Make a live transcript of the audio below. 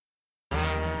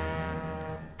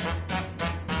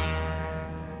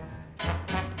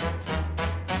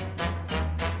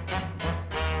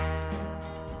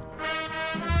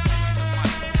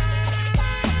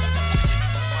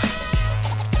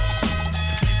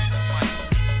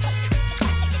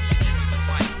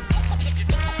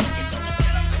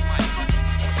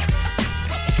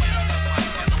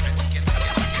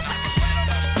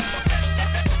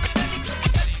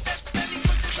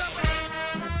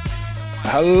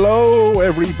Hello,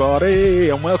 everybody,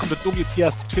 and welcome to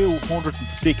WTS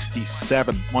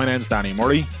 267. My name's Danny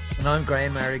Murray. And I'm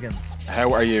Graham Merrigan.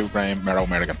 How are you, Graham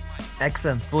Merrigan?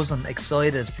 Excellent, buzzing,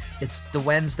 excited. It's the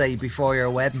Wednesday before your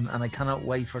wedding, and I cannot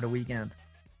wait for the weekend.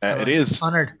 It is.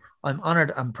 I'm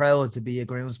honoured and proud to be a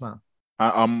groomsman.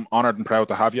 I'm honoured and proud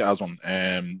to have you as one.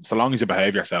 So long as you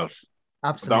behave yourself.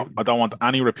 Absolutely. I don't want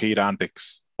any repeat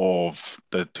antics of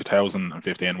the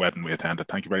 2015 wedding we attended.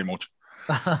 Thank you very much.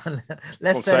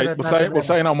 We'll say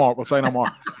no more.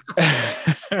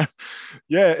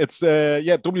 Yeah, it's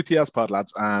WTS Pod,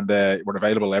 lads, and we're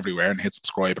available everywhere, and hit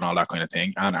subscribe and all that kind of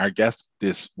thing. And our guest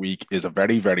this week is a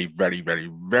very, very, very,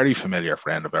 very, very familiar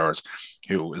friend of ours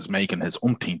who is making his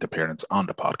umpteenth appearance on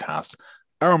the podcast.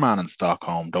 Our man in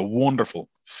Stockholm, the wonderful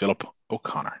Philip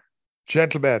O'Connor.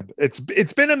 Gentlemen, it's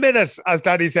been a minute, as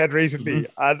Danny said recently,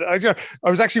 and I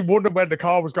was actually wondering when the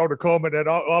call was going to come, and then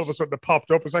all of a sudden it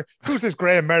popped up. It's like, who's this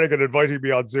Graham Merrigan inviting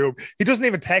me on Zoom? He doesn't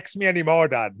even text me anymore,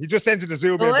 Dan. He just sends you the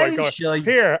Zoom invite going,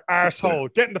 here,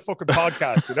 arsehole, get in the fucking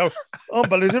podcast, you know?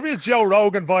 But there's a real Joe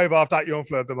Rogan vibe off that young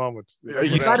fella at the moment.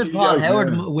 He's had his Paul Howard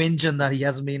whinging that he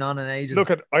hasn't been on in ages.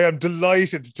 Look, I am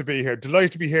delighted to be here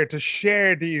to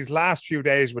share these last few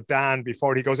days with Dan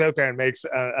before he goes out there and makes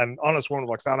an honest one of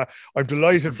Oksana. I'm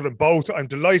delighted for them both. I'm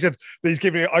delighted that he's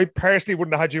giving me. I personally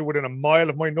wouldn't have had you within a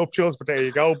mile of my nuptials, but there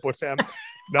you go. But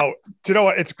no, do you know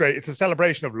what? It's great. It's a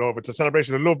celebration of love. It's a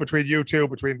celebration of love between you two,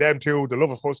 between them two, the love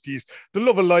of Huskies, the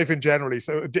love of life in general.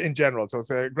 So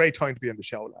it's a great time to be on the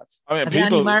show, lads. I mean, have you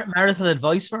any marital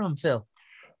advice for him, Phil?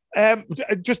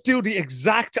 Just do the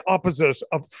exact opposite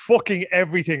of fucking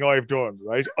everything I've done,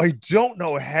 right? I don't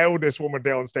know how this woman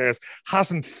downstairs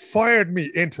hasn't fired me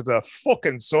into the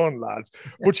fucking sun, lads.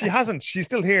 But she hasn't. She's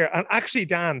still here. And actually,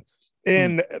 Dan,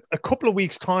 in a couple of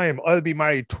weeks' time, I'll be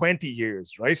married 20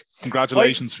 years, right?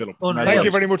 Congratulations, Philip. Thank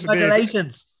you very much.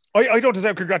 Congratulations. I don't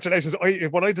deserve congratulations.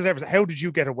 What I deserve is, how did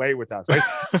you get away with that, right?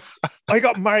 I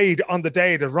got married on the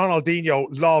day that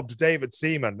Ronaldinho lobbed David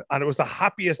Seaman, and it was the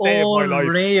happiest day of my life.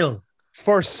 Unreal.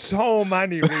 For so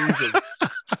many reasons.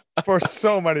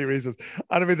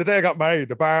 And I mean, the day I got married,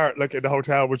 the bar, like in the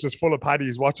hotel, was just full of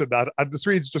paddies watching that, and the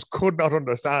Swedes just could not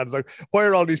understand. It's like, why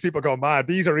are all these people going mad?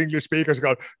 These are English speakers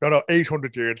going, no,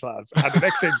 800 years, lads. And the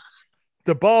next thing,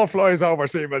 the ball flies over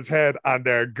Seaman's head and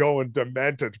they're going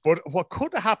demented. But what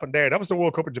could have happened there, that was the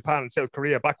World Cup in Japan and South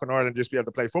Korea, back when Ireland used to be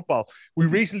able to play football. We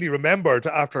recently remembered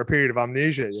after a period of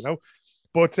amnesia, you know.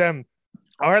 But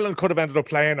Ireland could have ended up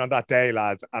playing on that day,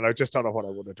 lads, and I just don't know what I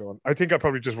would have done. I think I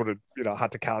probably just would have,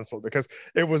 had to cancel, because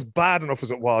it was bad enough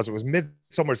as it was. It was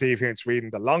Midsummer's Eve here in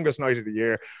Sweden, the longest night of the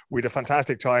year. We had a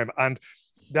fantastic time. And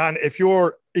Dan, if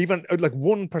you're even like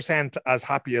 1% as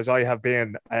happy as I have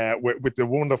been with the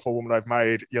wonderful woman I've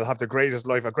married, you'll have the greatest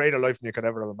life, a greater life than you could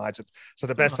ever have imagined. So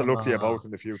the best of luck to you both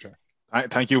in the future.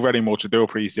 Thank you very much. I do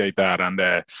appreciate that. And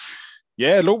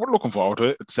we're looking forward to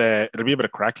it. It'll be a bit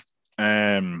of crack.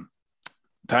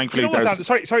 Thankfully,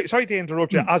 sorry to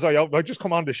interrupt you. As I just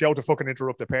come on the show to fucking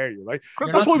interrupt the pair of you, right?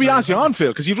 That's why we asked you on,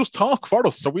 Phil, because you just talk for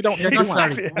us, so we don't. You're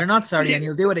not sorry, and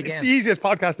you'll do it again. It's the easiest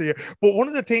podcast of the year. But one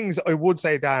of the things I would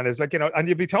say, Dan, is like, and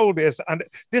you'll be told this, and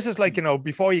this is like,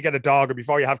 before you get a dog or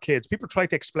before you have kids, people try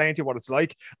to explain to you what it's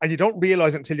like, and you don't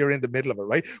realize it until you're in the middle of it,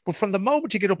 right? But from the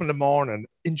moment you get up in the morning,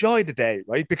 enjoy the day,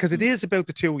 right? Because it is about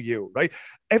the two of you, right?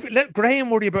 Let Graham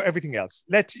worry about everything else.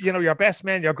 Let your best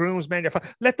men, your groomsmen,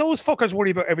 let those fuckers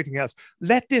worry about everything else.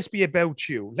 Let this be about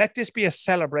you. Let this be a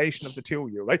celebration of the two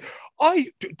of you, right?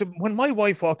 When my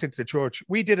wife walked into the church,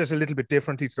 we did it a little bit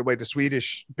differently to the way the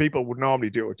Swedish people would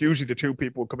normally do it. Usually the two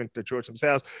people would come into the church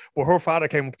themselves, but her father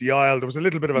came up the aisle. There was a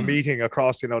little bit of a meeting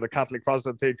across, the Catholic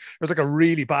Protestant thing. It was like a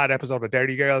really bad episode of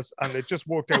Dirty Girls, and it just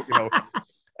worked out,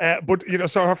 But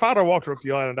so her father walked her up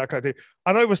the aisle and that kind of thing,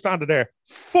 and I was standing there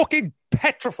fucking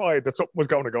petrified that something was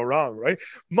going to go wrong, right?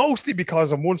 Mostly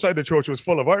because on one side of the church was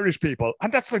full of Irish people,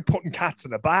 and that's like putting cats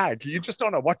in a bag. You just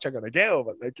don't know what you're going to get of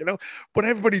it, But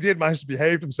everybody did manage to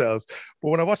behave themselves. But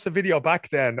when I watched the video back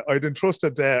then, I'd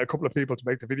entrusted a couple of people to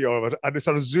make the video of it, and they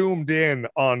sort of zoomed in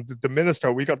on the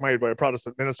minister. We got married by a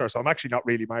Protestant minister, so I'm actually not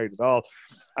really married at all.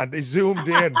 And they zoomed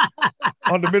in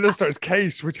on the minister's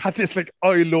case, which had this like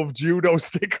 "I love judo"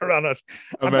 sticker on it.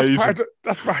 And amazing.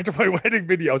 That's part of my wedding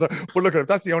video. So, but look,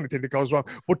 that's the only thing that goes wrong.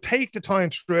 But take the time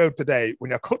throughout the day,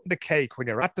 when you're cutting the cake, when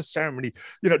you're at the ceremony,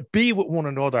 be with one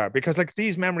another, because like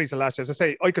these memories will last. As I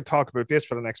say, I could talk about this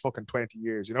for the next fucking 20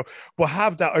 years, but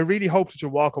have that. I really hope that you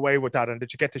walk away with that, and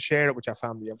that you get to share it with your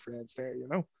family and friends there,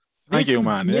 Thank you,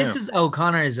 man. Mrs.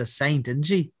 O'Connor is a saint, isn't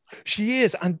she? She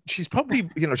is, and she's probably,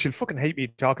 she'll fucking hate me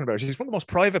talking about her. She's one of the most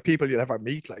private people you'll ever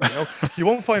meet. Like, you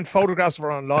won't find photographs of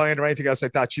her online or anything else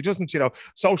like that. She doesn't,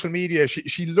 social media,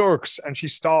 she lurks and she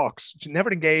stalks. She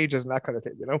never engages and that kind of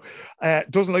thing,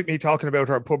 Doesn't like me talking about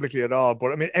her publicly at all.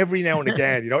 But I mean, every now and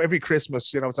again, every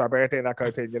Christmas, it's our birthday and that kind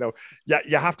of thing,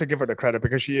 you have to give her the credit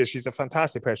because she's a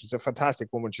fantastic person. She's a fantastic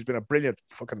woman. She's been a brilliant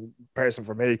fucking person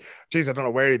for me. Jeez, I don't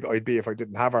know where I'd be if I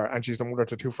didn't have her. And she's the mother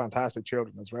to two fantastic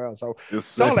children as well. So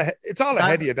it's all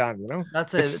ahead of you, Dan.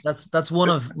 That's one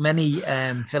of many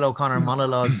Phil O'Connor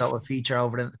monologues that will feature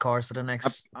over the course of the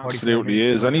next. Absolutely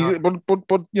is, and but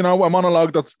a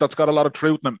monologue that's got a lot of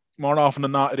truth in it. More often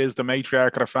than not, it is the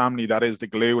matriarch of the family that is the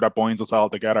glue that binds us all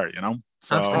together.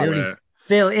 So, absolutely.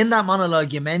 Phil, in that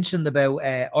monologue, you mentioned about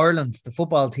Ireland, the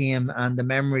football team, and the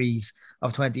memories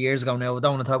of 20 years ago. Now, I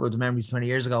don't want to talk about the memories 20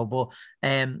 years ago, but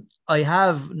I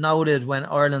have noted when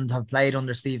Ireland have played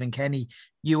under Stephen Kenny,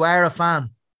 you are a fan.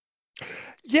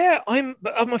 Yeah, I'm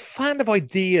a fan of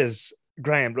ideas,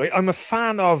 Graham, right? I'm a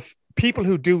fan of people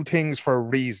who do things for a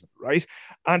reason, right?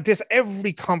 And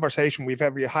every conversation we've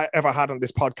ever had on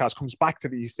this podcast comes back to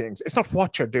these things. It's not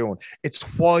what you're doing, it's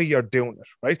why you're doing it,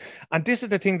 right? And this is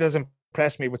the thing that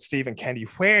impressed me with Stephen Kenny,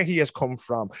 where he has come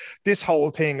from. This whole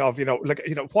thing of,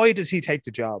 why does he take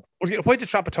the job? Why did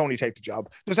Trapattoni take the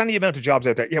job? There's any amount of jobs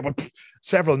out there. Yeah, but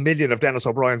several million of Dennis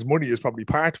O'Brien's money is probably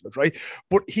part of it, right?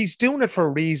 But he's doing it for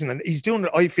a reason, and he's doing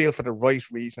it, I feel, for the right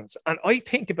reasons. And I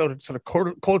think about it sort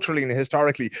of culturally and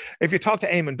historically. If you talk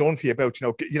to Eamon Dunphy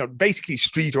about, basically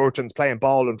street urchins playing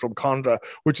ball in Drumcondra,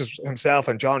 which is himself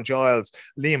and John Giles,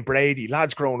 Liam Brady,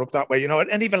 lads growing up that way,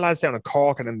 and even lads down in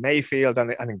Cork and in Mayfield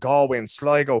and in Galway and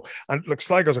Sligo. And look,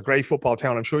 Sligo's a great football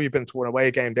town. I'm sure you've been to an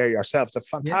away game there yourself. It's a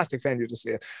fantastic venue to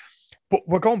see it. But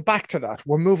we're going back to that.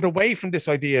 We're moving away from this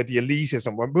idea, the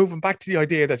elitism. We're moving back to the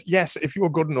idea that, yes, if you're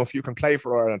good enough, you can play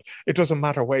for Ireland. It doesn't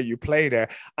matter where you play there.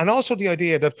 And also the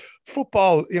idea that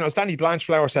football, as Danny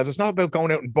Blanchflower says, it's not about going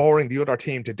out and boring the other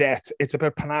team to death. It's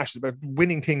about panache. It's about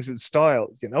winning things in style,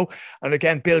 And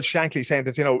again, Bill Shankly saying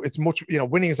that, it's much,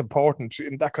 winning is important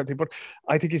in that kind of thing. But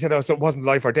I think he said, so it wasn't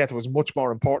life or death. It was much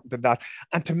more important than that.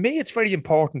 And to me, it's very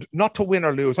important not to win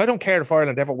or lose. I don't care if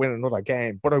Ireland ever win another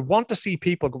game, but I want to see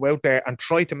people go out there and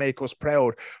try to make us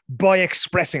proud by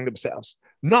expressing themselves,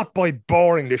 not by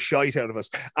boring the shite out of us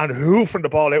and hoofing the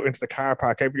ball out into the car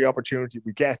park every opportunity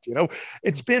we get.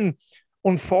 It's been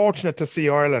unfortunate to see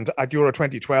Ireland at Euro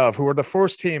 2012, who were the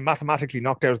first team mathematically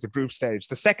knocked out of the group stage.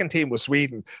 The second team was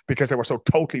Sweden because they were so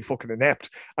totally fucking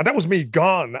inept. And that was me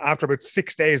gone after about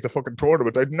 6 days, the fucking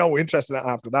tournament. I had no interest in it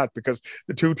after that because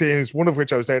the two teams, one of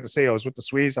which I was there to see, I was with the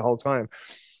Swedes the whole time.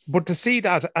 But to see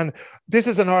that, and this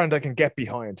is an Ireland I can get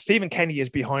behind. Stephen Kenny is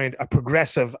behind a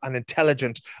progressive and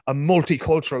intelligent, a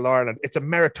multicultural Ireland. It's a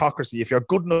meritocracy. If you're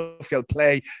good enough, you'll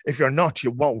play. If you're not,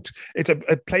 you won't. It's a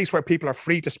place where people are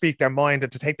free to speak their mind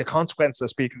and to take the consequences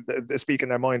of speaking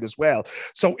their mind as well.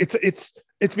 So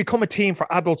it's become a team for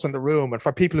adults in the room and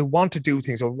for people who want to do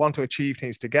things or want to achieve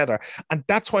things together. And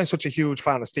that's why I'm such a huge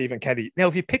fan of Stephen Kenny. Now,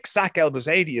 if you pick Zach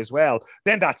El-Bouzidi as well,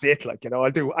 then that's it. I'll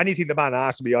do anything the man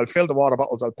asks me. I'll fill the water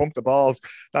bottles. I'll pump the balls,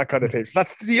 that kind of thing. So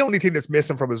that's the only thing that's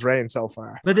missing from his reign so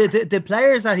far. But the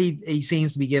players that he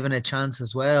seems to be given a chance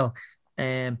as well.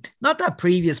 Not that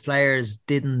previous players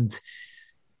didn't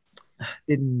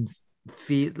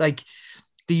feel like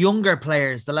the younger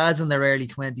players, the lads in their early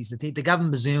 20s, the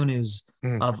Gavin Bazunus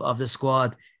of the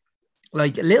squad,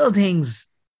 like little things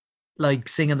like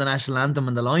singing the national anthem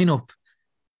in the lineup.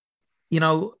 You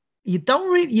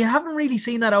haven't really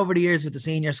seen that over the years with the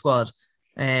senior squad.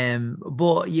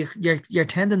 But you're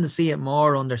tending to see it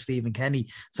more under Stephen Kenny.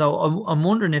 So I'm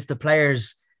wondering if the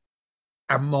players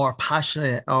are more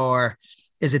passionate, or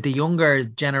is it the younger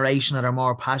generation that are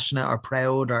more passionate or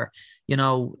proud, or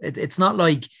it's not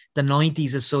like the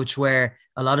 90s as such where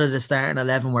a lot of the starting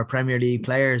 11 were Premier League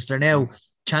players. They're now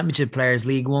Championship players,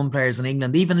 League One players in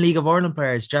England, even League of Ireland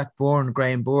players, Jack Bourne,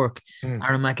 Graham Burke,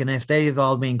 Aaron McAniff. They've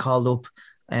all been called up.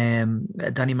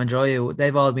 Danny Mandroya,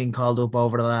 they've all been called up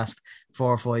over the last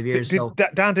 4 or 5 years.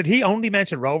 Dan, did he only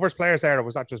mention Rovers players there, or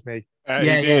was that just me? He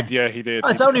did. Oh,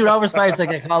 it's only Rovers players that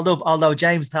get called up, although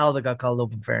James Talbot got called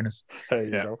up, in fairness. There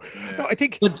you go. No, I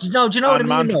think. But do you know what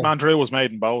I mean? Mandrew was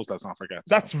made in Bows. Let's not forget.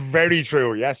 That's very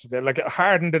true. Yes, they're like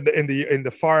hardened in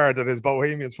the fire that is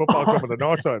Bohemians Football Club on the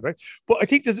north side, right? But I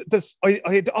think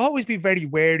I'd always be very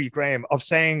wary, Graham, of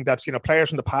saying that players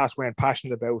from the past weren't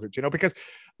passionate about it. Because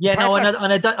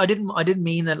I didn't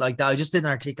mean it like that. I just didn't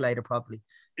articulate it properly.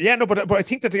 Yeah, no, but I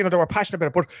think that, they were passionate about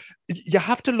it. But you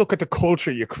have to look at the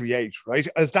culture you create, right?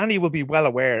 As Danny will be well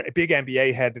aware, a big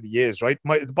NBA head that he is, right?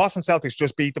 The Boston Celtics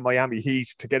just beat the Miami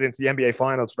Heat to get into the NBA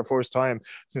Finals for the first time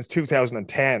since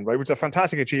 2010, right? Which is a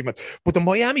fantastic achievement. But the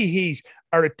Miami Heat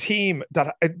are a team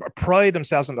that pride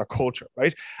themselves on their culture,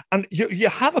 right? And you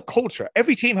have a culture.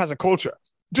 Every team has a culture.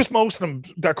 Just most of them,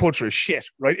 their culture is shit,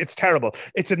 right? It's terrible.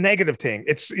 It's a negative thing.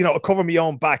 It's, cover my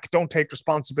own back. Don't take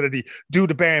responsibility. Do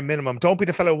the bare minimum. Don't be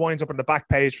the fellow who winds up on the back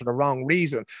page for the wrong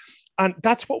reason. And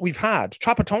that's what we've had.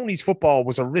 Trapattoni's football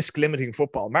was a risk-limiting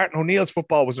football. Martin O'Neill's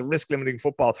football was a risk-limiting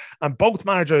football. And both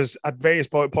managers at various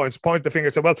points point the finger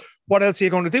and say, well, what else are you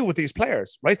going to do with these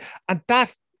players, right? And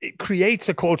that it creates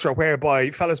a culture whereby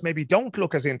fellas maybe don't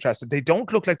look as interested. They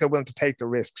don't look like they're willing to take the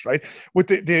risks, right? With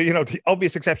the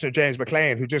obvious exception of James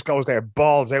McLean, who just goes there,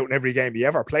 balls out in every game he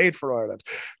ever played for Ireland.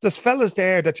 There's fellas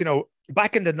there that,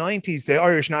 back in the 90s, the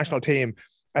Irish national team,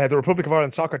 the Republic of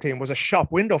Ireland soccer team was a shop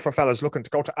window for fellas looking to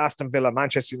go to Aston Villa,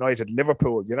 Manchester United,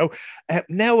 Liverpool,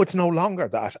 now it's no longer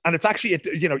that. And it's actually,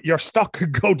 your stock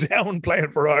could go down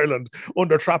playing for Ireland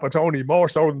under Trapattoni more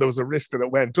so than there was a risk that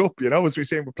it went up, as we've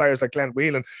seen with players like Glenn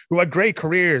Whelan, who had great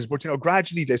careers, but,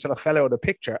 gradually they sort of fell out of the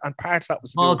picture. And part of that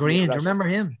was Paul Green. Do you remember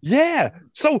him? Yeah.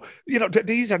 So,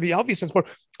 these are the obvious ones, but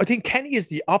I think Kenny is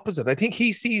the opposite. I think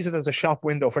he sees it as a shop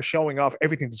window for showing off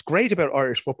everything that's great about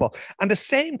Irish football. And the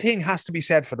same thing has to be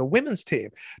said for the women's team.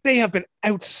 They have been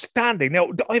outstanding. Now,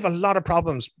 I have a lot of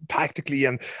problems tactically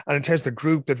and in terms of the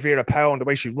group that Vera Powell and the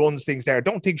way she runs things there. I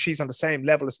don't think she's on the same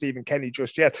level as Stephen Kenny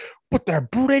just yet, but they're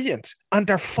brilliant and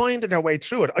they're finding their way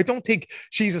through it. I don't think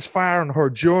she's as far on her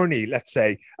journey, let's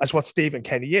say, as what Stephen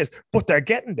Kenny is, but they're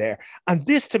getting there. And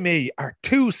this, to me, are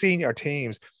two senior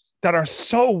teams that are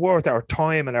so worth our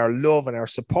time and our love and our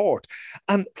support.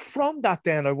 And from that,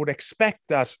 then, I would expect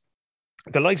that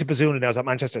the likes of Bazunu now is at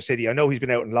Manchester City. I know he's been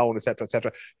out on loan, etc.,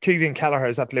 etc. Keegan Kelleher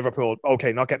is at Liverpool.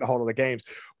 Okay, not getting a whole lot of games,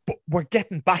 but we're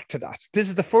getting back to that. This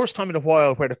is the first time in a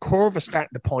while where the curve is starting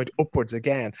to point upwards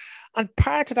again. And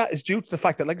part of that is due to the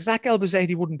fact that, like, Zach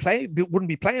El-Bouzidi wouldn't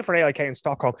be playing for AIK in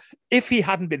Stockholm if he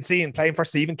hadn't been seen playing for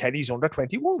Stephen Kenny's under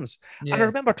 21s. Yeah. And I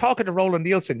remember talking to Roland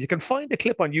Nielsen. You can find a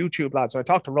clip on YouTube, lads. So I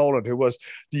talked to Roland, who was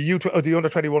the under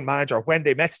 21 manager when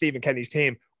they met Stephen Kenny's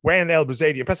team, when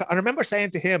El-Bouzidi impressed. I remember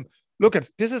saying to him, look,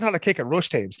 this is not a kick and rush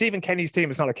team. Stephen Kenny's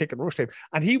team is not a kick and rush team.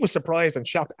 And he was surprised and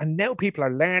shocked. And now people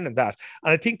are learning that.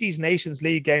 And I think these Nations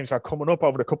League games are coming up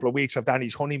over the couple of weeks of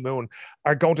Danny's honeymoon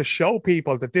are going to show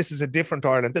people that this is a different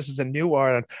Ireland. This is a new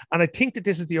Ireland. And I think that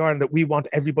this is the Ireland that we want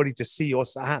everybody to see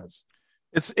us as.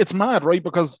 It's mad, right?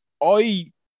 Because I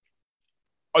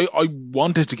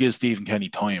wanted to give Stephen Kenny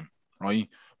time, right?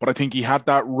 But I think he had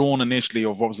that run initially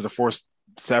of, what was it, the first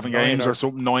 7 games or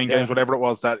something, 9 games, whatever it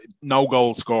was, that no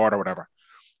goal scored or whatever.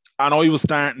 And I was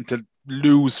starting to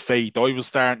lose faith. I was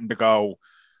starting to go,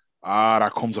 there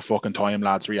comes a fucking time,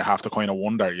 lads, where you have to kind of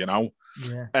wonder,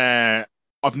 Yeah.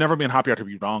 I've never been happier to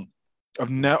be wrong.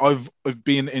 I've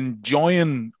been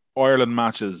enjoying Ireland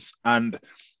matches, and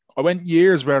I went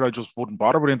years where I just wouldn't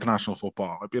bother with international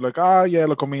football. I'd be like,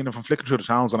 look, I mean, if I'm flicking through the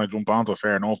towns and I jump onto it,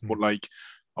 fair enough. But like,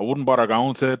 I wouldn't bother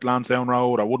going to Lansdowne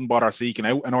Road. I wouldn't bother seeking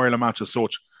out an Ireland match as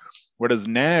such. Whereas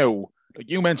now, like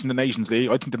you mentioned the Nations League,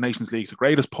 I think the Nations League is the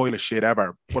greatest pile of shit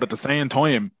ever. But at the same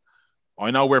time,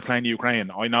 I know we're playing Ukraine.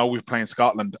 I know we're playing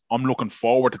Scotland. I'm looking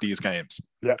forward to these games.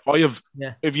 Yeah.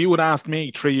 If you would asked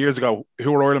me 3 years ago,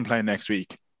 who are Ireland playing next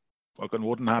week? Fucking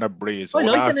wouldn't have had a breeze. I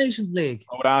like the Nations League.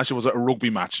 I would ask you, was it a rugby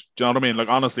match? Do you know what I mean? Like,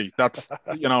 honestly, that's,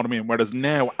 you know what I mean? Whereas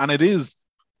now, and it is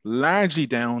largely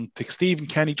down to Stephen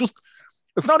Kenny,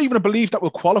 it's not even a belief that will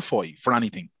qualify for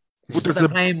anything. But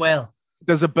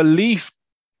there's a belief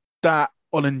that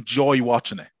I'll enjoy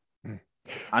watching it.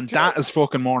 And that is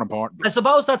fucking more important. I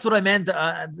suppose that's what I meant.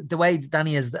 The way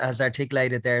Danny has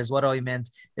articulated there is what I meant,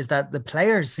 is that the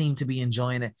players seem to be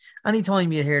enjoying it.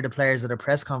 Anytime you hear the players at a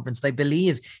press conference, they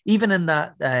believe, even in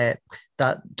that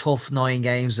tough 9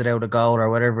 games without a goal or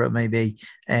whatever it may be,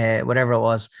 whatever it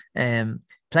was,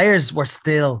 players were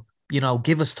still,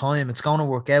 give us time. It's going to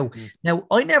work out. Now,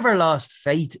 I never lost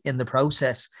faith in the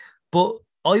process, but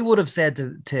I would have said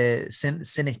to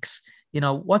cynics,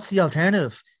 what's the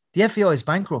alternative? The FAI is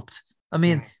bankrupt. I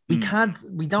mean, we don't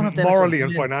have that morally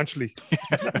and financially.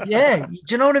 Yeah, do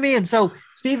you know what I mean? So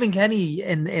Stephen Kenny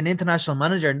in international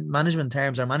management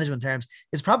terms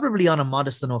is probably on a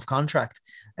modest enough contract,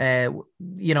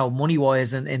 money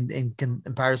wise in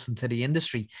comparison to the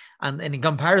industry and in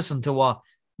comparison to what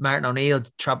Martin O'Neill,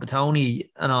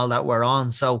 Trapattoni and all that were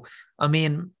on. So, I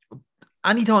mean,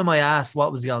 anytime I asked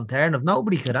what was the alternative,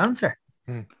 nobody could answer.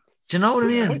 Do you know what I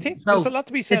mean? I think there's a lot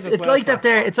to be said. It's like that.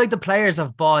 It's like the players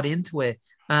have bought into it,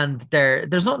 and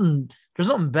there's nothing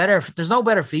better. There's no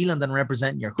better feeling than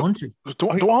representing your country.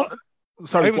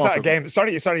 Sorry, I was at a game.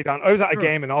 Sorry, Dan. I was at a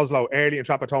game in Oslo early in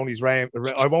Trapattoni's reign.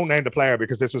 I won't name the player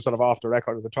because this was sort of off the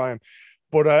record at the time.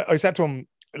 But I said to him,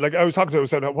 like, I was talking to him, I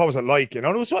said, what was it like? You know,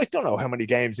 and it was, I don't know how many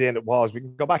games in it was. We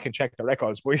can go back and check the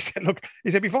records. But he said, look,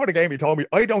 before the game, he told me,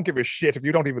 I don't give a shit if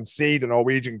you don't even see the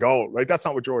Norwegian goal, right? That's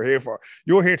not what you're here for.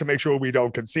 You're here to make sure we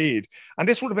don't concede. And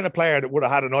this would have been a player that would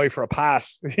have had an eye for a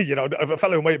pass, you know, a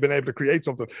fellow who might have been able to create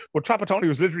something. But Trapattoni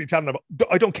was literally telling him,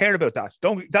 I don't care about that.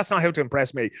 That's not how to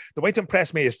impress me. The way to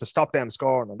impress me is to stop them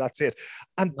scoring, and that's it.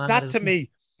 And that to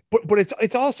me, But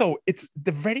it's also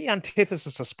the very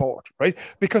antithesis of sport, right?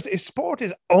 Because if sport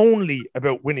is only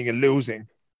about winning and losing,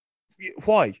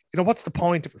 why? You know, what's the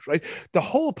point of it, right? The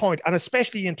whole point, and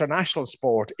especially international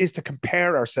sport, is to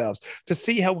compare ourselves, to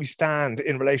see how we stand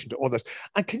in relation to others.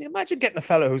 And can you imagine getting a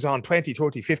fellow who's on 20,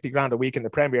 30, 50 grand a week in the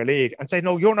Premier League and say,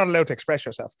 no, you're not allowed to express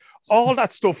yourself. All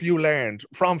that stuff you learned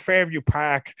from Fairview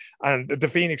Park and the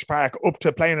Phoenix Park up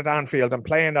to playing at Anfield and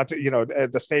playing at, you know,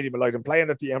 the Stadium of Light and playing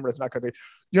at the Emirates and that kind of thing.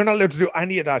 You're not allowed to do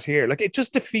any of that here. Like, it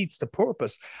just defeats the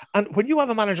purpose. And when you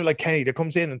have a manager like Kenny that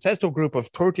comes in and says to a group of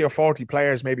 30 or 40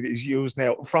 players, maybe that he's used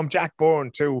now, from Jack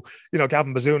Byrne to, you know,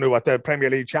 Gavin Bazunu at the Premier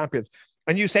League champions,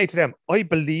 and you say to them, I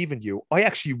believe in you. I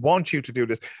actually want you to do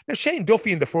this. Now, Shane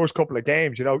Duffy in the first couple of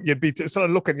games, you know, you'd be sort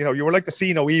of looking, you know, you were like the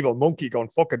see no evil monkey going,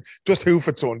 fucking just hoof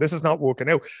it, son. This is not working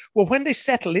out. Well, when they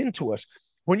settle into it,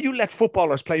 when you let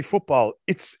footballers play football,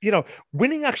 it's, you know,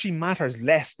 winning actually matters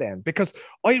less then, because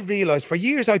I realized for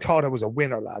years I thought I was a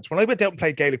winner, lads. When I went out and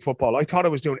played Gaelic football, I thought I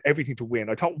was doing everything to win.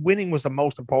 I thought winning was the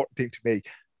most important thing to me,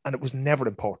 and it was never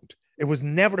important. It was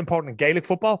never important in Gaelic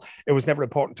football. It was never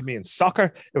important to me in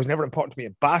soccer. It was never important to me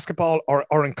in basketball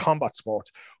or in combat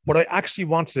sports. What I actually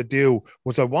wanted to do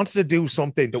was I wanted to do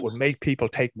something that would make people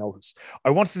take notice. I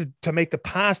wanted to make the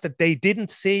pass that they didn't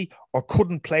see or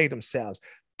couldn't play themselves.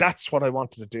 That's what I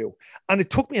wanted to do. And it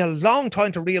took me a long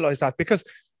time to realize that, because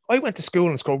I went to school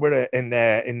in Sculwira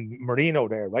in Marino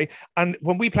there, right? And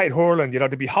when we played hurling, you know,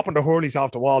 they'd be hopping the hurleys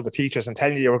off the wall, the teachers, and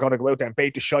telling you were going to go out there and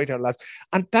bait the shite out of lads.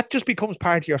 And that just becomes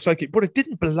part of your psyche. But it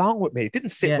didn't belong with me. It didn't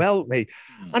sit well with me.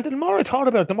 And the more I thought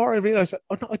about it, the more I realized,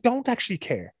 oh, no, I don't actually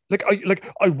care.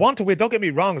 I want to win. Don't get me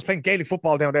wrong. I was playing Gaelic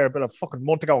football down there about a fucking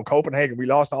month ago in Copenhagen. We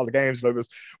lost all the games. And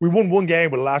we won one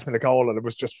game with a last minute goal, and it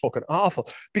was just fucking awful.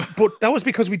 But that was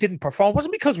because we didn't perform. It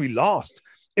wasn't because we lost.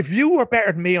 If you were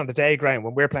better than me on the day ground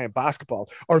when we're playing basketball,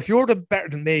 or if you're better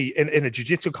than me in a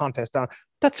jiu-jitsu contest, Dan,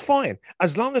 that's fine.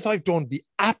 As long as I've done the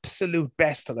absolute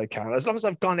best that I can, as long as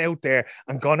I've gone out there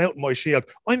and gone out in my shield,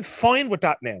 I'm fine with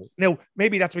that now. Now,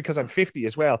 maybe that's because I'm 50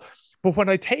 as well. But when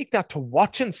I take that to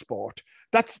watching sport,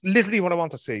 that's literally what I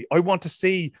want to see. I want to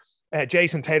see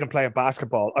Jason Tatum playing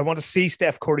basketball. I want to see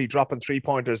Steph Curry dropping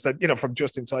 3-pointers that, you know, from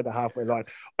just inside the halfway line.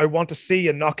 I want to see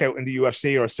a knockout in the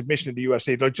UFC or a submission in the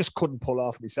UFC that I just couldn't pull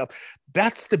off myself.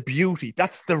 That's the beauty.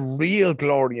 That's the real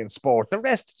glory in sport. The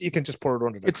rest, you can just put it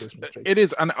under the Christmas tree. It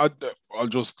is. And I'll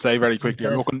just say very quickly,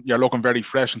 you're looking very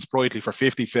fresh and sprightly for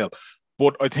 50, Phil.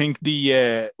 But I think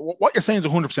what you're saying is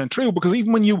 100% true, because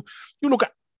even when you look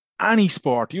at any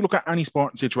sport, you look at any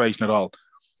sporting situation at all,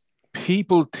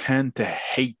 people tend to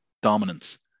hate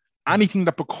dominance. Anything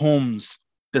that becomes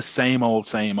the same old.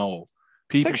 People,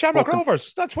 it's like Shamrock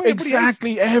Rovers. That's why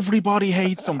everybody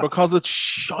hates them because it's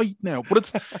shite now. But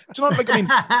it's, do you know, like, I mean,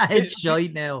 it's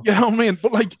shite now. You know what I mean?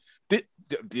 But like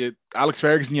the Alex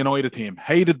Ferguson United team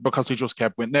hated because we just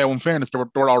kept winning. Now, in fairness, they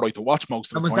were all right to watch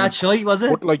most of the time. Was that shite? Was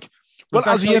it? But like, was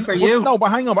that shite for you? No,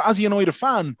 but hang on. But as a United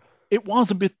fan, it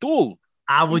was a bit dull.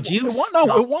 Would you? It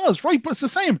was right, but it's the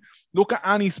same. Look at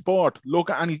any sport. You're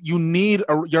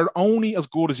only as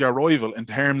good as your rival in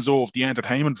terms of the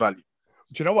entertainment value.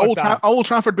 Do you know what? Old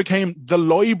Trafford became the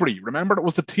library. Remember, it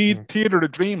was the theatre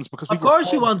of dreams. Because of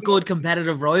course you want good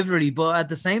competitive rivalry, but at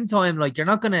the same time, like, you're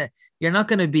not gonna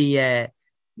be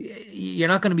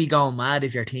going mad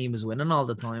if your team is winning all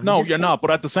the time. No, you're not.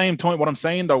 But at the same time, what I'm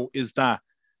saying though is that,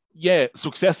 yeah,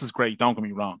 success is great. Don't get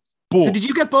me wrong. But, so did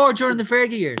you get bored during the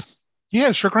Fergie years?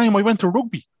 Yeah, sure, Graham. I went to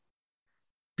rugby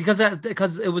because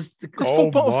it was.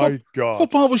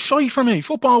 Football was shy for me.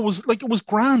 Football was like, it was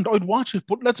grand. I'd watch it,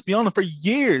 but let's be honest. For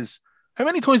years, how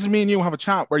many times did me and you have a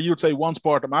chat where you'd say one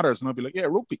sport that matters, and I'd be like, yeah,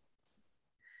 rugby.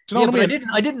 Do you know what I mean?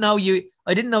 I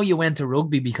didn't know you went to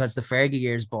rugby because the Fergie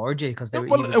years bored you. Because in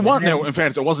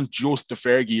fairness, it wasn't just the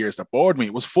Fergie years that bored me.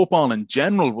 It was football in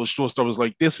general. I was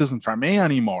like, this isn't for me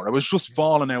anymore. I was just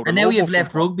falling out. And now you've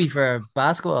left rugby for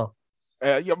basketball.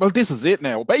 Well, this is it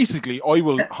now. Basically, I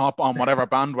will hop on whatever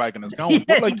bandwagon is going.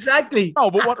 But like, exactly.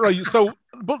 No, but what, right? So,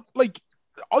 but like,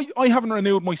 I haven't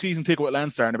renewed my season ticket with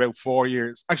Leinster in about 4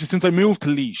 years. Actually, since I moved to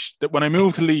Laois. When I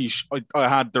moved to Laois, I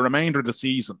had the remainder of the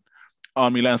season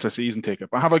on my Leinster season ticket.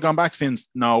 But have I gone back since?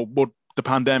 No, but the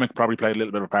pandemic probably played a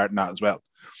little bit of a part in that as well.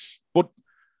 But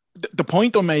the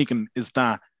point I'm making is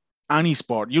that any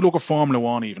sport, you look at Formula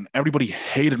One even, everybody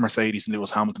hated Mercedes and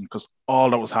Lewis Hamilton because all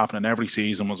that was happening every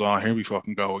season was, oh, here we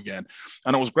fucking go again.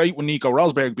 And it was great when Nico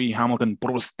Rosberg beat Hamilton,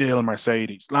 but it was still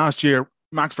Mercedes. Last year,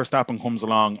 Max Verstappen comes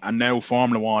along and now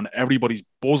Formula One, everybody's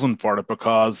buzzing for it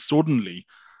because suddenly,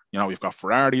 we've got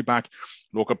Ferrari back.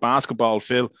 Look at basketball,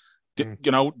 Phil.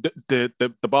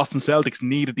 The Boston Celtics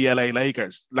needed the LA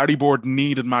Lakers. Larry Bird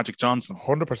needed Magic Johnson.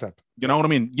 100%. You know what I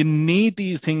mean? You need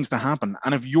these things to happen.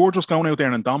 And if you're just going out there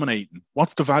and dominating,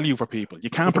 what's the value for people? You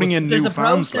can't bring in new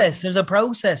fans. There's a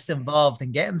process involved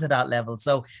in getting to that level.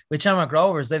 So with Shamrock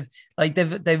Rovers,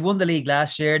 they've won the league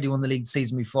last year, they won the league the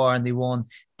season before, and they won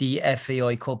the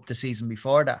FAI Cup the season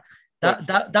before that.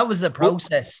 That was the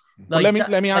process. Let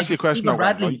me ask you a question.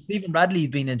 Stephen Bradley's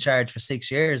been in charge for 6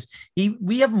 years.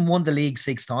 We haven't won the league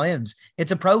 6 times.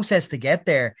 It's a process to get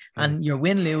there, and your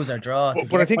win, lose, or draw.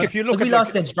 But I think if you look, we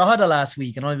lost against Drogheda last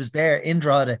week, and I was there in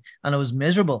Drogheda, and it was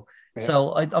miserable. Yeah.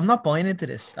 So I'm not buying into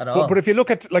this at all. But if you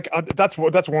look at that's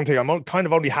one thing. I'm kind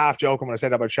of only half joking when I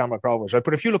said that about Shamrock Rovers, right?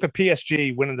 But if you look at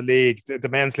PSG winning the league, the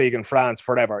men's league in France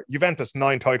forever, Juventus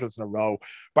 9 titles in a row,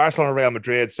 Barcelona, Real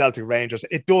Madrid, Celtic, Rangers.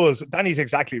 It does. Danny's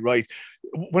exactly right.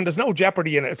 When there's no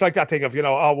jeopardy in it, it's like that thing of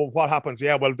what happens?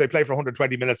 Yeah, well, they play for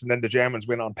 120 minutes and then the Germans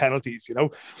win on penalties.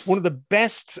 One of the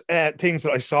best things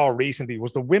that I saw recently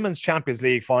was the Women's Champions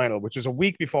League final, which was a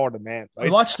week before the men. Right? I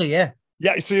watched it, yeah.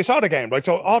 Yeah, so you saw the game, right?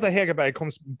 So Oda Hegerberg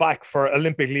comes back for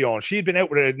Olympic Lyon. She had been out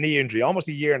with a knee injury almost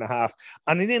a year and a half.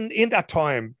 And in that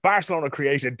time, Barcelona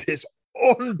created this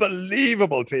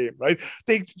unbelievable team, right?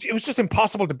 It was just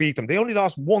impossible to beat them. They only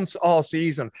lost once all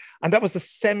season. And that was the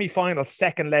semi-final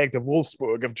second leg to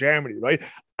Wolfsburg of Germany, right?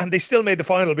 And they still made the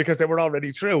final because they were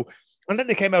already through. And then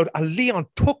they came out and Lyon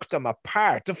took them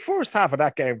apart. The first half of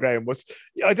that game, Graham, was,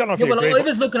 I don't know if you agree. I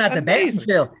was looking at the betting,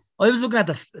 Phil. I was looking at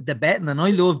the betting, and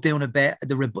I love doing a bet,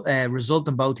 the result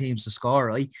in both teams to score,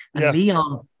 right? And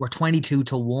Lyon were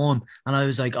 22-1, and I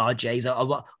was like, oh, jeez,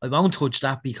 I won't touch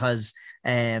that because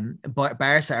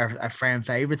Barca are firm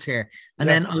favourites here. And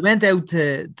then I went out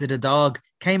to the dog,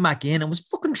 came back in, and was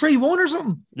fucking 3-1 or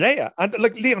something. Yeah. And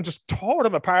Lyon just tore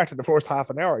them apart in the first half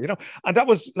an hour, And that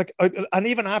was and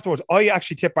even afterwards, I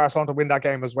actually tipped Barcelona to win that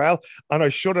game as well. And I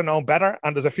should have known better.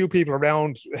 And there's a few people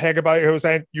around Hegerberg who were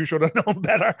saying, you should have known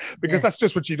better, because that's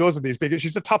just what she does in these big.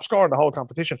 She's the top scorer in the whole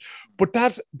competition. But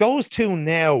those two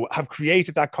now have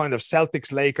created that kind of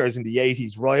Celtics Lakers in the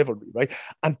 80s rivalry, right?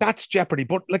 And that's jeopardy.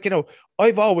 But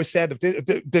I've always said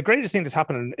the greatest thing that's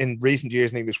happened in recent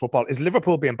years in English football is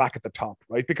Liverpool being back at the top,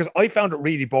 right? Because I found it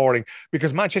really boring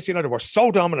because Manchester United were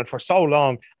so dominant for so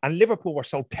long and Liverpool were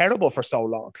so terrible for so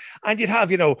long. And you'd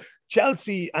have,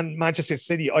 Chelsea and Manchester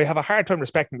City. I have a hard time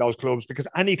respecting those clubs because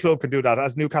any club can do that,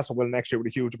 as Newcastle will next year with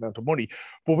a huge amount of money.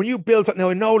 But when you build it now,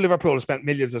 I know Liverpool has spent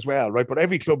millions as well, right? But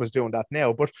every club is doing that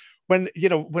now. But when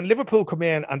Liverpool come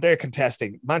in and they're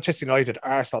contesting Manchester United,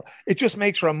 Arsenal, it just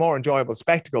makes for a more enjoyable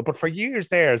spectacle. But for years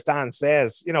there, as Dan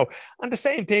says, and the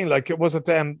same thing, it was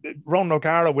Ron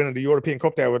O'Gara winning the European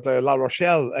Cup there with La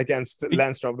Rochelle against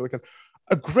Leinster over the weekend.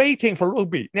 A great thing for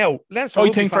rugby. Now, Leinster.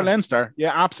 Great thing for Leinster.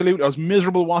 Yeah, absolutely. I was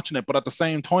miserable watching it, but at the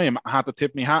same time, I had to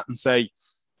tip my hat and say,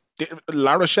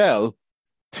 La Rochelle,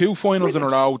 2 finals in a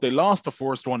row. They lost the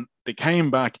first one. They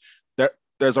came back. There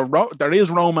is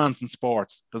romance in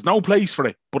sports. There's no place for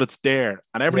it, but it's there.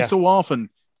 And every so often,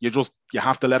 you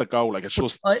have to let it go. It's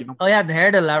just. I hadn't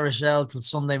heard of La Rochelle till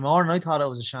Sunday morning. I thought it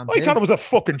was a champagne. I thought it was a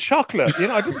fucking chocolate.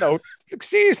 I didn't know.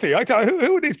 Seriously, I thought,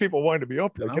 who are these people wanting to be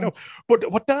up?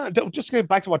 But what Dan, just going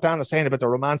back to what Dan was saying about the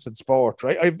romance in sport,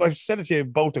 right? I've said it to you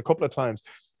both a couple of times.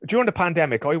 During the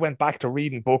pandemic, I went back to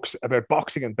reading books about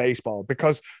boxing and baseball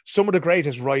because some of the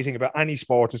greatest writing about any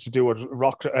sport is to do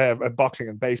with boxing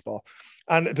and baseball.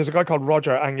 And there's a guy called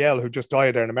Roger Angel who just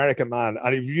died there, an American man,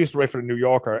 and he used to write for the New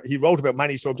Yorker. He wrote about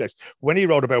many subjects. When he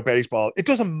wrote about baseball, it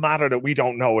doesn't matter that we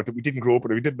don't know it, that we didn't grow up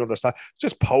with it, we didn't understand. It's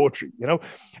just poetry,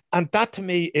 And that to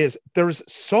me is, there's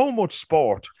so much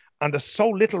sport and there's so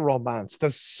little romance.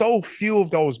 There's so few of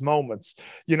those moments,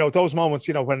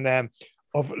 when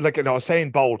of Usain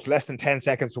Bolt, less than 10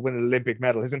 seconds to win an Olympic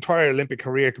medal. His entire Olympic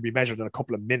career could be measured in a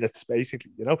couple of minutes,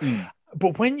 basically,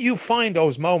 But when you find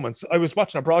those moments, I was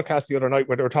watching a broadcast the other night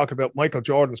where they were talking about Michael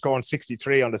Jordan scoring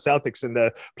 63 on the Celtics in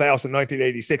the playoffs in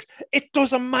 1986. It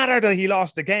doesn't matter that he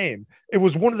lost the game. It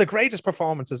was one of the greatest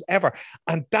performances ever.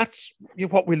 And that's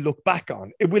what we look back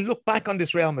on. We'll look back on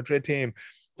this Real Madrid team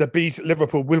that beat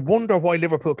Liverpool will wonder why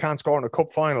Liverpool can't score in a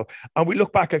cup final. And we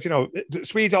look back at,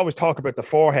 Swedes always talk about the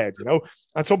forehead,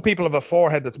 and some people have a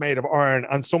forehead that's made of iron,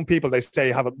 and some people, they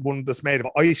say, have one that's made of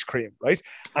ice cream, right?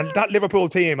 And that Liverpool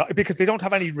team, because they don't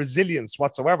have any resilience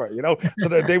whatsoever, so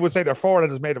they would say their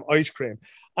forehead is made of ice cream.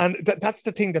 And that's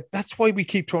the thing, that's why we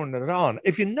keep turning it on.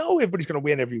 If everybody's going to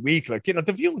win every week,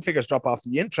 the viewing figures drop off,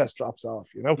 the interest drops off,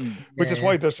 which is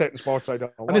why they're setting sports I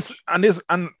don't know.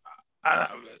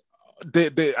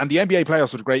 The NBA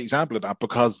playoffs are a great example of that,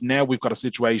 because now we've got a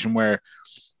situation where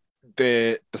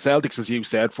the Celtics, as you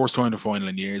said, first time in the final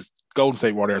in years, Golden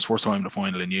State Warriors, first time in the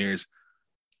final in years.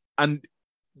 And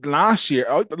last year,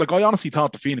 I honestly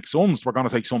thought the Phoenix Suns were going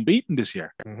to take some beating this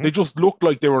year. Mm-hmm. They just looked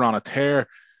like they were on a tear.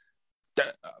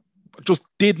 Just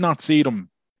did not see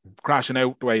them crashing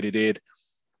out the way they did.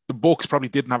 The Bucks probably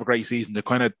didn't have a great season. They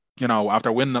kind of,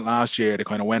 after winning it last year, they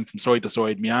kind of went from side to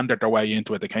side, meandered their way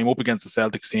into it. They came up against the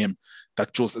Celtics team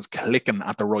that just is clicking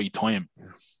at the right time.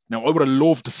 Now, I would have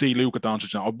loved to see Luka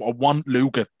Doncic. I want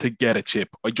Luka to get a chip.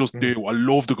 I just do. I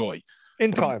love the guy.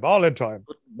 All in time.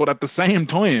 But at the same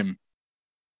time,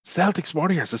 Celtics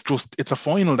Warriors it's a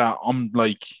final that I'm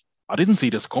like, I didn't see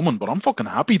this coming, but I'm fucking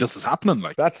happy this is happening.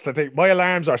 That's the thing. My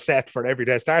alarms are set for every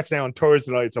day. It starts now on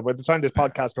Thursday night. So by the time this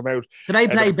podcast comes out, so they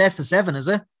play best of 7, is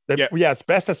it? Yeah, it's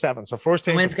best of 7. So first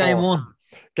team. When's game 1?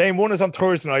 Game 1 is on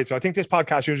Thursday night. So I think this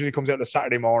podcast usually comes out on a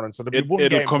Saturday morning. So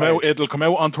it'll come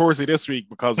out on Thursday this week,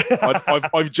 because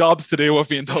I've jobs to do, I've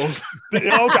been told. Okay.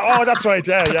 Oh, that's right.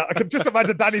 Yeah. I can just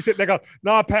imagine Danny sitting there going,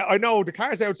 "No, Pet, I know the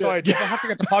car's outside. I have to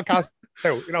get the podcast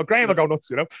out." Graham will go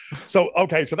nuts, So,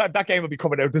 okay. So that game will be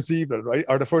coming out this evening, right?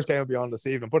 Or the first game will be on this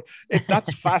evening. But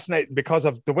that's fascinating, because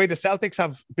of the way the Celtics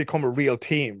have become a real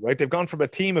team, right? They've gone from a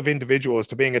team of individuals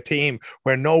to being a team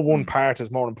where no one part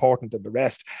is more important than the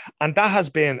rest. And that has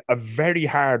been a very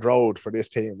hard road for this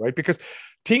team, right? Because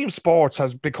team sports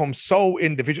has become so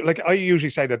individual. Like I usually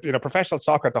say that, professional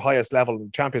soccer at the highest level in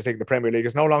the Champions League, the Premier League,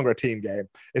 is no longer a team game.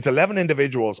 It's 11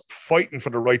 individuals fighting for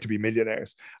the right to be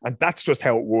millionaires. And that's just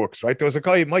how it works, right? There was a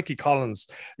guy, Mikey Collins,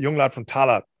 a young lad from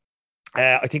Tala.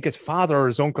 I think his father or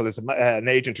his uncle is an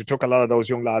agent who took a lot of those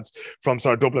young lads from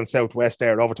sort of Dublin Southwest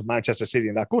there over to Manchester City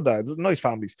and that. Good, nice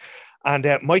families. And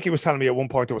Mikey was telling me at one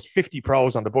point there was 50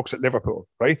 pros on the books at Liverpool,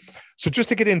 right? So just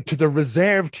to get into the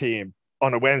reserve team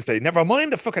on a Wednesday, never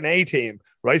mind the fucking A team,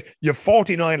 right? You have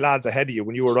 49 lads ahead of you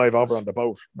when you arrive over on the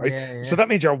boat, right? Yeah. So that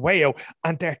means you're way out,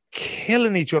 and they're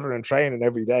killing each other in training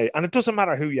every day. And it doesn't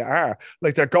matter who you are,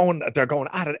 like they're going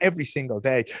at it every single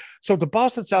day. So the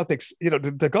Boston Celtics,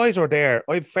 the guys are there.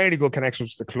 I have fairly good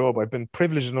connections with the club. I've been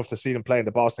privileged enough to see them play in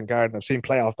the Boston Garden. I've seen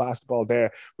playoff basketball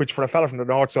there, which for a fella from the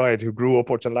north side who grew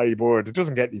up watching Larry Bird, it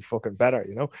doesn't get any fucking better,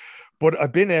 But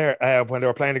I've been there when they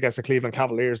were playing against the Cleveland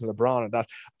Cavaliers and LeBron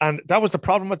and that was the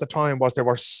problem at the time, was there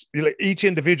were each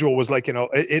individual was like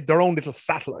their own little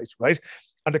satellite, right?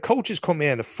 And the coaches come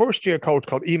in. The first year coach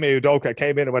called Ime Udoka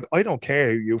came in and went, "I don't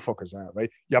care who you fuckers are, right?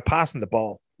 You're passing the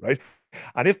ball, right?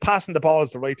 And if passing the ball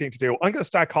is the right thing to do, I'm going to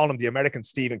start calling him the American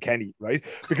Stephen Kenny, right?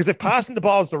 Because if passing the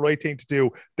ball is the right thing to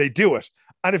do, they do it.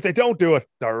 And if they don't do it,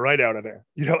 they're right out of there,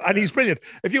 and he's brilliant.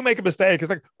 If you make a mistake, it's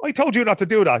like, I told you not to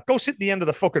do that. Go sit at the end of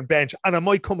the fucking bench and I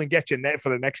might come and get you for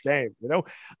the next game,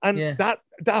 And that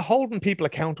holding people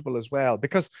accountable as well,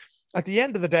 because at the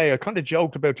end of the day, I kind of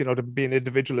joked about, being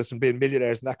individualists and being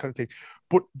millionaires and that kind of thing.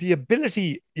 But the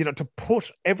ability, to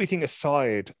put everything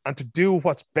aside and to do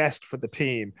what's best for the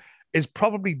team is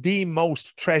probably the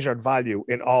most treasured value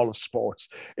in all of sports.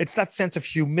 It's that sense of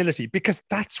humility, because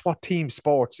that's what team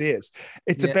sports is.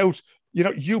 It's about,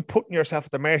 you putting yourself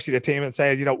at the mercy of the team and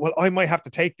saying, well, I might have to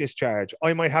take this charge.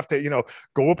 I might have to,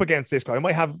 go up against this guy. I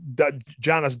might have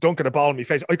Janice dunking a ball in my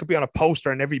face. I could be on a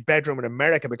poster in every bedroom in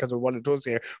America because of what it does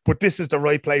here, but this is the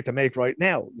right play to make right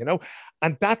now,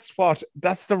 And that's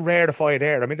the rarefied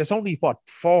air. I mean, there's only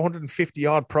 450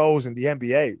 odd pros in the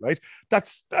NBA, right?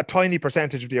 That's a tiny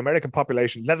percentage of the American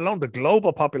population, let alone the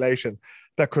global population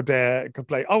that could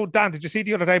play. Oh, Dan, did you see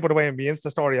the other day, by the way, in my Insta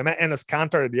story, I met Enes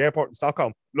Kanter at the airport in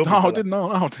Stockholm. No, I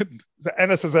didn't. So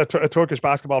Enes is a Turkish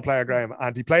basketball player, Graham,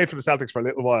 and he played for the Celtics for a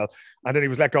little while, and then he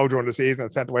was let go during the season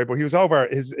and sent away. But he was over.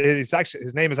 His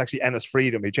name is actually Enes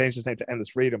Freedom. He changed his name to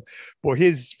Enes Freedom. But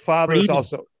his father is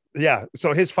also. Yeah,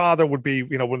 so his father would be,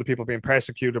 one of the people being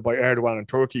persecuted by Erdogan in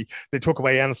Turkey. They took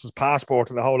away Enes's passport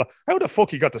and the whole. How the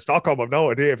fuck he got to Stockholm? I've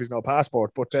no idea if he's no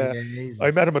passport. But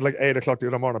I met him at like 8 o'clock the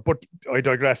other morning. But I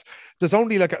digress. There's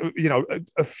only like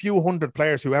a few hundred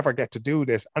players who ever get to do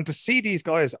this, and to see these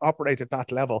guys operate at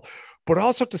that level, but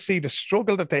also to see the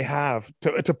struggle that they have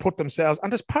to put themselves.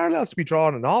 And there's parallels to be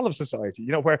drawn in all of society.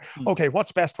 Where okay,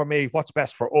 what's best for me? What's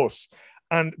best for us?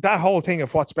 And that whole thing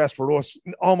of what's best for us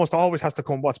almost always has to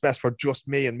come what's best for just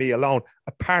me and me alone,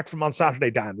 apart from on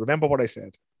Saturday, Dan. Remember what I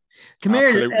said? Come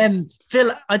here,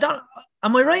 Phil.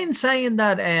 Am I right in saying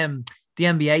that the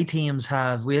NBA teams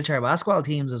have wheelchair basketball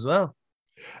teams as well?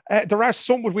 There are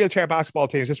some with wheelchair basketball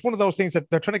teams. It's one of those things that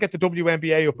they're trying to get the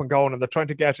WNBA up and going, and they're trying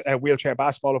to get wheelchair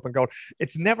basketball up and going.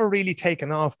 It's never really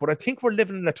taken off, but I think we're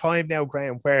living in a time now,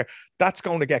 Graham, where that's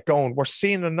going to get going. We're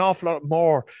seeing an awful lot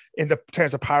more in the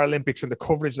terms of Paralympics and the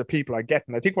coverage that people are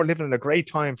getting. I think we're living in a great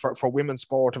time for women's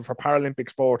sport and for Paralympic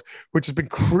sport, which has been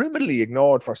criminally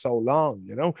ignored for so long,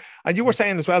 you know. And you were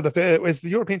saying as well that the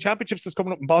European Championships is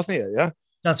coming up in Bosnia, yeah?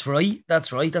 That's right.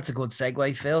 That's a good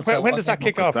segue, Phil. When does that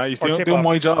kick off? He's doing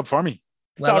my job for me.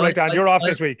 It's all right, Dan. You're off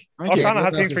this week. Oksana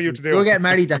has things for you to do. We're getting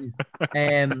married, Dan.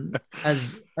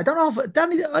 As I don't know if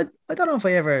Danny, I don't know if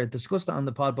I ever discussed that on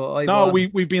the pod, but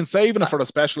we've been saving it for a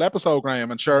special episode,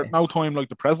 Graham. And sure, no time like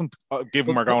the present,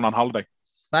 given we're going on holiday.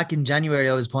 Back in January,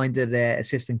 I was appointed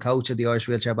assistant coach of the Irish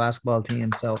wheelchair basketball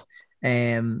team. So,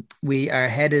 we are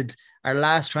headed. Our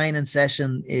last training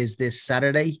session is this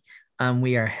Saturday, and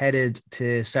we are headed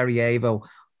to Sarajevo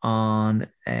on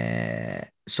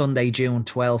Sunday, June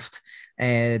 12th.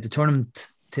 The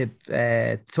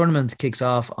tournament kicks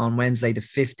off on Wednesday, the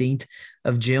 15th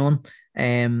of June.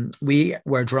 We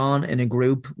were drawn in a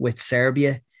group with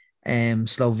Serbia,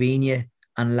 Slovenia,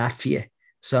 and Latvia.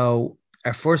 So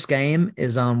our first game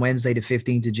is on Wednesday, the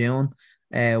 15th of June,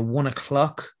 1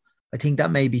 o'clock. I think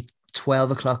that may be 12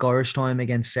 o'clock Irish time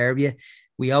against Serbia.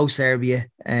 We owe Serbia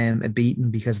a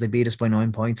beating because they beat us by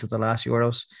 9 points at the last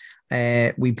Euros.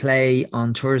 We play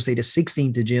on Thursday, the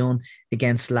 16th of June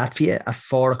against Latvia at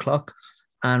 4 o'clock.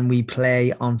 And we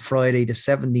play on Friday, the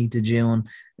 17th of June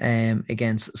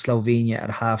against Slovenia at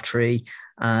 3:30,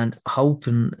 and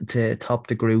hoping to top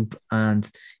the group and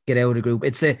get out of the group.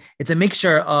 It's a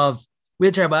mixture of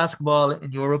wheelchair basketball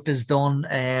in Europe is done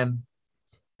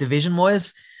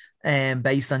division-wise,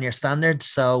 based on your standards.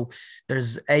 So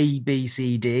there's A, B,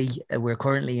 C, D. We're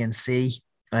currently in C,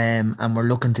 and we're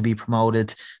looking to be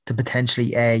promoted to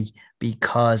potentially A,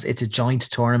 because it's a joint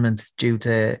tournament due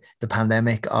to the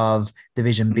pandemic of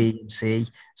Division B and C.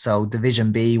 So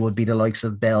Division B would be the likes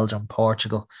of Belgium,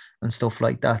 Portugal, and stuff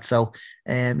like that. So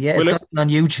it's going to be on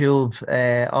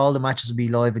YouTube. All the matches will be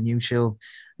live on YouTube.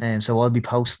 So I'll be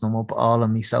posting them up all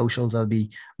on my socials. I'll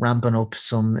be ramping up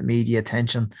some media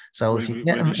attention. So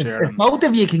if both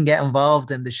of you can get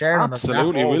involved in the sharing,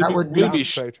 absolutely,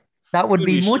 that would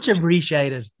be much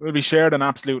appreciated. We'll be shared and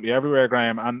absolutely everywhere,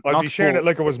 Graham. And I'll be sharing it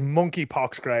like it was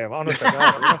monkeypox, Graham. Honestly,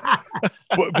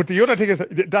 but the other thing is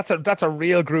that's a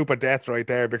real group of death right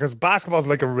there, because basketball is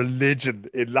like a religion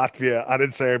in Latvia and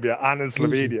in Serbia and in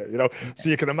Slovenia. You know, so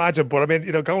you can imagine. But I mean,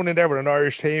 you know, going in there with an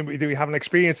Irish team, we have an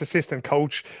experienced assistant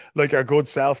coach like our good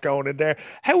self going in there.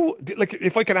 How, like,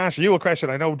 if I can ask you a question,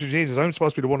 I know, Jesus, I'm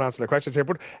supposed to be the one answering the questions here,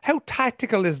 but how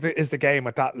tactical is the game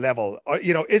at that level? Or,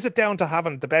 you know, is it down to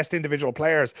having the best individual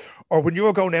players, or when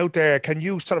you're going out there, can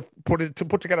you sort of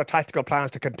put together tactical plans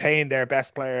to contain their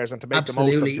best players and to make the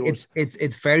most of yours?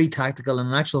 It's very tactical. And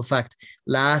in actual fact,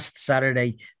 last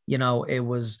Saturday, you know, it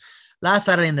was last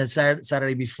Saturday and the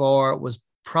Saturday before was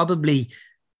probably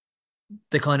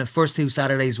the kind of first two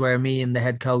Saturdays where me and the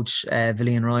head coach,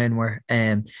 Villy and Ryan, were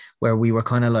where we were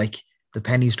kind of like the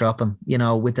pennies dropping, you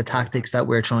know, with the tactics that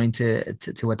we're trying to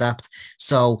adapt.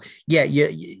 So yeah,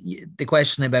 the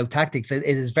question about tactics, it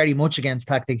is very much against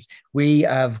tactics. We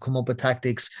have come up with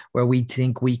tactics where we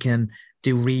think we can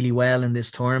do really well in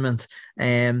this tournament.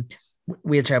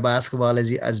 Wheelchair basketball,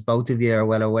 as both of you are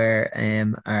well aware,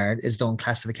 is done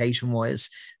classification wise.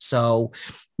 So,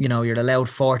 you know, you're allowed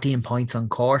 14 points on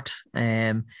court,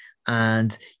 and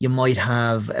you might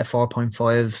have a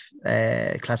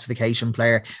 4.5 classification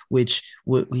player, which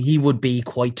he would be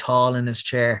quite tall in his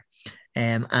chair,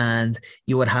 and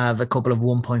you would have a couple of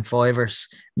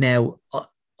 1.5ers. Now,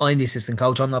 I'm the assistant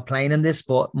coach. I'm not playing in this,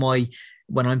 but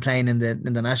when I'm playing in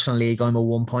the National League, I'm a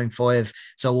 1.5.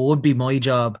 So it would be my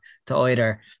job to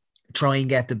either try and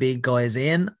get the big guys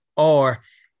in, or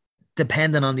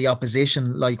depending on the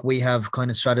opposition, like we have kind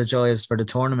of strategized for the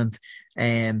tournament,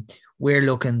 we're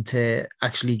looking to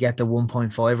actually get the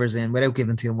 1.5ers in without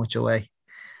giving too much away.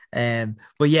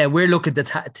 But yeah, we're looking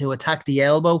to attack the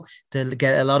elbow, to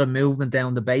get a lot of movement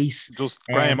down the base. Just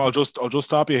Graham, I'll just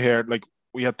stop you here. Like,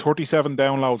 we had 37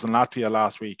 downloads in Latvia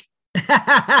last week.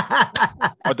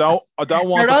 I don't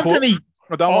want to put me.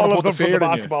 I don't want to put the fear in you.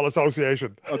 Basketball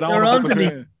Association. I don't want to put the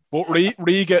fear. But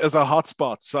Riga is a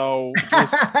hotspot, so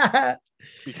just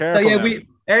be careful. So yeah,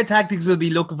 our tactics will be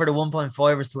looking for the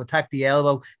 1.5ers to attack the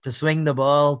elbow, to swing the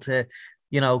ball, to,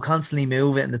 you know, constantly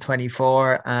move it in the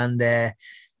 24, and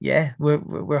yeah,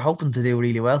 we're hoping to do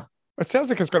really well. It sounds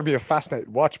like it's going to be a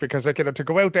fascinating watch because, like, to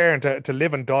go out there and to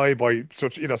live and die by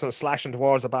such, sort of slashing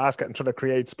towards the basket and trying to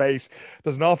create space.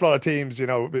 There's an awful lot of teams,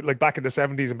 like back in the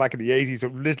 70s and back in the 80s,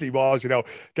 it literally was,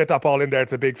 get that ball in there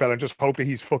to the big fella and just hope that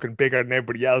he's fucking bigger than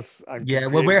everybody else. And yeah,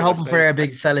 well, we're hoping for our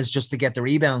big fellas just to get the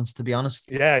rebounds, to be honest.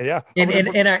 Yeah.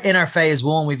 In our phase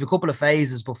one, we've a couple of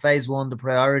phases, but phase one, the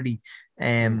priority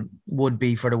would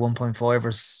be for the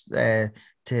 1.5ers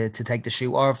to take the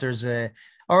shoot,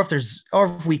 or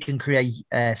if we can create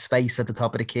space at the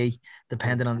top of the key,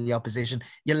 depending on the opposition.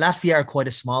 Latvia are quite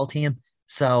a small team,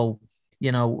 so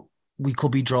we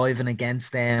could be driving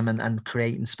against them and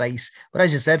creating space. But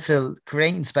as you said, Phil,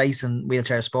 creating space in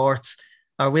wheelchair sports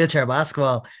or wheelchair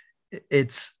basketball,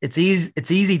 it's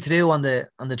easy to do on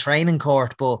the training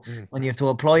court, but when you have to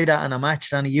apply that in a match,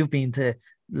 Danny, you've been to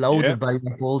loads of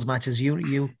Bulls matches.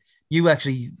 You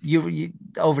actually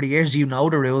over the years, the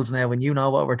rules now, and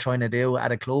what we're trying to do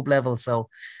at a club level. So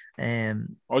I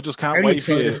just can't wait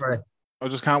for it. I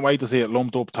just can't wait to see it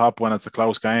lumped up top when it's a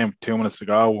close game, 2 minutes to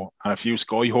go, and a few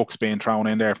sky hooks being thrown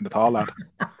in there from the tall lad.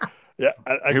 Yeah,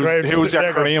 who's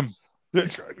your cream?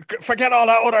 Forget all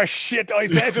that other shit I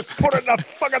said. Just put it in that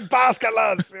fucking basket,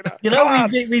 lads.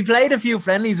 We played a few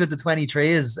friendlies with the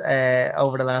 23s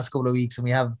over the last couple of weeks, and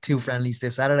we have 2 friendlies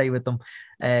this Saturday with them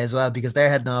as well, because they're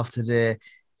heading off to the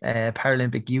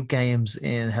Paralympic Youth Games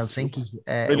in Helsinki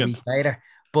a week later.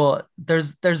 But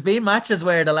there's been matches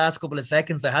where the last couple of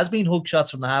seconds there has been hook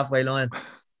shots from the halfway line.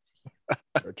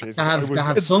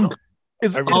 have sunk.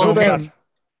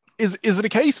 Is it a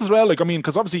case as well? Like, I mean,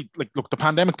 because obviously, look, the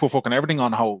pandemic put fucking everything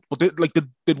on hold. But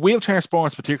did wheelchair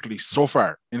sports particularly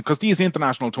suffer? Because these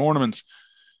international tournaments,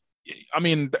 I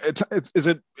mean, is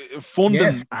it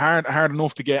funding hard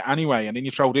enough to get anyway? And then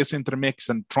you throw this into the mix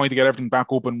and trying to get everything back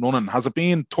up and running. Has it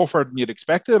been tougher than you'd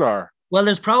expected, or? Well,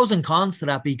 there's pros and cons to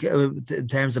that in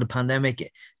terms of the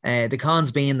pandemic. The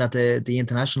cons being that the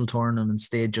international tournaments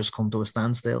did just come to a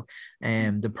standstill.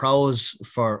 The pros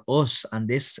for us and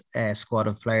this squad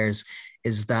of players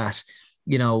is that,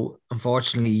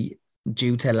 unfortunately,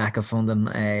 due to lack of funding,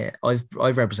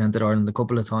 I've represented Ireland a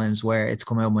couple of times where it's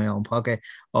come out of my own pocket,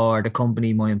 or the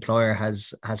company, my employer,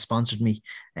 has sponsored me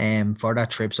for that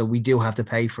trip. So we do have to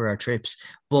pay for our trips.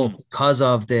 But because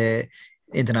of the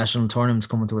international tournaments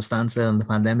coming to a standstill in the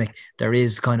pandemic, there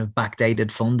is kind of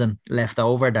backdated funding left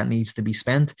over that needs to be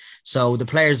spent. So the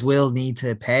players will need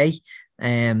to pay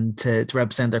to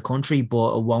represent their country,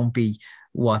 but it won't be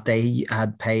what they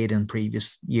had paid in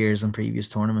previous years and previous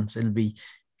tournaments. It'll be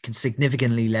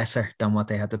significantly lesser than what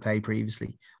they had to pay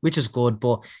previously, which is good.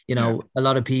 But a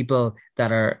lot of people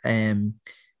that are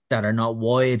not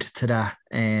wide to that,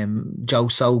 Joe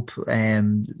Soap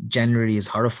generally is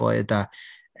horrified that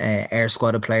our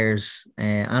squad of players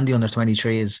and the under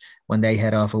 23s, when they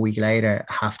head off a week later,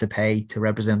 have to pay to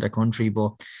represent their country.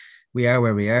 But we are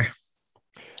where we are.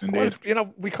 Indeed.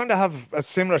 Well, we kind of have a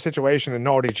similar situation in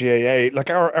Nordic GAA.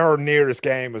 Like our nearest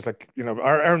game is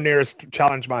our nearest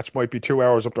challenge match might be 2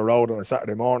 hours up the road on a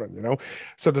Saturday morning,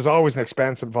 So there's always an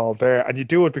expense involved there, and you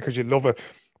do it because you love it.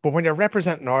 But when you're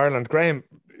representing Ireland, Graham,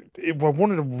 we're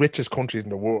one of the richest countries in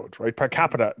the world, right? Per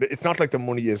capita, it's not like the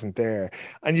money isn't there.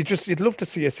 And you'd love to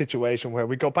see a situation where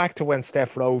we go back to when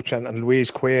Steph Roach and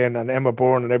Louise Quinn and Emma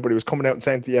Byrne and everybody was coming out and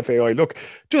saying to the FAI, look,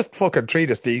 just fucking treat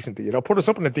us decently, put us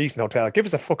up in a decent hotel, give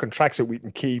us a fucking tracksuit we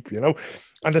can keep, And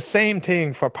the same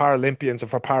thing for Paralympians and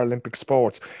for Paralympic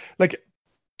sports. Like,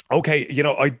 okay,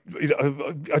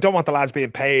 I don't want the lads being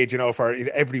paid, for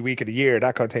every week of the year,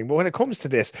 that kind of thing. But when it comes to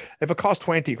this, if it costs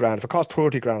 20 grand, if it costs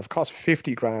 30 grand, if it costs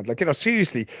 50 grand,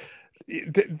 seriously,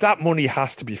 that money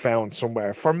has to be found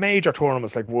somewhere. For major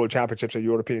tournaments like World Championships or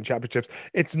European Championships,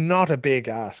 it's not a big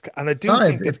ask. And I do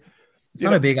think that it's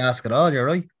not a big ask at all. You're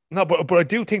right. No, but I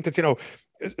do think that,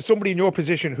 somebody in your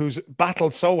position who's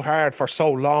battled so hard for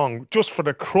so long, just for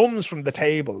the crumbs from the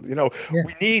table,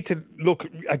 we need to look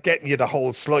at getting you the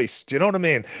whole slice. Do you know what I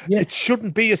mean? Yeah. It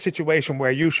shouldn't be a situation where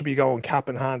you should be going cap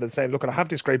in hand and saying, look, I have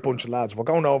this great bunch of lads. We're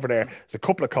going over there. There's a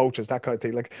couple of coaches, that kind of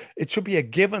thing. Like, it should be a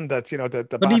given that,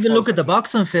 But even look at the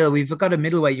boxing, Phil. We've got a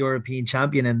middleweight European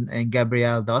champion in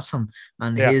Gabriel Dawson,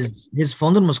 and his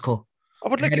funding was cut. Oh,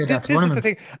 but this is the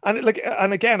thing,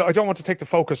 and again, I don't want to take the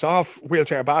focus off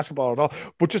wheelchair basketball at all,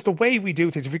 but just the way we do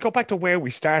things. If we go back to where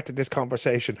we started this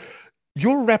conversation,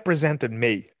 you're representing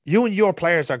me. You and your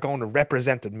players are going to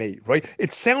represent me, right?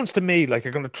 It sounds to me like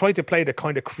you're going to try to play the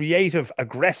kind of creative,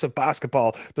 aggressive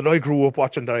basketball that I grew up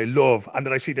watching, that I love, and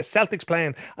that I see the Celtics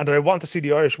playing, and that I want to see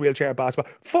the Irish wheelchair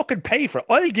basketball. Fucking pay for it.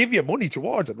 I'll give you money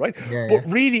towards it, right? But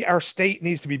really, our state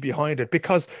needs to be behind it,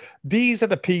 because these are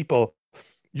the people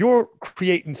you're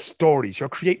creating stories, you're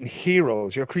creating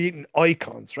heroes, you're creating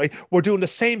icons, right? We're doing the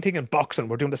same thing in boxing,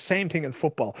 we're doing the same thing in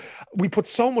football. We put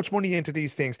so much money into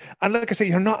these things. And like I say,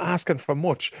 you're not asking for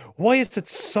much. Why is it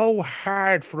so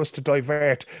hard for us to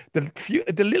divert the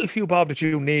little few bob that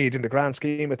you need in the grand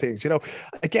scheme of things? You know,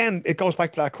 again, it goes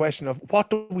back to that question of what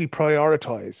do we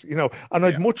prioritize? You know, and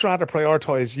I'd much rather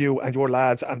prioritize you and your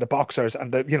lads and the boxers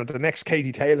and the, you know, the next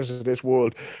Katie Taylors of this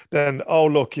world than, oh,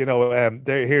 look, you know,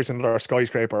 here's another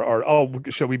skyscraper. Or, oh,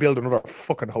 shall we build another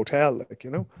fucking hotel? Like, you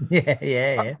know?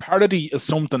 Yeah. Parity is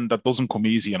something that doesn't come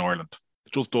easy in Ireland.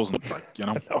 It just doesn't, like, you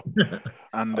know.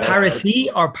 And parity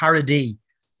or parody?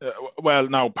 Well,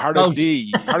 no,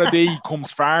 parody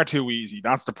comes far too easy.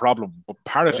 That's the problem. But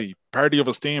parity of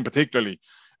esteem, particularly,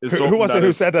 is who was it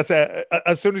who said that?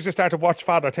 As soon as you start to watch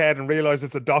Father Ted and realize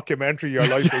it's a documentary, your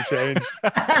life will change.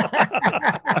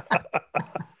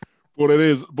 But it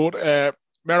is. But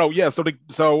Mero, yeah.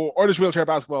 So Irish wheelchair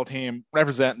basketball team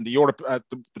representing the Europe.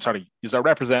 Is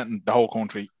representing the whole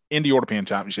country in the European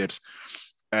Championships.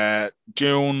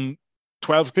 June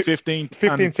 12th, 15th,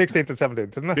 16th, and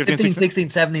 17th, isn't it? 15th,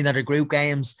 16th, 17th are the group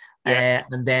games, and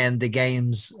then the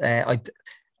games.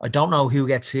 I don't know who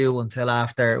gets who until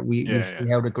after we see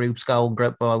how the groups go and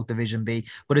group out Division B.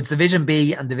 But it's Division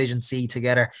B and Division C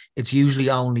together. It's usually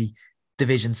only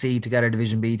Division C together,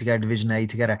 Division B together, Division A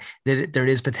together. There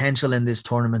is potential in this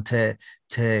tournament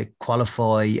to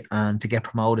qualify and to get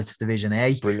promoted to Division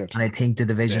A. Brilliant. And I think the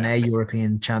Division A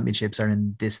European Championships are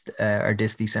in this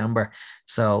December.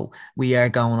 So we are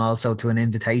going also to an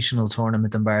invitational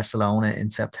tournament in Barcelona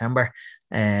in September,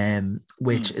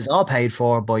 which is all paid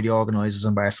for by the organisers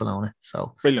in Barcelona.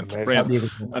 So brilliant.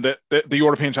 And the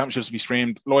European Championships will be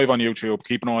streamed live on YouTube.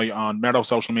 Keep an eye on Meadow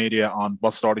social media, on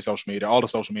What's Story social media, all the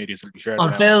social medias will be shared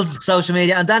on Phil's social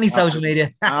media and Danny's social media.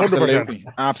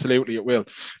 Absolutely, it will.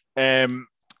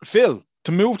 Phil,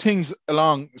 to move things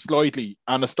along slightly,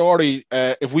 and a story,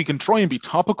 if we can try and be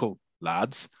topical,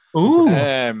 lads.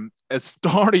 A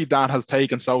story that has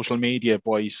taken social media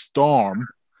by storm.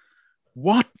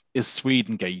 What is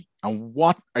Swedengate and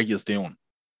what are you doing?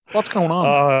 What's going on?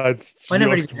 I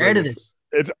never even heard of this.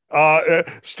 It's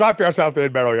strap yourself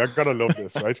in, Mero. You're gonna love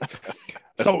this, right?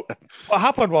 So what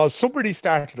happened was somebody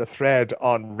started a thread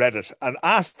on Reddit and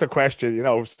asked the question, you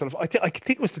know, sort of, I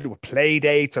think it was to do with play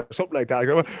dates or something like that.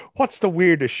 Go, what's the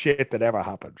weirdest shit that ever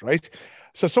happened, right?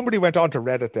 So somebody went on to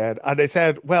Reddit then and they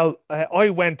said, well, I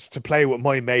went to play with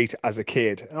my mate as a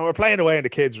kid and we're playing away in the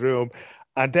kid's room.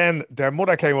 And then their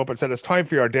mother came up and said, it's time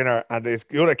for your dinner. And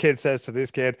the other kid says to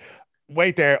this kid,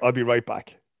 wait there, I'll be right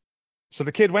back. So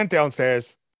the kid went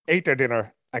downstairs, ate their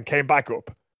dinner, and came back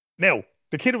up. Now,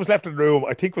 the kid who was left in the room,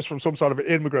 I think was from some sort of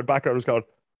immigrant background, was going,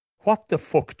 what the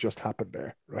fuck just happened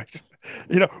there, right?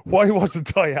 You know, why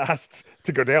wasn't I asked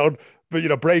to go down, but, you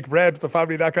know, break bread with the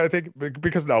family, that kind of thing?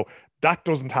 Because no, that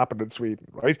doesn't happen in Sweden,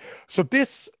 right? So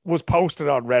this was posted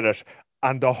on Reddit,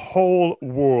 and the whole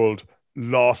world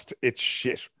lost its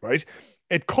shit, right?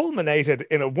 It culminated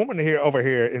in a woman over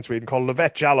here in Sweden called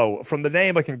Lovette Jallow. From the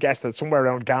name, I can guess that somewhere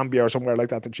around Gambia or somewhere like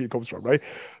that she comes from, right?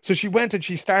 So she went and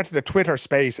she started a Twitter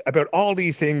space about all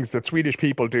these things that Swedish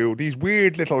people do, these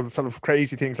weird little sort of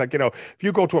crazy things. Like, you know, if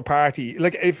you go to a party,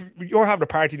 like if you're having a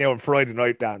party now on Friday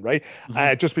night, Dan, right?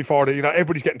 Just before you know,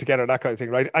 everybody's getting together, that kind of thing,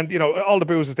 right? And, you know, all the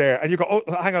booze is there. And you go,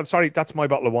 oh, hang on, sorry, that's my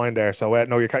bottle of wine there. So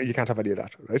no, you can't have any of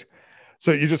that, right?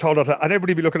 So you just hold on to that, and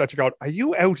everybody be looking at you going, are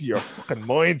you out of your fucking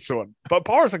mind, son? But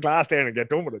pour us a glass there and get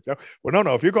done with it. You know? Well,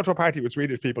 no. If you go to a party with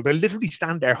Swedish people, they literally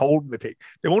stand there holding the thing.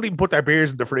 They won't even put their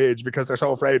beers in the fridge because they're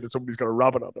so afraid that somebody's going to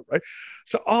rob it on them, right?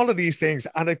 So all of these things,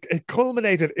 and it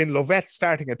culminated in Lovette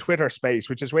starting a Twitter space,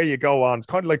 which is where you go on. It's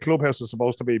kind of like Clubhouse was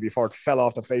supposed to be before it fell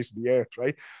off the face of the earth,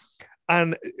 right?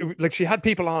 And like she had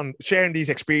people on sharing these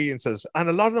experiences, and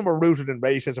a lot of them were rooted in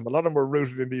racism. A lot of them were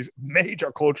rooted in these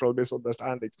major cultural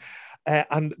misunderstandings.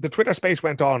 And the Twitter space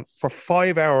went on for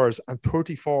 5 hours and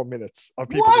 34 minutes of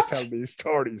people just telling these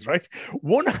stories, right?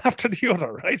 One after the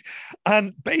other, right?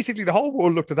 And basically the whole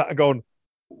world looked at that and going,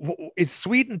 is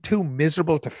Sweden too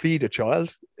miserable to feed a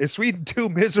child? Is Sweden too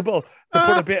miserable to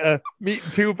put a bit of meat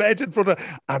and 2 veg in front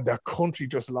of? And the country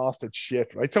just lost its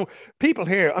shit, right? So people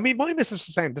here, I mean, my missus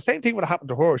was saying the same thing would have happened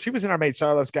to her. She was in her mate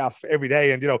Sarah's gaff every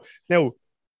day, and you know, now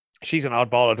she's an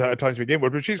oddball at times to begin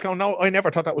with, but she's going, no, I never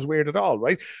thought that was weird at all,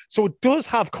 right? So it does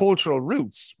have cultural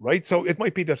roots, right? So it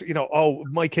might be that, oh,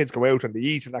 my kids go out and they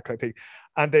eat and that kind of thing.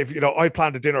 And they've, I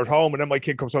planned a dinner at home and then my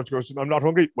kid comes out and goes, I'm not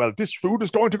hungry. Well, this food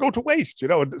is going to go to waste,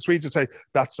 and the Swedes would say,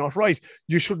 that's not right.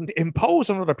 You shouldn't impose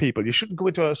on other people. You shouldn't go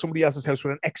into somebody else's house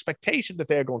with an expectation that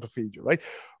they're going to feed you, right?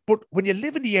 But when you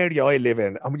live in the area I live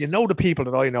in, and when you know the people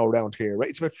that I know around here, right,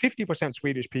 it's about 50%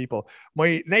 Swedish people.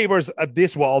 My neighbors at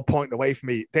this wall pointing away from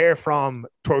me, they're from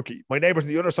Turkey. My neighbors on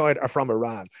the other side are from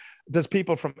Iran. There's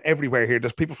people from everywhere here.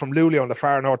 There's people from Luleå on the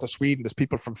far north of Sweden. There's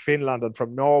people from Finland and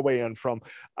from Norway and from,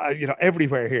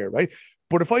 everywhere here, right?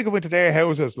 But if I go into their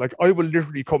houses, like I will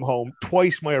literally come home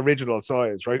twice my original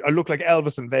size, right? I look like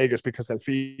Elvis in Vegas because they'll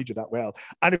feed you that well.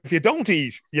 And if you don't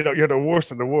eat, you're the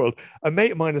worst in the world. A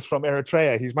mate of mine is from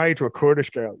Eritrea. He's married to a Kurdish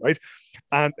girl, right?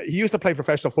 And he used to play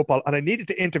professional football and I needed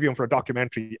to interview him for a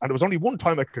documentary. And there was only one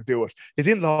time I could do it. His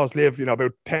in-laws live,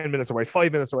 about 10 minutes away,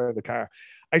 5 minutes away in the car.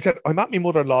 I said, I'm at my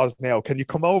mother-in-law's now. Can you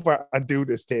come over and do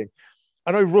this thing?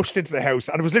 And I rushed into the house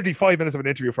and it was literally 5 minutes of an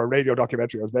interview for a radio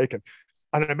documentary I was making.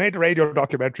 And I made the radio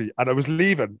documentary and I was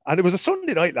leaving. And it was a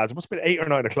Sunday night, lads. It must have been 8 or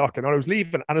 9 o'clock. And I was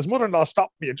leaving. And his mother-in-law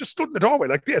stopped me and just stood in the doorway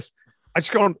like this. I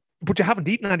just gone, but you haven't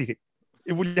eaten anything.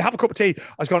 Will you have a cup of tea?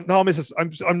 I was going, no, missus,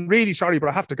 I'm really sorry, but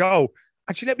I have to go.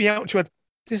 And she let me out and she went,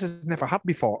 this has never happened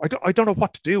before. I don't know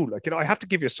what to do. Like, I have to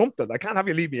give you something. I can't have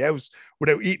you leave me house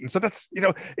without eating. So that's,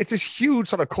 it's this huge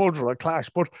sort of cultural clash.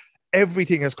 But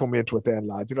everything has come into it then,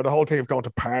 lads. The whole thing of going to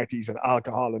parties and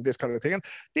alcohol and this kind of thing. And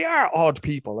they are odd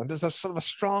people, and there's a sort of a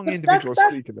strong individual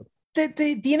streak in them.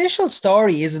 The initial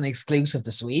story isn't exclusive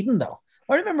to Sweden, though.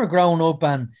 I remember growing up,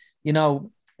 and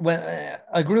when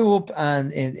I grew up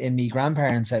and in my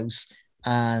grandparents' house,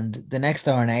 and the next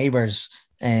door neighbours,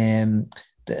 the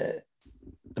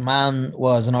man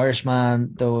was an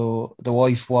Irishman, the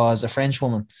wife was a French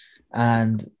woman,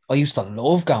 and I used to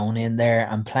love going in there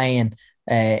and playing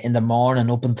in the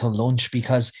morning up until lunch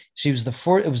because she was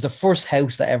it was the first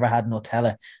house that ever had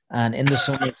Nutella, and in the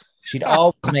summer she'd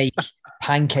always make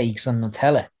pancakes and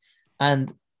Nutella,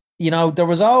 and there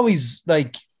was always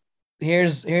like,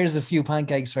 here's a few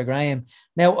pancakes for Graham.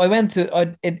 Now I went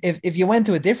to if you went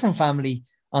to a different family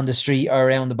on the street or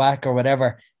around the back or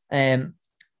whatever, there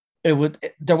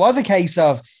was a case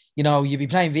of you'd be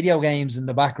playing video games in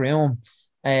the back room.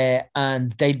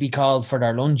 And they'd be called for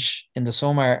their lunch in the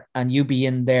summer, and you'd be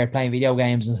in there playing video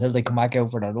games until they come back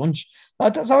out for their lunch.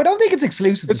 So I don't think it's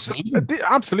exclusive to Sweden.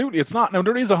 Absolutely, it's not. Now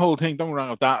there is a whole thing. Don't get wrong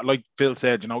with that. Like Phil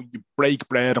said, you break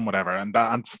bread and whatever, and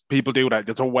people do that.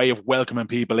 It's a way of welcoming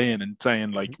people in and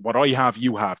saying like, "What I have,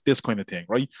 you have." This kind of thing,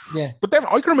 right? Yeah. But then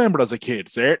I can remember as a kid,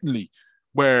 certainly,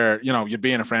 where you'd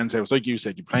be in a friend's house, like you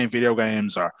said, you're playing video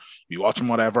games or you watching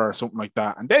whatever or something like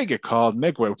that, and they get called and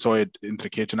they go outside into the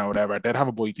kitchen or whatever, they'd have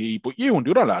a bite to eat, but you and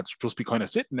the other lads would just be kind of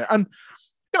sitting there. And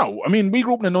we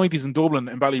grew up in the 90s in Dublin,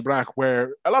 in Ballybrack,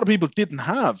 where a lot of people didn't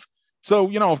have.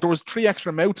 So if there was 3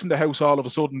 extra mouths in the house, all of a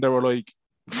sudden they were like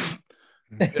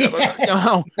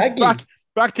exactly.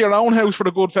 Back to your own house for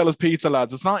the Goodfellas pizza,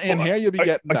 lads. It's not in here. You'll be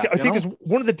getting that. I think it's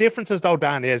one of the differences, though,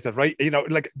 Dan, is that, right,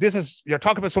 like you're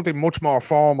talking about something much more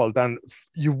formal than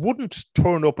you wouldn't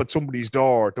turn up at somebody's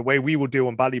door the way we would do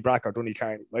in Ballybrack or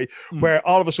Dooneycarney, right? Where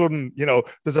all of a sudden,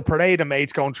 there's a parade of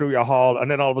mates going through your hall, and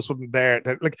then all of a sudden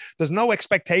there's no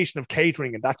expectation of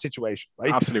catering in that situation,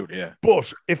 right? Absolutely, yeah.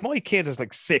 But if my kid is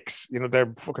like 6,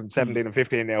 they're fucking 17 and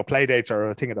 15 now, play dates are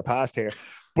a thing of the past here.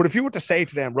 But if you were to say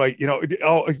to them, right,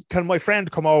 can my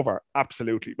friend come over?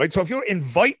 Absolutely, right? So if you're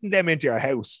inviting them into your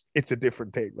house, it's a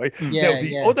different thing, right? Yeah, now,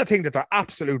 the other thing that they're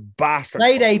absolute bastards.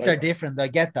 Play dates are different. I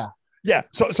get that. Yeah,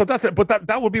 so that's it. But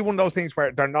that would be one of those things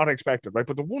where they're not expected, right?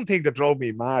 But the one thing that drove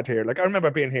me mad here, like I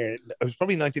remember being here, it was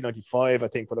probably 1995, I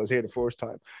think, when I was here the first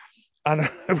time. And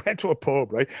I went to a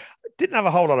pub, right? Didn't have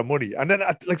a whole lot of money. And then,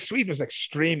 Sweden was an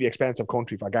extremely expensive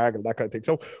country for gargle, that kind of thing.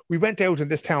 So we went out in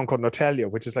this town called Norrtälje,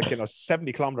 which is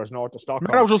 70 kilometers north of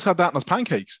Stockholm. I just had that as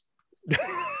pancakes.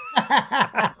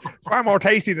 Far more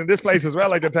tasty than this place as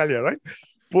well, I can tell you, right?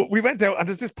 But we went out, and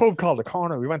there's this pub called The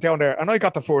Corner. We went down there, and I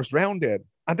got the first round in.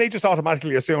 And they just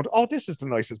automatically assumed, oh, this is the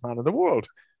nicest man in the world.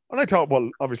 And I thought, well,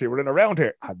 obviously we're in a round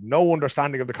here. I had no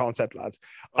understanding of the concept, lads.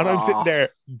 And I'm sitting there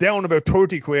down about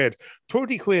 30 quid.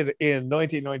 30 quid in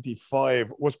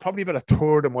 1995 was probably about a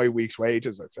third of my week's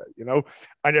wages, I'd say,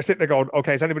 And you're sitting there going,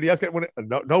 okay, is anybody else getting money? And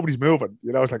nobody's moving,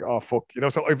 It's like, oh, fuck,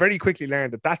 So I very quickly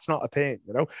learned that that's not a thing,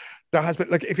 There has been,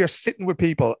 like, if you're sitting with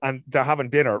people and they're having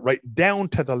dinner, right, down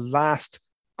to the last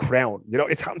crown,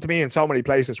 it's happened to me in so many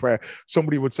places where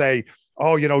somebody would say,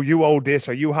 oh, you owe this,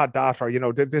 or you had that, or,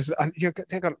 this, and you're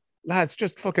thinking, lads,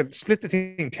 just fucking split the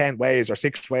thing 10 ways or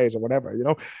 6 ways or whatever, you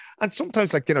know. And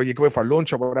sometimes, like, you know, you go out for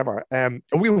lunch or whatever. And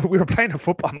we were playing a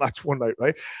football match one night,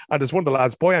 right? And there's one of the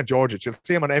lads, Bojan Djordjic, you'll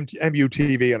see him on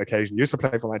MUTV on occasion. He used to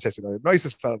play for Manchester United,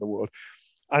 nicest fella in the world.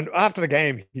 And after the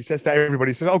game, he says to everybody,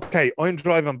 he says, okay, I'm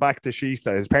driving back to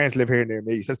Shista. His parents live here near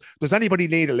me. He says, does anybody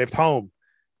need a lift home?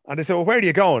 And they said, well, where are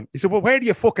you going? He said, well, where do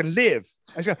you fucking live?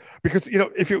 I said, because, you know,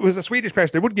 if it was a Swedish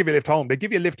person, they wouldn't give you a lift home. They'd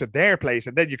give you a lift to their place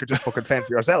and then you could just fucking fend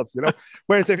for yourself, you know?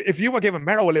 Whereas if you were giving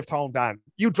Merrow a lift home, Dan,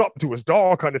 you drop to his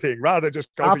door kind of thing rather than just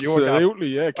go to your gaff. Absolutely,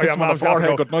 yeah. Kiss him on the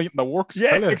forehead, good night, and the works.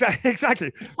 Yeah,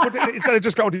 exactly. But instead of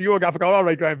just going to your gaff and go, all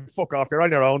right, Graham, fuck off, you're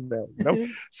on your own now, you know?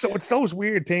 So it's those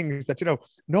weird things that, you know,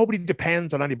 nobody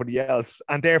depends on anybody else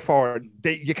and therefore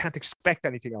you can't expect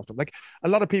anything of them. Like a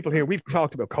lot of people here, we've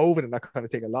talked about COVID and that kind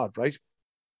of thing a lot, right?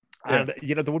 And,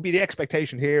 you know, there would be the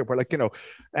expectation here where, like, you know,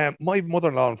 my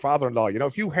mother-in-law and father-in-law, you know,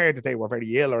 if you heard that they were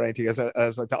very ill or anything as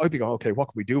like that, I'd be going, okay, what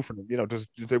can we do for them? You know, do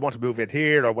they want to move in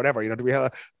here or whatever? You know,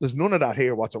 there's none of that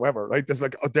here whatsoever, right? There's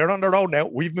like, they're on their own now.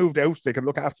 We've moved out. They can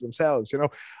look after themselves, you know?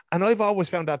 And I've always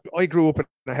found that I grew up in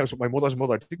a house with my mother's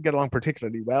mother. Didn't get along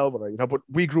particularly well with her, you know, but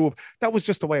we grew up, that was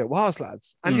just the way it was,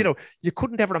 lads. And, you know, you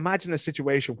couldn't ever imagine a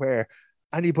situation where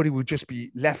anybody would just be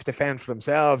left to fend for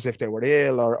themselves if they were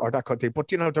ill or that kind of thing.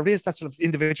 But, you know, there is that sort of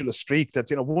individualist streak that,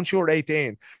 you know, once you're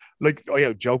 18, like,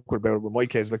 I joke about it with my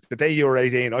kids, like the day you're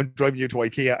 18, I'm driving you to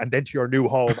IKEA and then to your new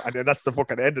home. And then that's the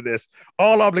fucking end of this.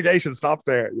 All obligations stop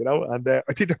there, you know? And I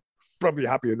think they're probably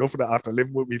happy enough of that after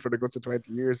living with me for the guts of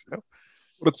 20 years, you know?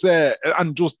 But it's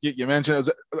and just you mentioned,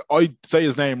 I say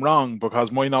his name wrong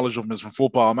because my knowledge of him is from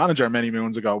Football Manager many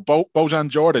moons ago. Bojan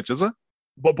Djordjic, is it?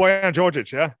 But Bojan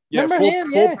Djordjic, yeah. Yeah,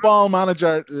 Football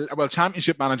Manager, well,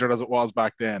 Championship Manager as it was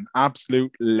back then.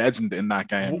 Absolute legend in that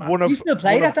game. You still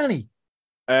play that, Danny?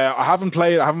 I haven't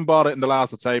bought it in the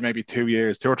last, I'd say, maybe 2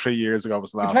 years, 2 or 3 years ago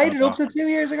was the last. You played it up to 2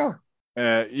 years ago?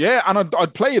 Yeah, and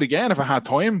I'd play it again if I had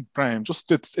time, Graham.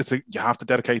 Just you have to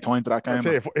dedicate time to that game. I'd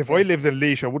say if I lived in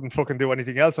Laois, I wouldn't fucking do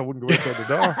anything else. I wouldn't go inside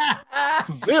the door.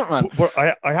 That's it, man. But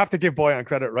I have to give Bojan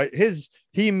credit, right?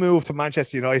 He moved to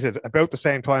Manchester United about the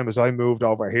same time as I moved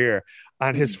over here.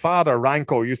 And his father,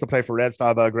 Ranko, used to play for Red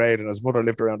Star Belgrade, and his mother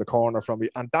lived around the corner from me.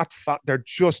 And they're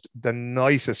just the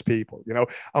nicest people, you know.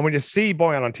 And when you see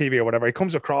Bojan on TV or whatever, he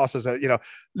comes across as a, you know,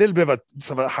 little bit of a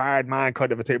sort of a hard man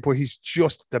kind of a thing, but he's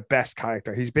just the best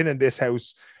character. He's been in this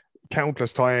house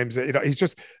countless times. You know, he's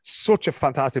just such a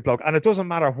fantastic bloke. And it doesn't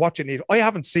matter what you need. I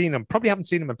probably haven't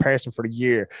seen him in person for a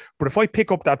year. But if I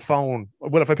pick up that phone,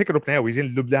 well, if I pick it up now, he's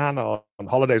in Ljubljana on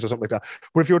holidays or something like that.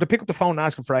 But if you were to pick up the phone and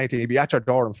ask him for anything, he'd be at your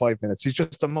door in 5 minutes. He's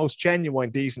just the most genuine,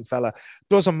 decent fella.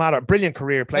 Doesn't matter. Brilliant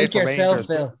career. Played for Rangers.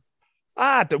 Phil.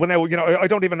 Well, you know, I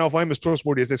don't even know if I'm as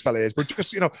trustworthy as this fella is, but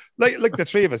just, you know, like the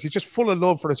three of us, he's just full of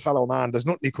love for his fellow man. There's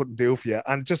nothing he couldn't do for you.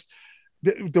 And just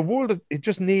the world, it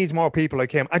just needs more people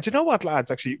like him. And you know what,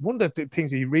 lads, actually, one of the things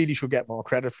he really should get more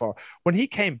credit for, when he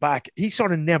came back, he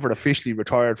sort of never officially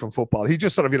retired from football. He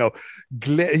just sort of, you know,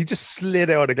 he just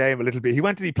slid out of the game a little bit.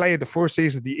 He played the first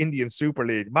season of the Indian Super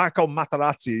League. Marco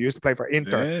Materazzi, who used to play for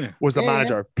Inter, was the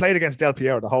manager, played against Del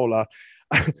Piero the whole lot.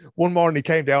 One morning he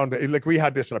came down, like we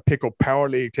had this sort of pickup power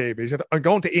league team. He said, I'm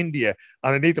going to India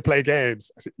and I need to play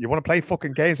games. I said, you want to play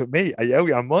fucking games with me? Are you out of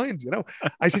your mind? You know?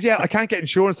 I said, yeah, I can't get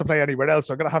insurance to play anywhere else,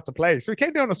 so I'm going to have to play. So he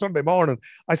came down on Sunday morning.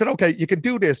 I said, okay, you can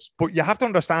do this, but you have to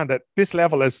understand that this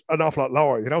level is an awful lot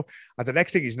lower, you know? And the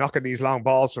next thing, he's knocking these long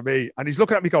balls for me and he's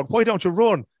looking at me going, why don't you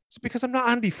run? It's because I'm not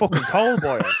Andy fucking Cole,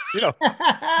 boy. You know,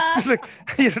 it's like,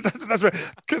 yeah, that's right.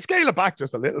 Scale it back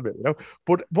just a little bit, you know.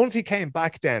 But once he came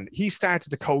back, then he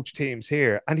started to coach teams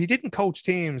here, and he didn't coach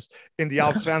teams in the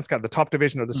Allsvenskan, the top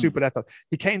division, or the Superettan.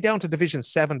 He came down to Division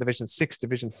 7, Division 6,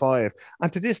 Division 5,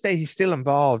 and to this day he's still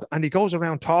involved. And he goes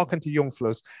around talking to young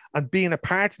fellas and being a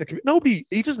part of the community.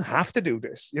 He doesn't have to do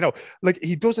this, you know. Like,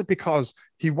 he does it because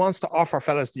he wants to offer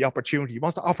fellas the opportunity. He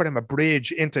wants to offer them a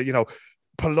bridge into, you know,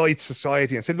 polite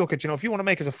society and say, look, you know, if you want to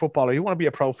make as a footballer, you want to be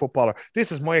a pro footballer,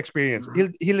 this is my experience.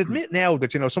 He'll admit now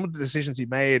that, you know, some of the decisions he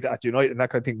made at United and that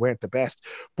kind of thing weren't the best,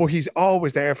 but he's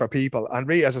always there for people. And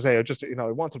really, as I say, I just, you know,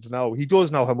 I want him to know, he does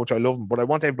know how much I love him, but I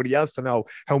want everybody else to know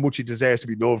how much he deserves to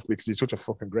be loved because he's such a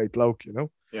fucking great bloke, you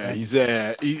know. Yeah, he's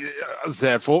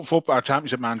football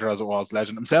Championship Manager as it was,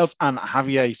 legend himself, and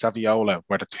Javier Saviola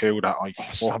were the two that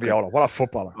Saviola, what a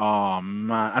footballer! Oh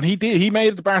man, and he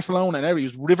made it to Barcelona, and he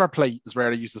was River Plate is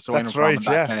where they used to sign him from in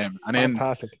that game, and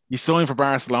fantastic. Then he signed for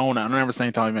Barcelona. And I remember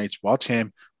saying to my mates, "Watch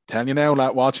him, tell you now,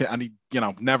 like watch it," and he, you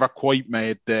know, never quite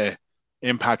made the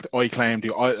impact I claimed,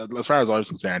 as far as I was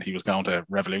concerned, he was going to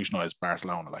revolutionise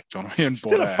Barcelona. Like, do you know what I mean?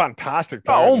 Still a fantastic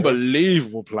player.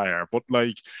 Unbelievable player. But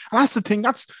like, that's the thing.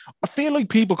 I feel like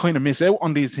people kind of miss out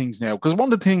on these things now, because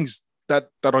one of the things that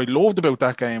I loved about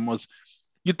that game was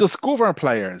you discover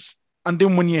players, and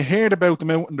then when you heard about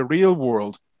them out in the real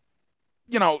world,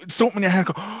 you know, it's something in your head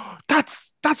go, oh,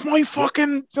 that's my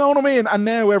fucking, you know what I mean? And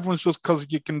now everyone's just, because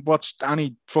you can watch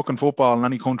any fucking football in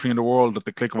any country in the world at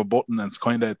the click of a button, and it's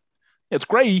kind of, it's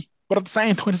great, but at the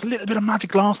same time, it's a little bit of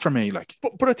magic lost for me. Like,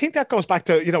 but I think that goes back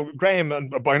to, you know, Graham,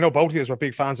 and I know both of you were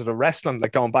big fans of the wrestling,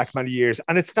 like going back many years,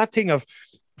 and it's that thing of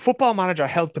Football Manager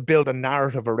helped to build a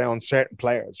narrative around certain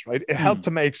players, right? It helped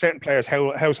to make certain players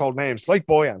household names, like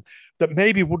Bojan, that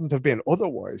maybe wouldn't have been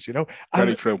otherwise, you know. And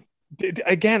very true.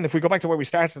 Again, if we go back to where we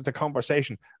started the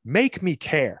conversation, make me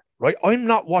care, right? I'm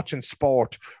not watching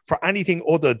sport for anything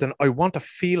other than I want to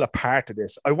feel a part of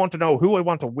this. I want to know who I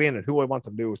want to win and who I want to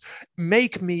lose.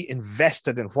 Make me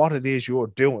invested in what it is you're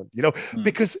doing, you know,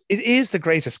 because it is the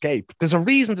great escape. There's a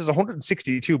reason there's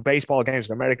 162 baseball games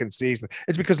in an American season.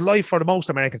 It's because life for the most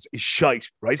Americans is shite,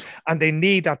 right? And they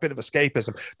need that bit of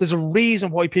escapism. There's a reason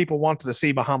why people wanted to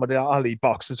see Muhammad Ali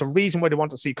box. There's a reason why they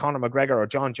want to see Conor McGregor or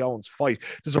John Jones fight.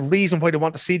 There's a reason why they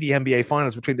want to see the NBA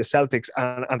finals between the Celtics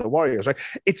and the Warriors, right?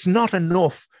 It's not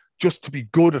enough just to be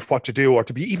good at what you do or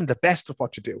to be even the best at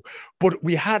what you do. But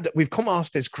we've come off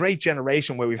this great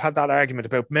generation where we've had that argument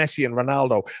about Messi and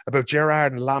Ronaldo, about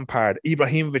Gerrard and Lampard.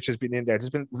 Ibrahimovic has been in there. There's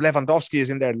been Lewandowski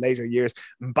is in there in later years.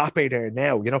 Mbappe there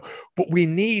now, you know. But we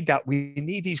need that. We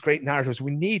need these great narratives.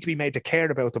 We need to be made to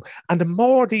care about them. And the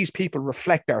more these people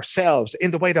reflect ourselves in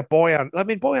the way that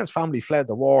Bojan's family fled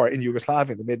the war in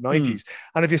Yugoslavia in the mid-90s.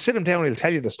 And if you sit him down, he'll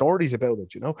tell you the stories about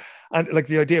it, you know. And like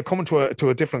the idea of coming to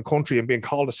a different country and being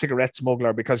called a cigarette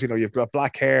smuggler because, you know, you've got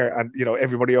black hair and, you know,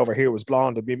 everybody over here was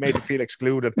blonde, and being made to feel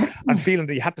excluded and feeling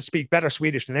that you had to speak better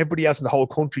Swedish than everybody else in the whole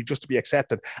country just to be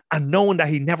accepted, and knowing that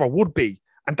he never would be.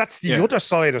 And that's the other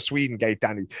side of Sweden Gate,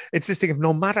 Danny. It's this thing of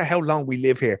no matter how long we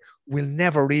live here, we'll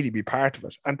never really be part of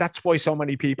it. And that's why so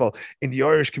many people in the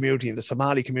Irish community, in the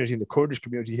Somali community, in the Kurdish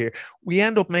community here, we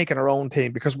end up making our own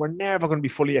thing because we're never going to be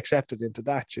fully accepted into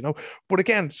that, you know. But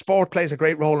again, sport plays a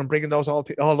great role in bringing all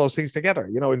those things together,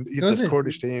 you know, in the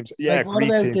Kurdish teams. Yeah, like, what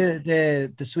about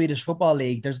the Swedish Football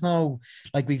League? There's no,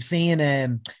 like we've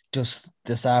seen just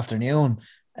this afternoon,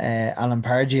 Alan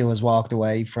Pardew has walked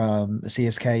away from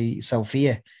CSK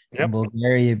Sofia in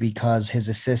Bulgaria because his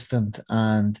assistant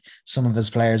and some of his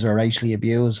players were racially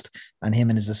abused, and him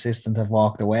and his assistant have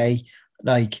walked away.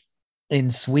 Like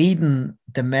in Sweden,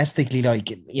 domestically,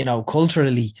 like, you know,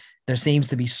 culturally, there seems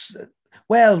to be,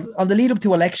 well, on the lead up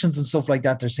to elections and stuff like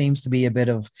that, there seems to be a bit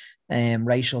of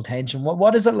racial tension.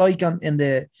 What is it like in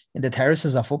the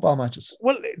terraces of football matches?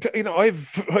 Well, you know,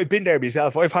 I've been there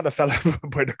myself. I've had a fella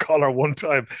by the collar one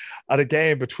time at a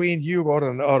game between Djurgården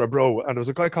and Örebro, and there was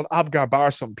a guy called Abgar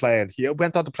Barsum playing. He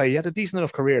went on to play. He had a decent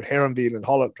enough career at Herenveen in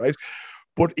Holland, right?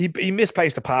 But he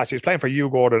misplaced a pass. He was playing for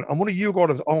Djurgården, and one of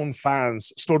Djurgården's own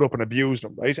fans stood up and abused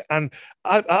him, right? And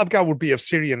Abgar would be of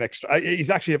Syrian he's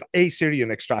actually of Assyrian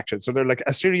extraction. So they're like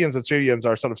Assyrians and Syrians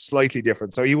are sort of slightly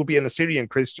different. So he would be an Assyrian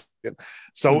Christian.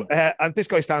 So, and this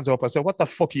guy stands up and said, "What the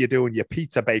fuck are you doing, you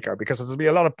pizza baker?" Because there'll be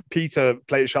a lot of pizza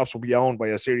place shops will be owned by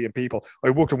Assyrian people.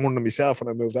 I worked in one of them myself when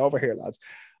I moved over here, lads.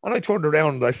 And I turned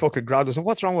around and I fucking grabbed it and said,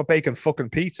 "What's wrong with baking fucking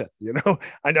pizza?" You know?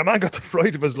 And the man got the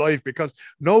fright of his life because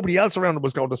nobody else around him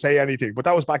was going to say anything. But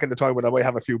that was back in the time when I might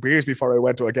have a few beers before I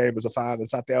went to a game as a fan and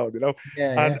sat down, you know?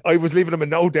 I was leaving him in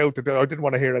no doubt that I didn't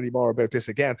want to hear any more about this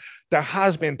again. There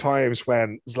has been times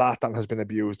when Zlatan has been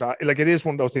abused. Like, it is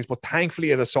one of those things, but thankfully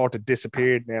it has sort of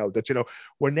disappeared now that, you know,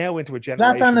 we're now into a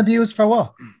generation. Zlatan abused for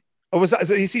what?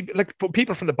 You see, like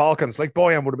people from the Balkans, like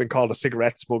Bojan would have been called a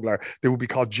cigarette smuggler. They would be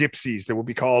called gypsies. They would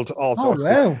be called all sorts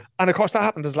of things. And of course, that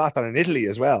happened to Zlatan in Italy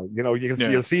as well. You know,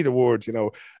 you'll see the word, you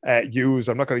know, use.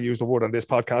 I'm not going to use the word on this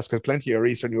podcast because plenty of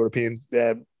Eastern European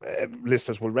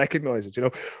listeners will recognize it, you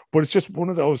know. But it's just one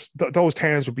of those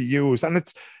terms would be used, and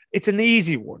it's an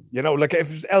easy one, you know, like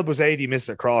if El Bouzidi misses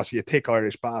a cross, you thick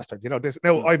Irish bastard, you know.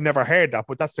 I've never heard that,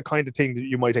 but that's the kind of thing that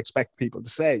you might expect people to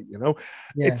say, you know.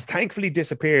 It's thankfully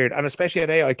disappeared, and especially at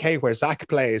AIK where Zach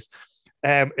plays,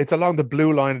 it's along the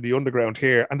blue line of the underground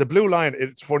here. And the blue line,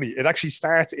 it's funny, it actually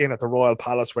starts in at the Royal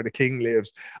Palace where the King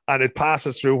lives, and it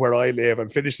passes through where I live and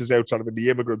finishes out sort of in the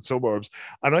immigrant suburbs.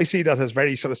 And I see that as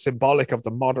very sort of symbolic of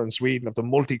the modern Sweden, of the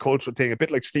multicultural thing, a bit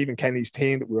like Stephen Kenny's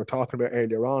team that we were talking about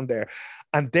earlier on there.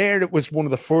 And there it was one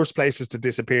of the first places to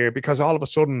disappear because all of a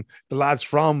sudden the lads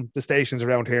from the stations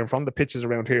around here and from the pitches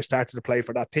around here started to play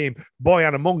for that team.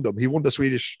 Bojan among them. He won the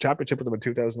Swedish championship with them in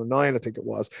 2009, I think it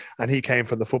was. And he came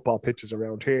from the football pitches coaches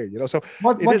around here, you know. So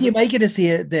what do you make of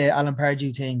the Alan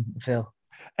Pardew thing, Phil?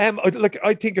 Look,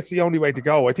 I think it's the only way to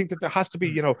go. I think that there has to be,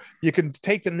 you know, you can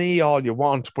take the knee all you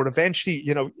want, but eventually,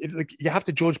 you know, you have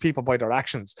to judge people by their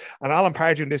actions. And Alan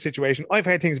Pardew in this situation, I've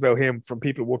heard things about him from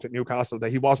people who worked at Newcastle that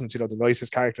he wasn't, you know, the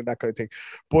nicest character, that kind of thing.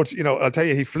 But, you know, I'll tell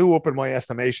you, he flew up in my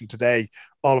estimation today,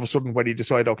 all of a sudden when he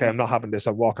decided, okay, I'm not having this,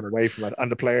 I'm walking away from it.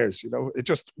 And the players, you know, it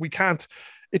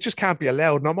just can't be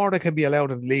allowed. No more than can be allowed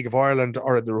in the League of Ireland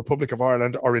or in the Republic of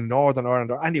Ireland or in Northern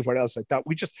Ireland or anywhere else like that.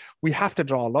 We have to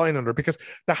draw a line under it, because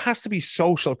there has to be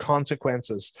social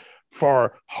consequences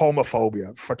for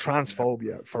homophobia, for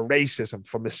transphobia, for racism,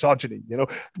 for misogyny. You know,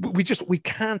 we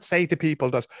can't say to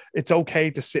people that it's okay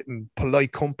to sit in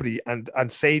polite company and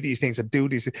say these things and do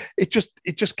these things.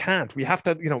 It just can't. We have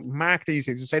to, you know, mark these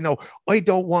things and say, no, I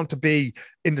don't want to be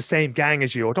in the same gang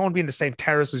as you. I don't want to be in the same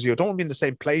terrace as you. I don't want to be in the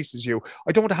same place as you.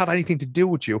 I don't want to have anything to do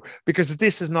with you, because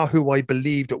this is not who I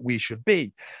believe that we should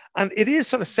be. And it is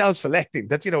sort of self-selecting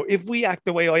that, you know, if we act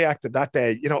the way I acted that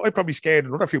day, you know, I probably scared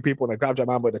another few people when I grabbed your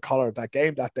man by the collar at that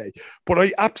game that day. But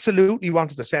I absolutely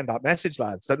wanted to send that message,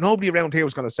 lads, that nobody around here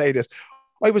was going to say this.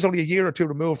 I was only a year or two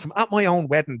removed from at my own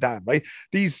wedding, Dan, right?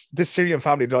 This Syrian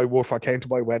family that I worked for came to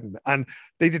my wedding, and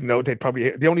they didn't know.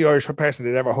 The only Irish person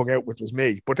they'd ever hung out with was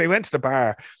me. But they went to the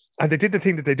bar and they did the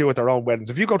thing that they do at their own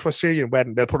weddings. If you go to a Syrian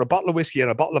wedding, they'll put a bottle of whiskey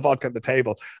and a bottle of vodka on the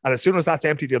table. And as soon as that's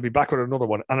empty, they'll be back with another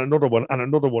one and another one and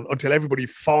another one until everybody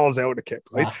falls out of the kip,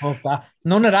 right?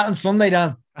 None of that on Sunday,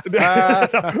 Dan.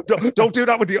 Don't do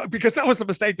that because that was the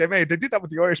mistake they made. They did that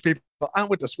with the Irish people and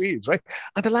with the Swedes, right?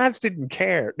 And the lads didn't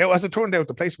care. Now, as it turned out,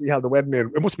 the place we held the wedding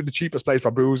in, it must be the cheapest place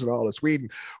for booze and all of Sweden.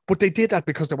 But they did that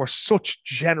because they were such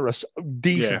generous,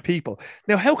 decent people.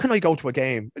 Now, how can I go to a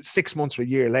game 6 months or a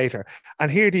year later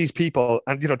and hear these people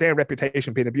and, you know, their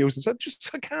reputation being abused? And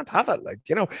so I can't have it. Like,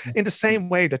 you know, in the same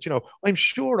way that, you know, I'm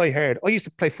sure I used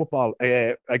to play football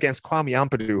against Kwame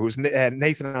Ampadu, who's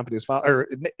Ethan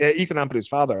Ampadu's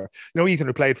father. You know, Ethan,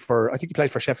 who played for, I think he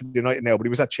played for Sheffield United now, but he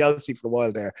was at Chelsea for a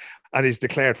while there, and he's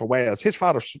declared for Wales. His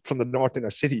father's from the North Inner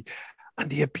City, and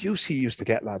the abuse he used to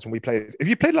get, lads, when we played. If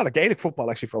you played a lot of Gaelic football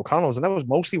actually for O'Connell's, and that was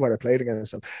mostly where I played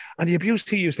against him, and the abuse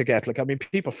he used to get, like, I mean,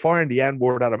 people firing the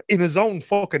N-word at him in his own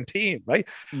fucking team, right?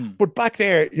 But back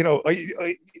there, you know,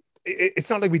 it's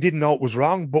not like we didn't know it was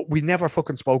wrong, but we never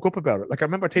fucking spoke up about it. Like, I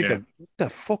remember thinking, what the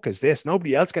fuck is this?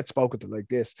 Nobody else gets spoken to like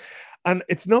this. And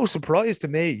it's no surprise to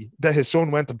me that his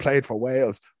son went and played for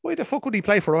Wales. Why the fuck would he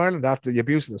play for Ireland after the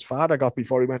abuse that his father got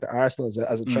before he went to Arsenal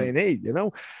as a trainee, you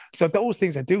know? So those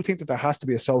things, I do think that there has to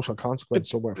be a social consequence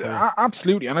somewhere for it.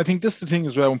 Absolutely. And I think this is the thing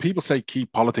as well, when people say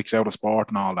keep politics out of sport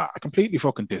and all that, I completely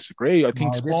fucking disagree. I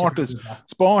think sport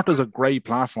is a great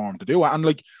platform to do it. And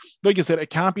like I said, it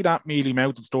can't be that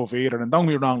mealy-mouthed stuff either. And don't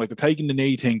get me wrong, like the taking the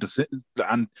knee thing to sit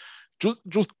and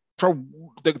just for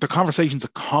the conversations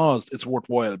it caused, it's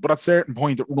worthwhile. But at a certain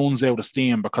point, it runs out of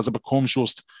steam because it becomes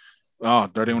just, oh,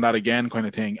 they're doing that again kind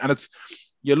of thing. And it's,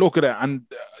 you look at it and,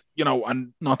 you know,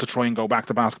 and not to try and go back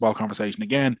to basketball conversation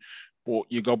again, but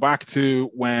you go back to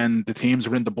when the teams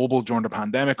were in the bubble during the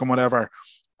pandemic and whatever,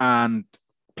 and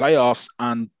playoffs,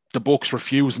 and the Bucks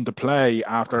refusing to play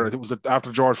after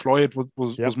George Floyd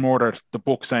was murdered. The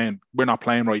Bucks saying, we're not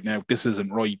playing right now. This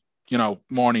isn't right. You know,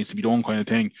 more needs to be done kind of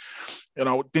thing. You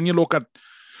know, then you look at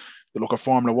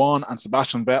Formula One, and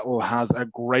Sebastian Vettel has a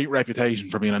great reputation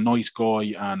for being a nice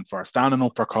guy and for standing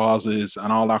up for causes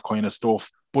and all that kind of stuff.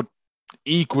 But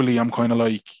equally, I'm kind of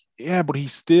like, yeah, but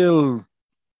he's still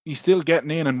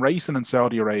getting in and racing in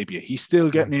Saudi Arabia. He's still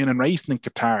getting in and racing in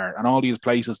Qatar and all these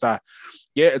places that,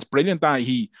 yeah, it's brilliant that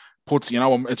he puts, you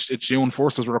know, it's June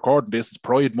 1st as we're recording this, it's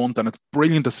Pride Month, and it's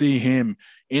brilliant to see him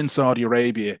in Saudi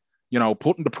Arabia, you know,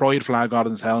 putting the pride flag on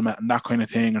his helmet and that kind of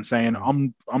thing, and saying,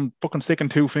 I'm fucking sticking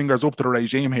two fingers up to the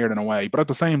regime here in a way. But at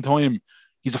the same time,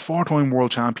 he's a 4-time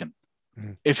world champion.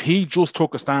 If he just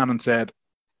took a stand and said,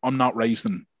 I'm not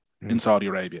racing in Saudi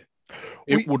Arabia,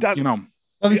 you know.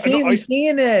 Well, we're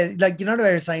seeing like, you know what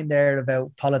I was saying there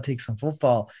about politics and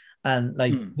football, and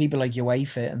like people like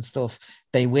UEFA and stuff,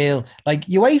 they will, like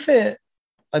UEFA,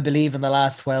 I believe in the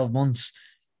last 12 months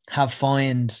have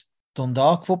fined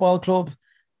Dundalk Football Club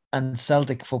and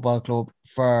Celtic Football Club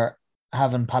for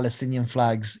having Palestinian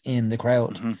flags in the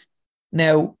crowd.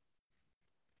 Now,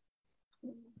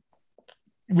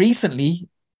 recently,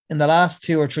 in the last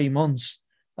 2 or 3 months,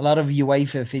 a lot of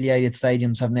UEFA affiliated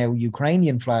stadiums have now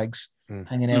Ukrainian flags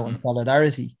hanging out in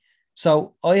solidarity.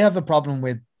 So I have a problem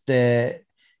with the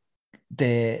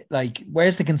like,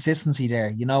 where's the consistency there?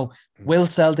 You know, will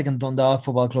Celtic and Dundalk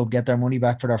Football Club get their money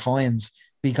back for their fines?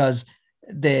 Because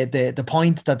the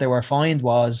point that they were fined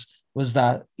was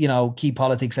that, you know, keep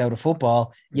politics out of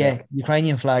football. Yeah,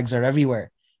 Ukrainian flags are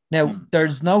everywhere. Now,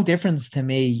 there's no difference to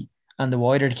me and the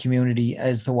wider community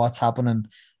as to what's happening,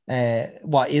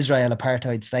 what Israel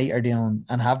apartheid state are doing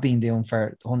and have been doing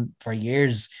for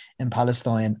years in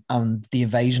Palestine and the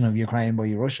invasion of Ukraine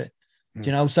by Russia. Do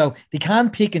you know? So they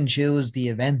can't pick and choose the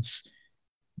events,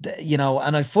 you know,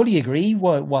 and I fully agree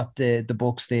what the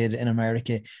Bucks did in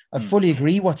America. I fully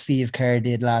agree what Steve Kerr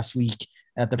did last week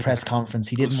at the press conference.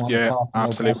 He didn't want to talk about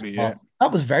absolutely, basketball.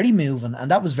 That was very moving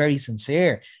and that was very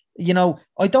sincere. You know,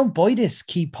 I don't buy this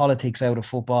keep politics out of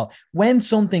football. When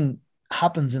something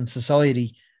happens in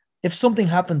society, if something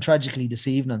happened tragically this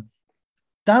evening,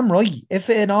 damn right, if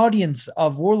an audience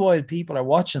of worldwide people are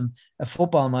watching a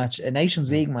football match, a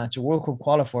Nations League match, a World Cup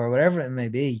qualifier, whatever it may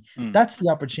be, that's the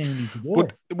opportunity to do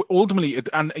it. But ultimately,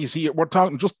 and you see, we're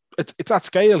talking just, it's at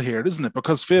scale here, isn't it?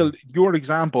 Because Phil, your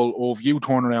example of you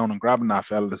turning around and grabbing that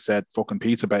fella that said fucking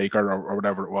pizza baker or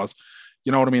whatever it was,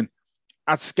 you know what I mean?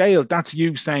 At scale, that's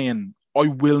you saying, I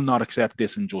will not accept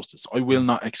this injustice. I will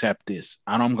not accept this.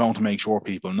 And I'm going to make sure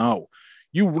people know.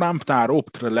 You ramp that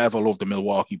up to the level of the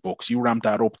Milwaukee Bucks. You ramp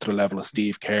that up to the level of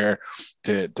Steve Kerr,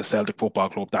 to the Celtic Football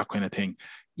Club, that kind of thing.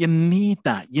 You need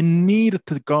that. You need it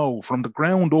to go from the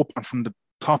ground up and from the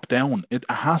top down. It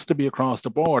has to be across the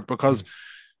board, because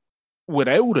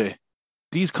without it,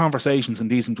 these conversations and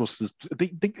these injustices,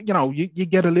 you know, you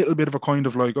get a little bit of a kind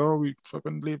of like, oh, we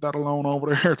fucking leave that alone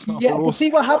over there. It's not for us.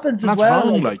 See what happens as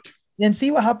well. Wrong, like. And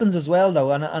see what happens as well,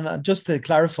 though. And just to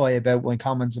clarify about my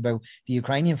comments about the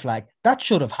Ukrainian flag, that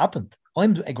should have happened.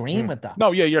 I'm agreeing with that.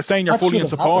 No, yeah, you're saying you're fully in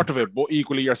support of it, but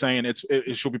equally you're saying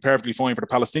it should be perfectly fine for the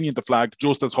Palestinian to flag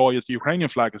just as high as the Ukrainian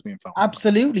flag is being flown.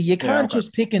 Absolutely. You can't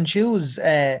just pick and choose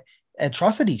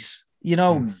atrocities. You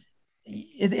know,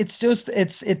 it's just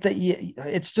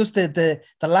the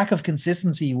lack of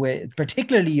consistency with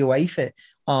particularly UEFA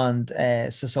on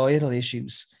societal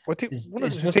issues.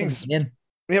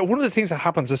 One of the things that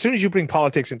happens as soon as you bring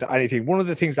politics into anything, one of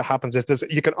the things that happens is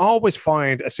you can always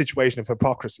find a situation of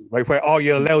hypocrisy, right? Where, oh,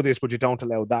 you allow this, but you don't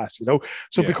allow that, you know?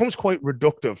 So it becomes quite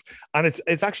reductive. And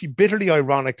it's actually bitterly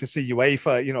ironic to see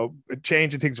UEFA, you know,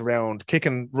 changing things around,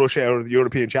 kicking Russia out of the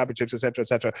European Championships, et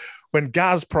cetera, when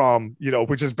Gazprom, you know,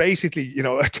 which is basically, you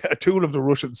know, a tool of the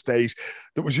Russian state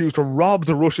that was used to rob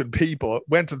the Russian people,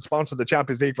 went and sponsored the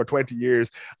Champions League for 20 years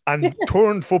and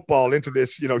turned football into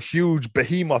this, you know, huge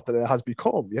behemoth that it has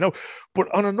become. You know,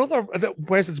 but on another,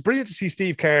 whereas it's brilliant to see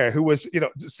Steve Kerr, who was, you know,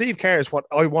 Steve Kerr is what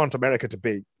I want America to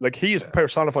be. Like, he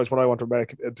personifies what I want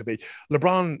America to be.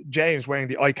 LeBron James wearing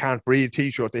the I Can't Breathe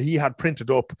t-shirt that he had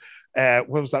printed up. What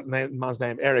was that man's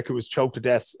name? Eric, who was choked to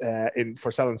death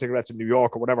for selling cigarettes in New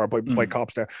York or whatever by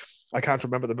cops there. I can't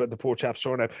remember the poor chap's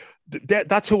surname.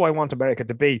 That's who I want America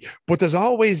to be. But there's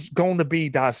always going to be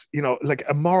that, you know, like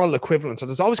a moral equivalence. So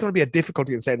there's always going to be a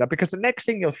difficulty in saying that, because the next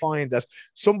thing you'll find that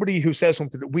somebody who says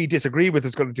something that we disagree with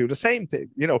is going to do the same thing.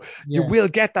 You know, you will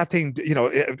get that thing, you know,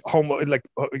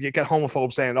 you get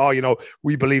homophobes saying, oh, you know,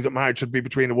 we believe that marriage should be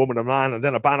between a woman and a man, and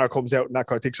then a banner comes out and that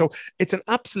kind of thing. So it's an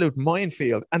absolute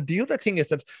minefield. And the other thing is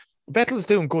that Vettel's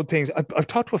doing good things. I've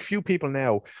talked to a few people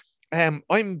now.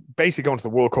 I'm basically going to the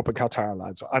World Cup in Qatar,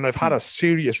 lads, and I've had a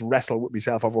serious wrestle with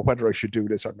myself over whether I should do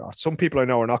this or not. Some people I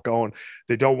know are not going.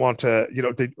 They don't want to, you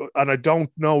know, and I don't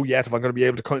know yet if I'm going to be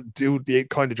able to do the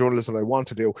kind of journalism I want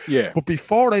to do. Yeah. But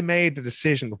before I made the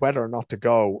decision whether or not to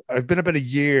go, I've been about a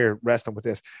year wrestling with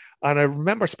this. And I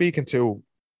remember speaking to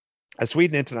a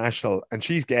Sweden international, and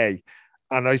she's gay.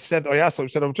 And I asked her, I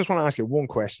said, I just want to ask you one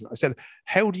question. I said,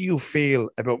 how do you feel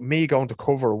about me going to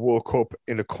cover a World Cup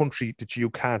in a country that you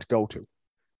can't go to?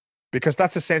 Because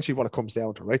that's essentially what it comes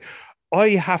down to, right?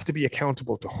 I have to be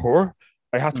accountable to her.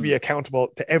 I have to be accountable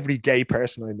to every gay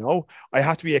person I know. I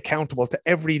have to be accountable to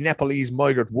every Nepalese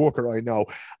migrant worker I know.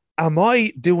 Am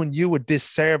I doing you a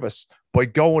disservice by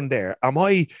going there? Am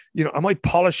I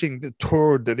polishing the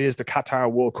turd that is the Qatar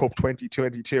World Cup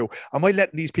 2022? Am I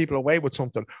letting these people away with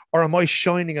something? Or am I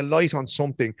shining a light on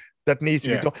something that needs to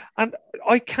be done? And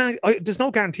there's no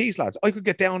guarantees, lads. I could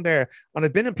get down there, and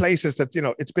I've been in places that, you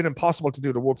know, it's been impossible to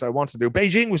do the work that I want to do.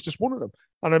 Beijing was just one of them,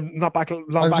 and I'm not back long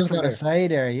back. I was going to say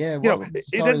there, yeah. You know,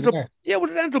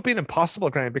 it ended up being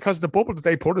impossible, Graham, because the bubble that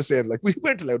they put us in, like, we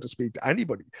weren't allowed to speak to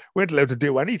anybody. We weren't allowed to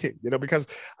do anything, you know,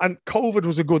 and COVID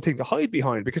was a good thing to hide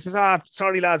behind, because it's,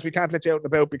 sorry, lads, we can't let you out and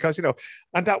about, because, you know,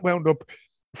 and that wound up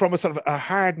from a sort of a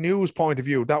hard news point of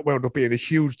view, that wound up being a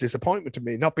huge disappointment to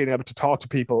me, not being able to talk to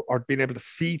people or being able to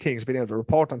see things, being able to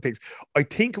report on things. I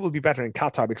think it will be better in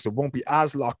Qatar because it won't be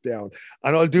as locked down.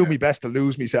 And I'll do my best to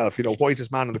lose myself,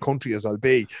 whitest man in the country as I'll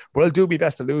be, but I'll do my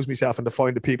best to lose myself and to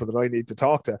find the people that I need to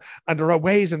talk to. And there are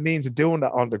ways and means of doing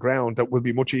that on the ground that will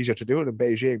be much easier to do it in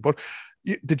Beijing. But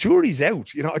the jury's out.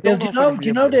 I don't do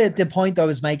you know the point I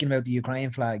was making about the Ukraine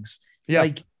flags? Yeah.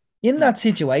 Like, in that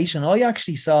situation, I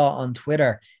actually saw on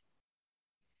Twitter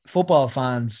football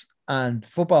fans, when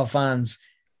what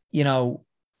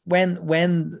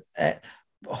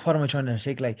am I trying to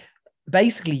articulate?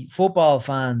 Basically, football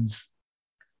fans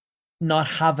not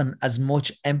having as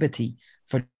much empathy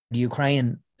for the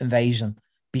Ukraine invasion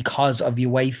because of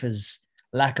UEFA's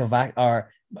lack of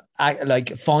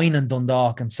like fining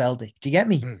Dundalk and Celtic. Do you get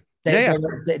me? They're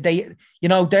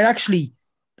actually,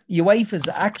 UEFA's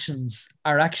actions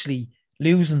are actually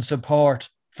losing support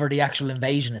for the actual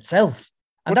invasion itself.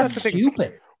 And that's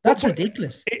stupid. That's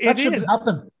ridiculous. That shouldn't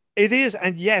happen. It is,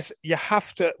 and yet you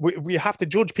have to. We have to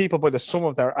judge people by the sum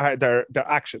of their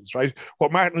actions, right?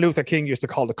 What Martin Luther King used to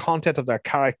call the content of their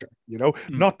character,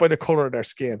 not by the color of their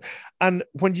skin. And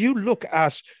when you look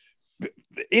at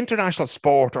international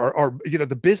sport or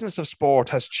the business of sport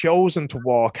has chosen to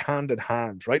walk hand in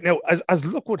hand right now, as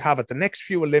luck would have it, the next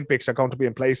few Olympics are going to be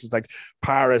in places like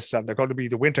Paris, and they're going to be,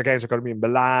 the Winter Games are going to be in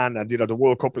Milan, and the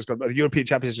World Cup is going to be, the European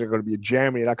Championships are going to be in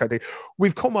Germany, that kind of thing.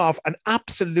 We've come off an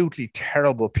absolutely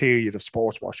terrible period of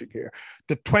sports washing here.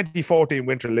 The 2014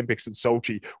 Winter Olympics in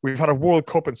Sochi, we've had a World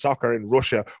Cup in soccer in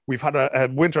Russia, we've had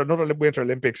another Winter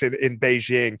Olympics in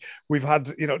Beijing, we've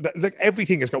had like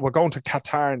everything is going. We're going to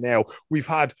Qatar now. We've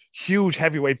had huge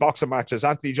heavyweight boxing matches.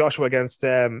 Anthony Joshua against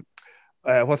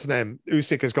what's his name?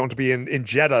 Usyk is going to be in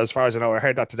Jeddah, as far as I know. I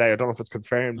heard that today. I don't know if it's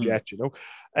confirmed yet,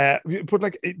 but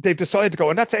like they've decided to go,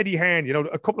 and that's Eddie Hearn.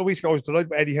 A couple of weeks ago, I was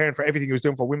delighted with Eddie Hearn for everything he was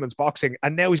doing for women's boxing,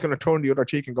 and now he's going to turn the other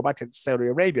cheek and go back to Saudi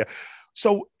Arabia.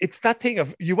 So it's that thing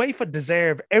of UEFA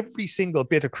deserve every single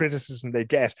bit of criticism they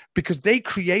get because they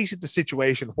created the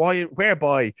situation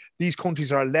whereby these countries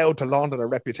are allowed to launder their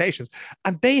reputations,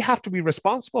 and they have to be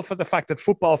responsible for the fact that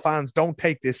football fans don't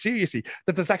take this seriously,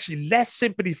 that there's actually less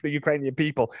sympathy for the Ukrainian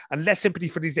people and less sympathy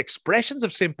for these expressions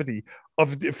of sympathy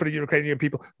for the Ukrainian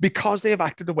people because they have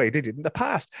acted the way they did in the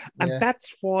past. And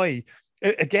that's why,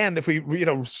 again, if we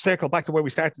circle back to where we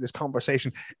started this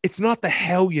conversation, it's not the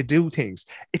how you do things,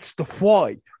 it's the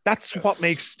why. That's what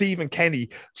makes Stephen Kenny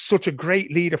such a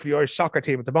great leader for the Irish soccer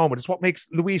team at the moment. It's what makes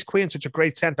Louise Quinn such a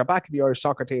great centre back in the Irish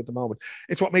soccer team at the moment.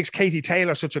 It's what makes Katie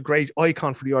Taylor such a great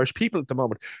icon for the Irish people at the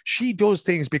moment. She does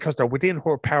things because they're within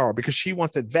her power, because she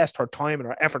wants to invest her time and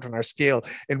her effort and her skill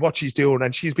in what she's doing.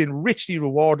 And she's been richly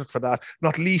rewarded for that,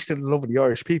 not least in the love of the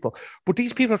Irish people. But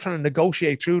these people are trying to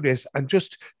negotiate through this and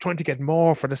just trying to get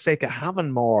more for the sake of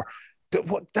having more.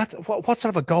 What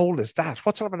sort of a goal is that?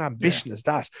 What sort of an ambition is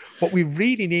that? What we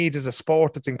really need is a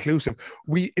sport that's inclusive.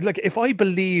 If I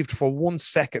believed for one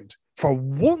second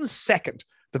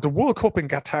that the World Cup in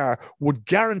Qatar would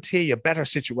guarantee a better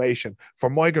situation for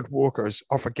migrant workers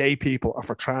or for gay people or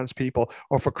for trans people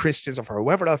or for Christians or for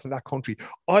whoever else in that country,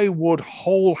 I would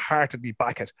wholeheartedly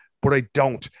back it. But I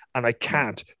don't, and I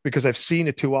can't, because I've seen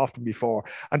it too often before.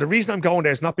 And the reason I'm going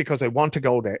there is not because I want to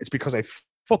go there. It's because I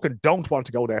fucking don't want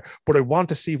to go there, but I want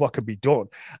to see what can be done.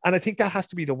 And I think that has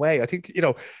to be the way. I think,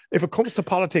 if it comes to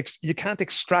politics, you can't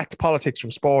extract politics from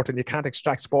sport and you can't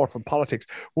extract sport from politics.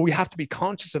 But we have to be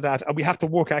conscious of that, and we have to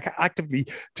work actively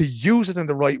to use it in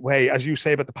the right way, as you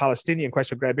say about the Palestinian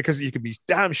question, Greg, because you can be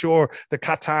damn sure that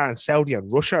Qatar and Saudi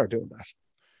and Russia are doing that.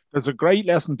 There's a great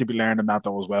lesson to be learned in that,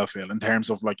 though, as well, Phil, in terms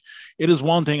of it is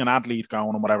one thing an athlete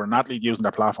going and whatever, an athlete using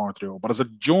their platform through, but as a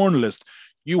journalist,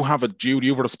 you have a duty,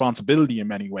 you have a responsibility in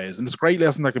many ways. And there's a great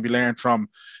lesson that can be learned from,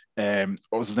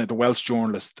 the Welsh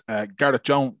journalist, Gareth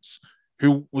Jones,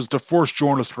 who was the first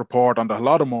journalist to report on the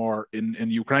Holodomor in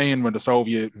Ukraine when the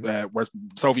Soviet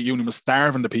Union was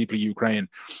starving the people of Ukraine.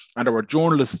 And there were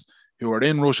journalists who were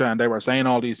in Russia and they were saying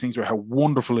all these things about how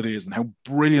wonderful it is and how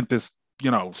brilliant this,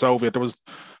 Soviet, there was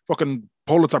fucking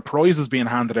Pulitzer prizes being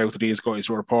handed out to these guys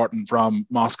who are reporting from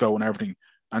Moscow and everything.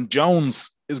 And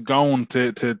Jones is going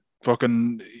to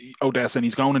fucking Odessa and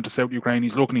he's going into South Ukraine.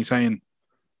 He's looking, he's saying,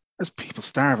 there's people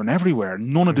starving everywhere.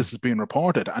 None of this is being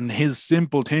reported. And his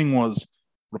simple thing was,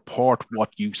 report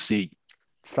what you see.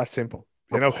 It's that simple.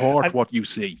 Report what you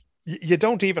see. you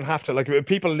don't even have to, like,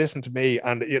 people listen to me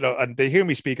and, you know, and they hear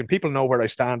me speak and people know where I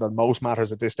stand on most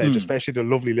matters at this stage, especially the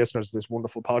lovely listeners of this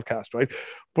wonderful podcast, right?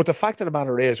 But the fact of the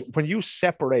matter is, when you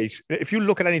separate, if you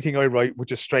look at anything I write,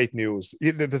 which is straight news,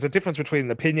 there's a difference between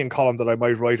an opinion column that I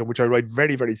might write, and which I write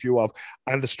very, very few of,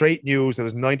 and the straight news that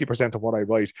is 90% of what I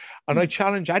write. And I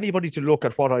challenge anybody to look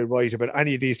at what I write about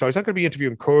any of these stories. I'm going to be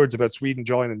interviewing Kurds about Sweden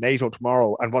joining NATO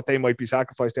tomorrow and what they might be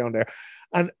sacrificed down there.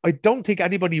 And I don't think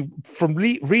anybody from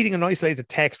reading an isolated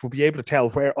text will be able to tell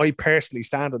where I personally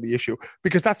stand on the issue,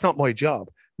 because that's not my job.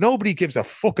 Nobody gives a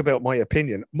fuck about my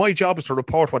opinion. My job is to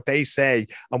report what they say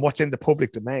and what's in the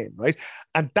public domain, right?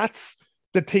 And that's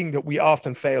the thing that we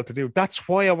often fail to do. That's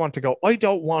why I want to go. I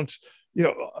don't want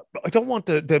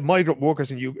the migrant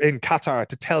workers in Qatar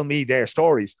to tell me their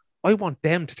stories. I want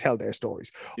them to tell their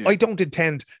stories. Yeah. I don't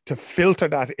intend to filter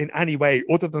that in any way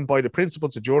other than by the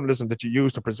principles of journalism that you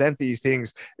use to present these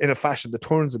things in a fashion that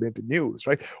turns them into news,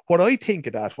 right? What I think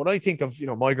of that, what I think of,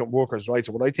 migrant workers' rights,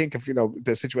 or what I think of,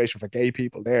 the situation for gay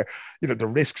people there, the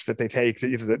risks that they take,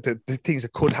 the things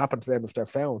that could happen to them if they're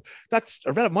found, that's,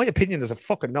 my opinion, is a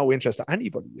fucking no interest to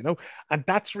anybody, and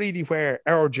that's really where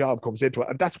our job comes into it.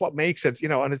 And that's what makes it,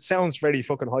 and it sounds very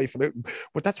fucking highfalutin,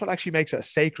 but that's what actually makes it a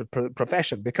sacred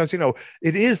profession, because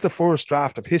it is the first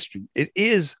draft of history. It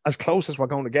is as close as we're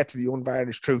going to get to the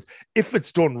unvarnished truth if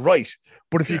it's done right.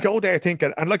 But if you go there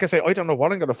thinking, and like I say, I don't know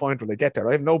what I'm going to find when I get there.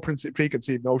 I have no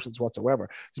preconceived notions whatsoever.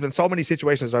 There's been so many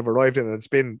situations I've arrived in, and it's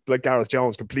been, like Gareth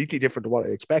Jones, completely different to what I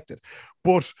expected.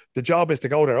 But the job is to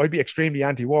go there. I'd be extremely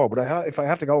anti-war, but if I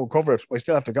have to go and cover it, I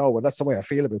still have to go. And that's the way I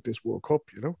feel about this World Cup,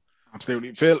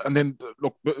 Absolutely, Phil. And then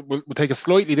look, we'll take a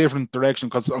slightly different direction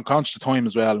because I'm conscious of time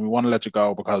as well, and we want to let you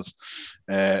go because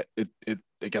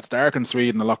it gets dark in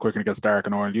Sweden a lot quicker than it gets dark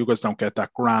in Ireland. You guys don't get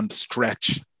that grand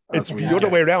stretch. It's the other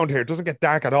way around here. It doesn't get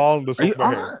dark at all.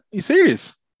 Are you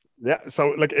serious? Yeah,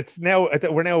 so like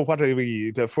we're now, what are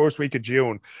we, the first week of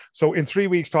June? So in 3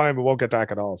 weeks' time, it won't get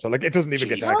dark at all. So like it doesn't even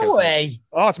get dark. No way.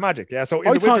 Oh, it's magic. Yeah. So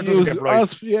I thought you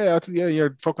was,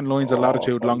 your fucking lines of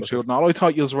latitude, longitude, and all. I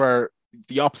thought you were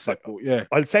the opposite. Yeah,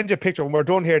 I'll send you a picture when we're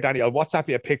done here, Danny. I'll WhatsApp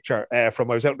you a picture from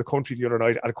I was out in the country the other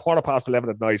night at 11:15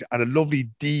 at night, and a lovely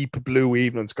deep blue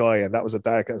evening sky, and that was as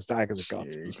dark as it got.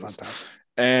 It was fantastic.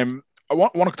 I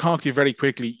want to talk to you very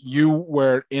quickly. You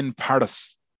were in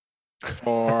Paris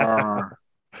for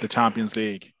the Champions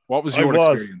League. What was your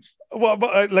experience? Well,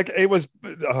 but it was.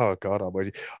 Oh God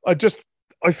Almighty! I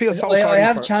feel so sorry. I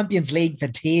have Champions League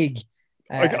fatigue.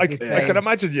 I can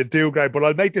imagine you do, Greg, but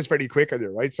I'll make this very quick on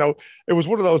you, right? So it was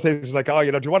one of those things like, do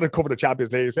you want to cover the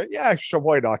Champions League? I said, yeah, sure,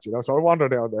 why not? So I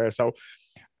wandered down there. So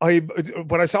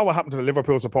when I saw what happened to the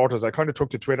Liverpool supporters, I kind of took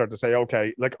to Twitter to say,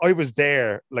 okay, like I was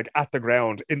there, like at the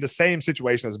ground in the same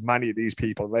situation as many of these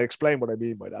people. And I explain what I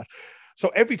mean by that. So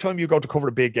every time you go to cover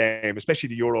a big game, especially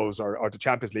the Euros or the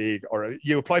Champions League, or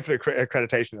you apply for the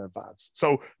accreditation in advance.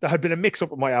 So there had been a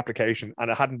mix-up with my application and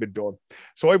it hadn't been done.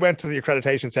 So I went to the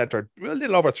accreditation center a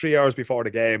little over 3 hours before the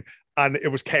game, and it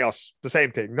was chaos. The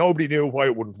same thing. Nobody knew why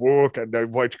it wouldn't work and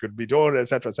why it could be done, et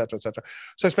cetera, et cetera, et cetera.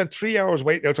 So I spent 3 hours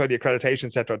waiting outside the accreditation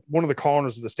center at one of the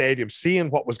corners of the stadium, seeing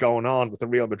what was going on with the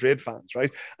Real Madrid fans, right?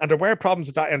 And there were problems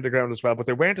at that end of the ground as well, but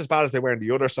they weren't as bad as they were on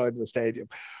the other side of the stadium.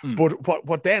 But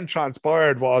what then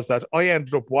transpired was that I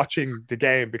ended up watching the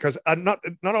game because, and not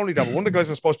only that, but one of the guys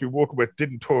I'm supposed to be working with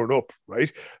didn't turn up,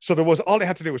 right? So there was, all they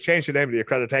had to do was change the name of the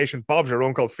accreditation. Bob's your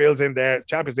uncle, Phil's in there,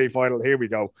 Champions League final, here we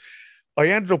go. I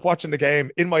ended up watching the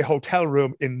game in my hotel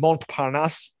room in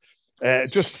Montparnasse,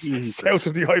 just south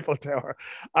of the Eiffel Tower,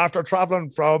 after traveling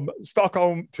from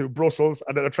Stockholm to Brussels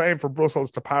and then a train from Brussels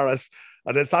to Paris,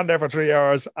 and then stand there for 3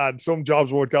 hours, and some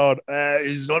jobs weren't gone.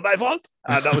 It's not my fault.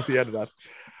 And that was the end of that.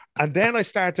 And then I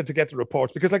started to get the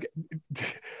reports because, like,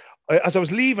 as I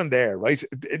was leaving there, right,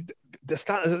 the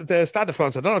Stade de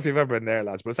France, I don't know if you've ever been there,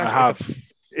 lads, but it's actually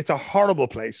it's a horrible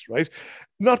place, right?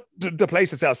 Not the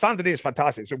place itself. Saint-Denis is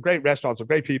fantastic. Some great restaurants, some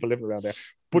great people living around there.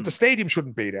 But the stadium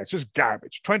shouldn't be there. It's just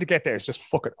garbage. Trying to get there is just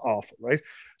fucking awful, right?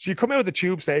 So you come out of the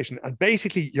tube station and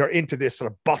basically you're into this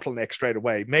sort of bottleneck straight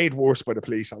away, made worse by the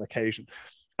police on occasion.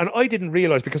 And I didn't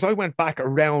realize, because I went back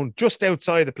around just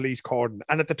outside the police cordon.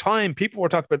 And at the time, people were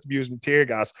talking about them using tear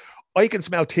gas. I can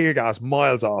smell tear gas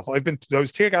miles off. I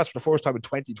was tear gas for the first time in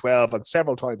 2012 and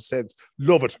several times since.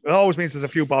 Love it. It always means there's a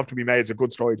few bob to be made. It's a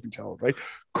good story to be told, right?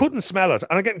 Couldn't smell it.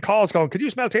 And I'm getting calls going, could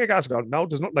you smell tear gas? I'm going, no,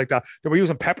 there's nothing like that. They were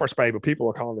using pepper spray, but people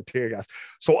were calling it tear gas.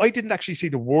 So I didn't actually see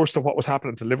the worst of what was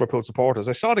happening to Liverpool supporters.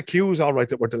 I saw the queues, all right,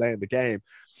 that were delaying the game.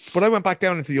 But I went back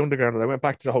down into the underground and I went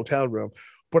back to the hotel room.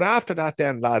 But after that,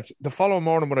 then, lads, the following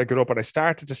morning when I got up and I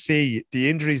started to see the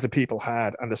injuries that people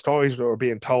had and the stories that were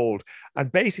being told,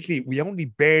 and basically we only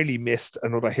barely missed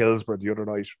another Hillsborough the other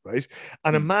night, right?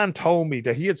 And a man told me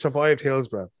that he had survived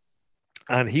Hillsborough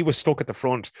and he was stuck at the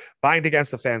front, banged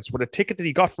against the fence with a ticket that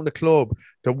he got from the club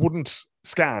that wouldn't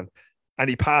scan. And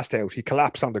he passed out. He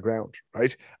collapsed on the ground,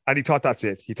 right? And he thought that's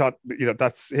it. He thought,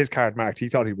 that's his card marked. He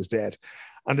thought he was dead.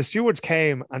 And the stewards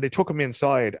came and they took him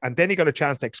inside. And then he got a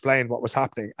chance to explain what was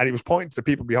happening. And he was pointing to the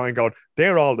people behind going,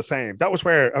 they're all the same. That was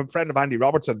where a friend of Andy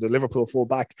Robertson, the Liverpool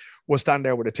fullback, was standing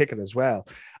there with a ticket as well.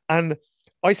 And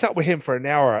I sat with him for an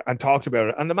hour and talked about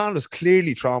it. And the man was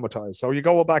clearly traumatized. So you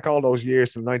go back all those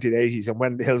years to the 1980s and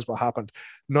when Hillsborough happened,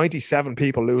 97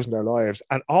 people losing their lives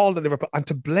and all the Liverpool. And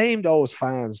to blame those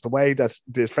fans the way that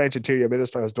the French Interior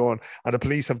Minister has done and the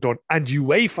police have done and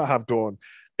UEFA have done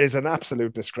is an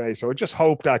absolute disgrace. So I just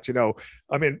hope that,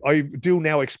 I do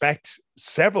now expect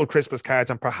several Christmas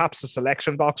cards and perhaps a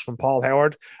selection box from Paul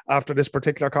Howard after this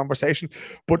particular conversation.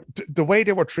 But the way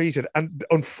they were treated, and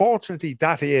unfortunately,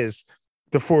 that is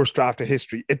the first draft of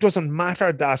history. It doesn't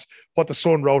matter that what the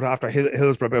Sun wrote after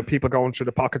Hillsborough about people going through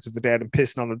the pockets of the dead and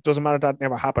pissing on it. It doesn't matter that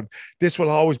never happened. This will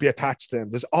always be attached to them.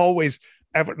 There's always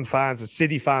Everton fans and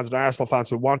City fans and Arsenal fans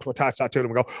who want to attach that to them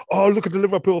and go, oh, look at the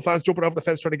Liverpool fans jumping over the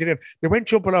fence trying to get in. They weren't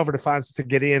jumping over the fence to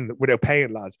get in without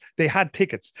paying, lads. They had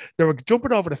tickets. They were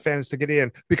jumping over the fence to get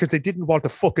in because they didn't want to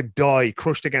fucking die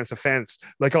crushed against a fence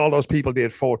like all those people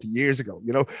did 40 years ago,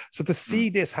 So to see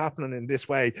this happening in this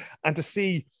way and to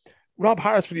see Rob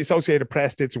Harris for the Associated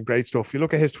Press did some great stuff. You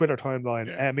look at his Twitter timeline.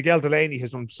 Yeah. Miguel Delaney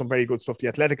has done some very good stuff. The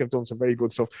Athletic have done some very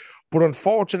good stuff. But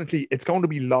unfortunately, it's going to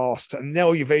be lost. And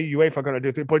now UEFA are going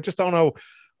to do it. But I just don't know.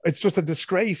 It's just a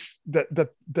disgrace that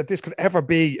this could ever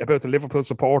be about the Liverpool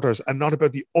supporters and not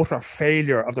about the utter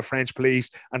failure of the French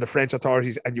police and the French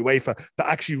authorities and UEFA to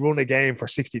actually run a game for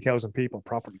 60,000 people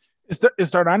properly.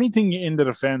 Is there anything in the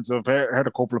defense of, I heard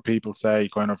a couple of people say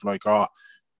kind of like,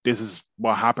 this is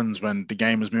what happens when the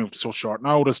game is moved to such short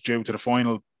notice due to the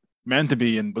final meant to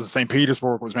be in, was St.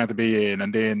 Petersburg was meant to be in,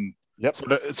 and then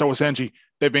so essentially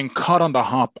they've been caught on the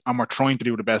hop and we're trying to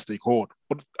do the best they could.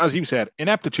 But as you said,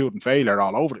 ineptitude and failure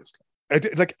all over this.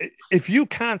 Like if you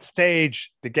can't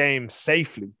stage the game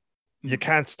safely, you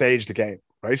can't stage the game,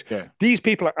 right? Yeah. These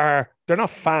people they're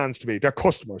not fans to me. They're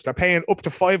customers. They're paying up to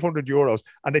 €500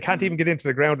 and they can't even get into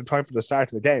the ground in time for the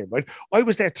start of the game, right? I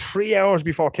was there 3 hours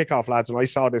before kickoff, lads, and I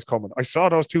saw this coming. I saw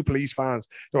those two police vans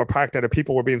that were parked there. The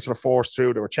people were being sort of forced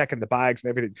through. They were checking the bags and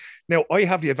everything. Now, I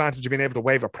have the advantage of being able to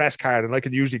wave a press card and I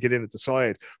can usually get in at the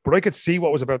side, but I could see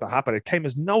what was about to happen. It came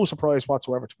as no surprise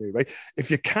whatsoever to me, right?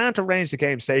 If you can't arrange the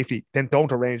game safely, then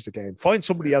don't arrange the game. Find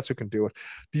somebody else who can do it.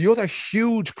 The other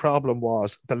huge problem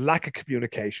was the lack of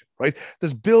communication, right?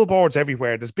 There's billboards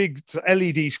everywhere. There's big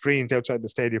LED screens outside the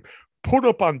stadium. Put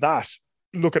up on that.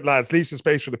 Look at, lads, leave some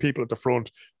space for the people at the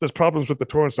front. There's problems with the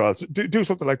turnstiles. Do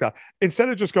something like that. Instead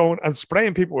of just going and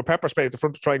spraying people with pepper spray at the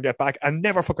front to try and get back and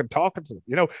never fucking talking to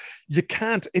them. You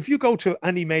can't, if you go to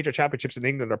any major championships in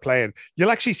England are playing, you'll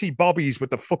actually see bobbies with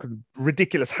the fucking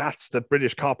ridiculous hats that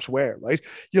British cops wear, right?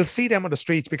 You'll see them on the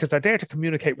streets because they're there to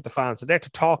communicate with the fans. They're there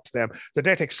to talk to them. They're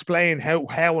there to explain how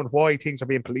and why things are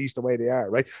being policed the way they are,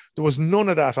 right? There was none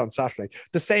of that on Saturday.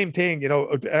 The same thing,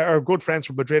 our good friends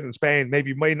from Madrid and Spain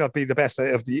maybe might not be the best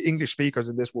of the English speakers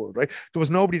in this world, right? There was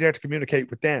nobody there to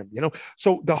communicate with them,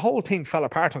 So the whole thing fell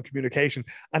apart on communication.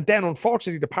 And then,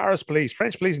 unfortunately, the Paris police,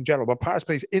 French police in general, but Paris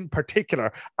police in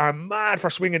particular, are mad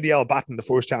for swinging the El baton the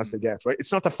first chance they get, right?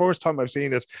 It's not the first time I've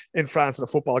seen it in France in a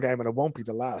football game, and it won't be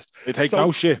the last. They take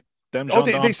no shit. They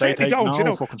certainly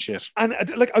don't, fucking shit. And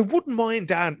I wouldn't mind,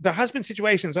 Dan. There has been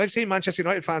situations I've seen Manchester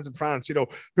United fans in France,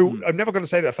 who I'm never going to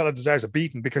say that a fella deserves a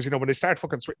beating because when they start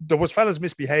fucking, there was fellas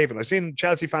misbehaving. I've seen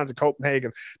Chelsea fans in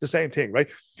Copenhagen, the same thing, right?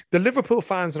 The Liverpool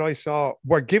fans that I saw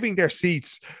were giving their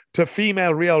seats to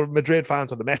female Real Madrid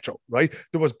fans on the metro, right?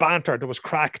 There was banter, there was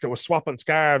crack, there was swapping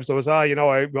scarves, there was I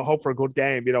hope for a good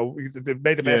game, they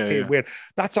made the best team win.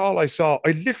 That's all I saw.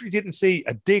 I literally didn't see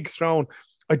a dig thrown.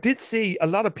 I did see a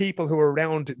lot of people who were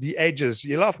around the edges.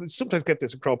 You'll often sometimes get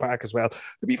this at Croke Park as well.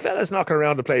 There'll be fellas knocking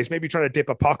around the place, maybe trying to dip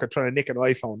a pocket, trying to nick an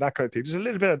iPhone, that kind of thing. There's a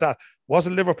little bit of that.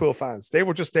 Wasn't Liverpool fans. They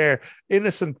were just there,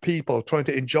 innocent people trying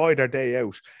to enjoy their day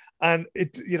out. And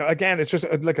again, it's just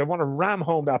like I want to ram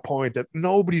home that point that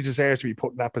nobody deserves to be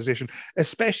put in that position,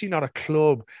 especially not a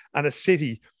club and a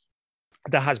city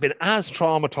that has been as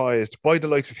traumatized by the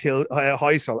likes of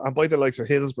Heysel and by the likes of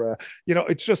Hillsborough.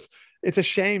 It's a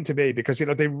shame to me because,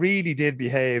 they really did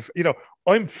behave.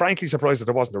 I'm frankly surprised that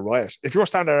there wasn't a riot. If you're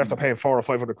standing there after paying 400 or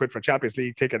 500 quid for a Champions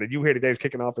League ticket and you hear the guys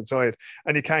kicking off inside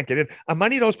and you can't get in, and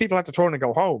many of those people had to turn and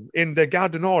go home in the Gare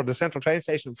du Nord, the central train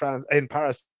station in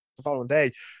Paris, the following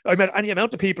day. I met any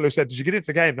amount of people who said, did you get into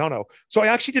the game? No. So I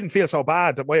actually didn't feel so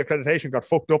bad that my accreditation got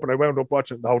fucked up and I wound up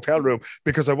watching in the hotel room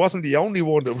because I wasn't the only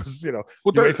one that was,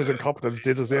 UEFA's incompetence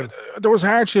did us in. There was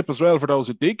hardship as well for those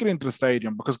who did get into the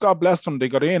stadium because God bless them, they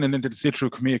got in and did sit through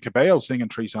Camila Cabello singing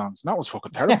 3 songs. And that was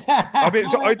fucking terrible.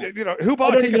 Who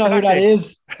bought a ticket for who that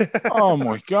is? Oh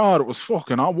my God, it was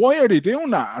fucking odd. Why are they doing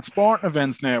that at sporting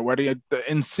events now where they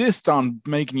insist on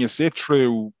making you sit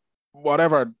through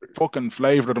whatever fucking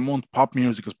flavor of the month pop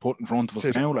music is put in front of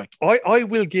us now? Like, I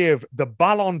will give the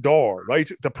Ballon d'Or,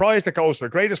 right, the prize that goes to the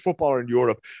greatest footballer in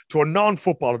Europe, to a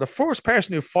non-footballer, the first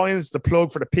person who finds the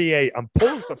plug for the PA and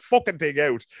pulls the fucking thing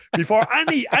out before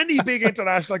any big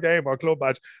international game or club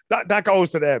match. That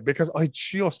goes to them because I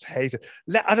just hate it,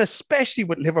 and especially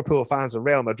with Liverpool fans and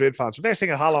Real Madrid fans. When they're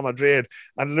singing "Hala Madrid"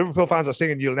 and Liverpool fans are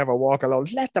singing "You'll Never Walk Alone,"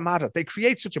 let them at it. They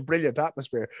create such a brilliant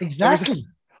atmosphere. Exactly.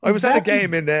 I was at a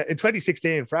game in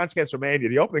 2016, France against Romania,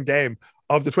 the opening game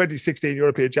of the 2016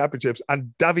 European Championships,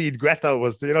 and David Guetta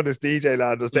was, this DJ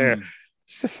lad was there.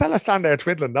 It's a fella stand there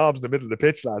twiddling knobs in the middle of the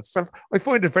pitch, lads. So I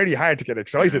find it very hard to get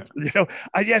excited, And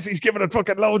yes, he's giving it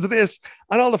fucking loads of this,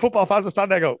 and all the football fans are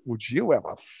standing there and go, "Would you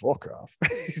ever fuck off?"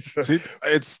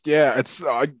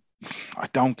 I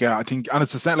don't get. I think, and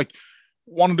it's the same. Like,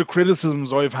 one of the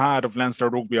criticisms I've had of Leinster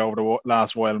rugby over the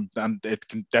last while, and it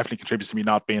can definitely contribute to me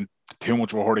not being too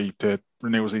much of a hurry to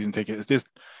renew a season ticket, is this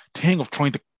thing of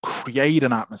trying to create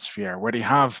an atmosphere where they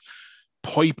have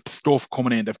piped stuff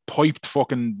coming in, they've piped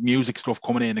fucking music stuff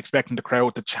coming in, expecting the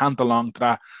crowd to chant along to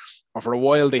that. Or for a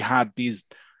while they had these,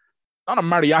 not a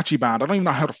mariachi band, I don't even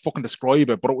know how to fucking describe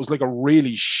it, but it was like a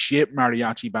really shit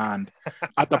mariachi band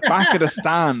at the back of the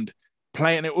stand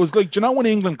playing. It was like, do you know when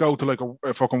England go to like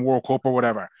a fucking World Cup or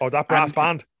whatever? Oh, that brass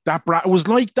band. It was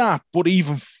like that, but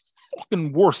even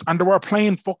fucking worse. And they were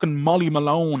playing fucking Molly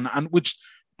Malone, and which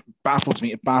baffles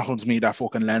me. It baffles me that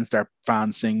fucking Leinster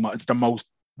fans sing. It's the most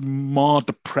more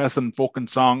depressing fucking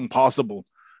song possible.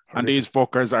 And these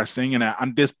fuckers are singing it.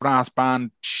 And this brass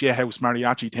band shithouse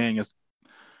mariachi thing is,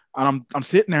 and I'm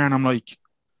sitting there and I'm like,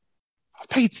 I've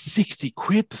paid 60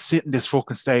 quid to sit in this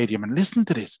fucking stadium and listen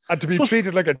to this. And to be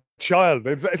treated like a child.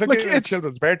 It's like a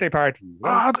children's birthday party.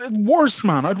 Worse,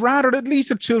 man. I'd rather at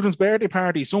least a children's birthday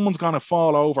party, someone's going to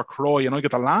fall over, cry, and I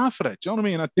get to laugh at it. Do you know what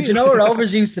I mean? But you know what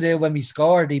Rovers used to do when we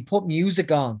scored? They put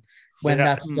music on when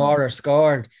that scorer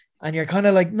scored. And you're kind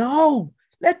of like, no,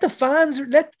 let the fans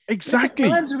react.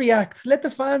 Let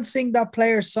the fans sing that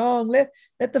player's song.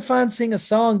 Let the fans sing a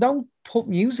song. Don't put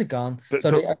music on.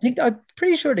 I'm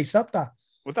pretty sure they stopped that.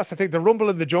 Well, that's the thing. The rumble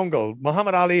in the jungle.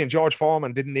 Muhammad Ali and George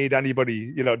Foreman didn't need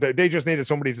anybody. They just needed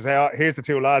somebody to say, "Oh, here's the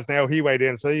 2 lads. Now he weighed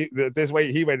in. So this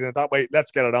way, he weighed in that way. Let's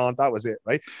get it on." That was it,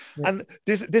 right? Yeah. And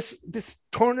this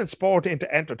turning sport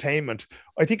into entertainment,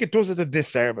 I think it does it a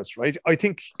disservice, right? I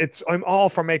think I'm all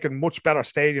for making much better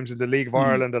stadiums in the League of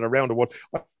Ireland and around the world.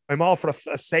 I'm all for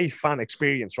a safe fan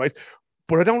experience, right?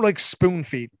 But I don't like spoon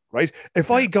feeding, right?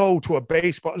 If I go to a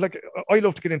baseball, like I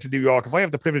love to get into New York. If I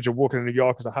have the privilege of working in New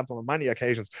York, as I have done on many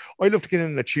occasions, I love to get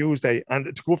in on a Tuesday and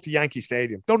to go up to Yankee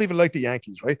Stadium. Don't even like the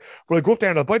Yankees, right? But I go up there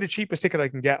and I'll buy the cheapest ticket I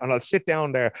can get and I'll sit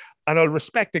down there and I'll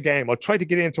respect the game. I'll try to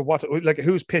get into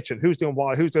who's pitching, who's doing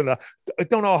what, who's doing that. I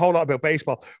don't know a whole lot about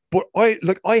baseball, but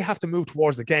I have to move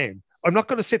towards the game. I'm not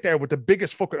going to sit there with the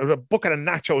biggest a bucket of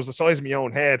nachos the size of my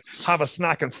own head, have a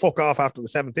snack and fuck off after the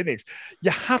 7th innings.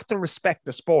 You have to respect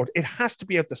the sport. It has to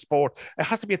be at the sport. It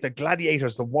has to be at the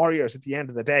gladiators, the warriors at the end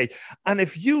of the day. And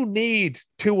if you need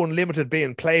 2 Unlimited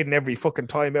being played in every fucking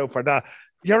time out for that,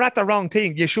 you're at the wrong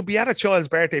thing. You should be at a child's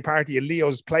birthday party in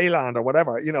Leo's Playland or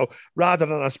whatever, rather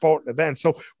than a sporting event.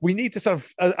 So we need to sort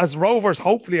of, as Rovers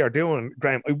hopefully are doing,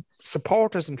 Graham,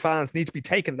 supporters and fans need to be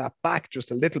taking that back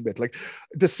just a little bit. Like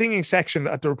the singing section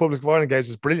at the Republic of Ireland games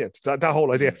is brilliant. That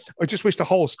whole idea. I just wish the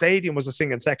whole stadium was a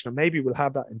singing section, and maybe we'll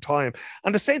have that in time.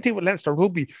 And the same thing with Leinster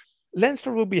Rugby.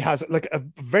 Leinster Rugby has like a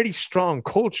very strong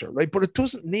culture, right? But it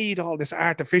doesn't need all this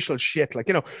artificial shit. Like,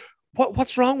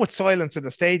 What's wrong with silence in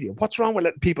the stadium? What's wrong with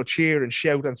letting people cheer and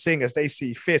shout and sing as they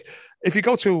see fit? If you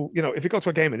go to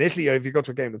a game in Italy or if you go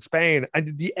to a game in Spain,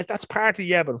 and that's part of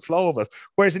the ebb and flow of it.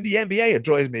 Whereas in the NBA, it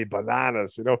drives me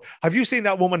bananas. Have you seen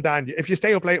that woman, Dan? If you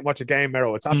stay up late and watch a game,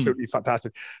 Mero, it's absolutely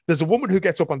fantastic. There's a woman who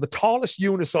gets up on the tallest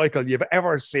unicycle you've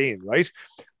ever seen, right?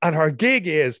 And her gig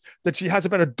is that she has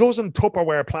about a dozen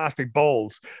Tupperware plastic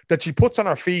bowls that she puts on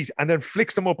her feet and then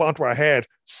flicks them up onto her head,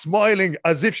 smiling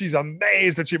as if she's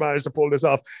amazed that she managed to pull this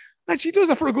off. And she does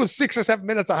it for a good 6 or 7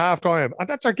 minutes at halftime. And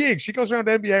that's her gig. She goes around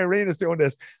NBA arenas doing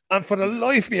this. And for the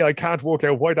life of me, I can't work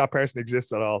out why that person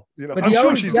exists at all. But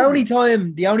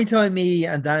the only time me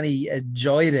and Danny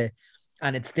enjoyed it,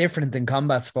 and it's different than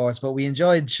combat sports, but we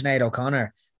enjoyed Sinead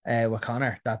O'Connor with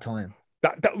Connor that time.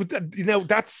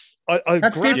 That's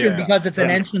different because it's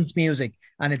an entrance music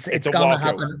and it's gonna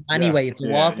happen anyway. It's a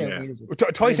walkout music.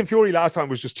 Tyson Fury last time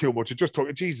was just too much. It just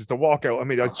took Jesus the walkout. I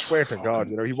mean, I swear to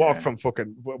God, he walked from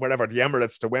fucking whatever the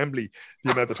Emirates to Wembley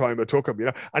the amount of time it took him,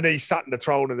 and then he sat in the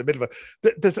throne in the middle of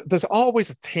it. There's always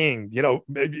a thing,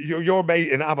 your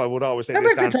mate in ABBA would always say.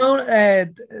 Remember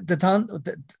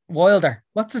the Wilder?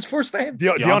 What's his first name?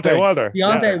 Deontay Wilder.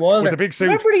 Deontay Wilder with the big suit.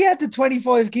 Remember he had the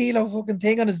 25 kilo fucking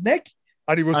thing on his neck?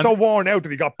 And he was so worn out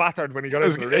that he got battered when he got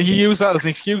out. He used that as an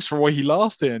excuse for why he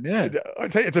lost in. Yeah, I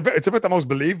tell you, it's a bit the most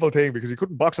believable thing because he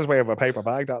couldn't box his way out of a paper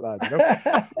bag. That lad,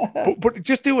 but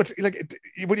just do it. Like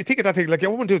when you think of that thing, like a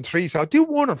woman doing 3 songs, do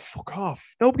one and fuck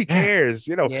off. Nobody cares.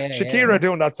 Shakira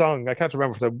doing that song. I can't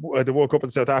remember for the World Cup in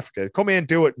South Africa. Come in,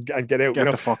 do it, and get out.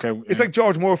 Get the fuck out. It's like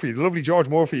George Murphy, the lovely George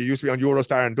Murphy, who used to be on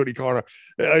Eurostar and Dudley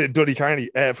Carney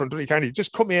from Dudley Carney.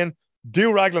 Just come in,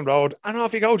 do Raglan Road, and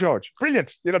off you go, George.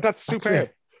 Brilliant. That's superb.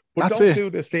 But don't do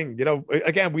this thing,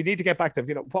 again, we need to get back to,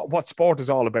 what sport is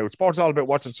all about. Sport is all about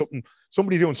watching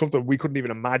somebody doing something we couldn't even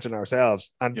imagine ourselves.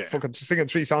 And fucking singing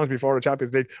 3 songs before the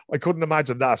Champions League, I couldn't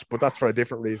imagine that, but that's for a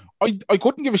different reason. I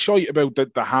couldn't give a shite about the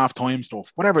halftime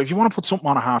stuff. Whatever, if you want to put something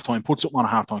on a halftime, put something on a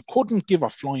halftime. Couldn't give a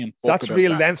flying fuck. That's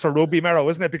real Leinster rugby, Mero,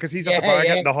 isn't it? Because he's at the bar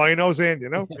getting the high nose in,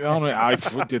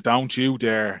 Don't you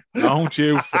dare. Don't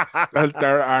you.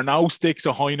 There are no sticks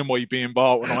of dynamite being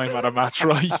bought when I'm at a match,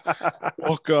 right?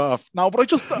 Fuck off. No, but I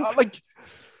just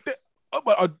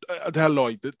I tell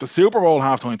Lloyd, the Super Bowl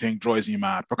halftime thing drives me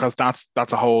mad because that's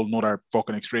a whole nother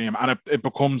fucking extreme, and it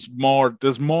becomes more.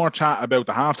 There's more chat about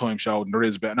the halftime show than there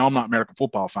is about. Now I'm not an American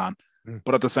football fan,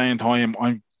 but at the same time,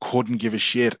 I couldn't give a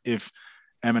shit if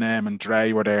Eminem and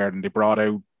Dre were there and they brought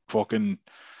out fucking.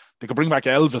 They could bring back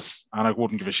Elvis, and I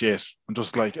wouldn't give a shit. I'm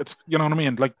just like, it's, you know what I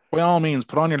mean? Like, by all means,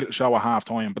 put on your little show at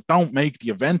halftime, but don't make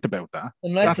the event about that.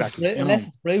 Unless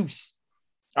it's Bruce.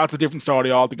 That's a different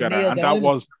story altogether. And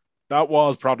that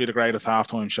was probably the greatest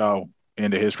halftime show in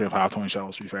the history of halftime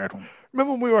shows, to be fair to him.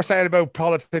 Remember when we were saying about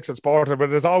politics and sport, but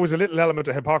there's always a little element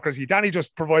of hypocrisy. Danny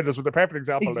just provided us with a perfect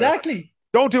example. Exactly. There.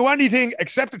 Don't do anything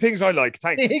except the things I like.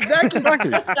 Thanks. Exactly.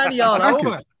 That's Danny all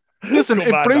over. Listen,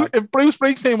 if Bruce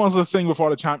Springsteen wants to sing before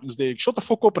the Champions League, shut the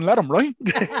fuck up and let him, right?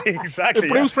 Exactly.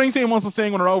 If Bruce Springsteen wants to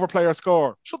sing when an overplayer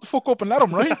score, shut the fuck up and let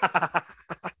him, right?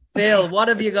 Phil, what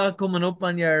have you got coming up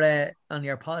on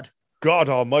your pod? God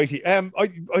almighty. I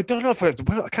don't know if I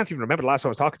can't even remember the last time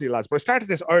I was talking to you lads, but I started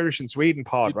this Irish and Sweden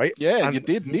pod, right? Yeah, and you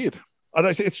did indeed. And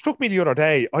it struck me the other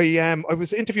day. I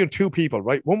was interviewing 2 people,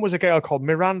 right? One was a girl called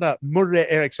Miranda Murray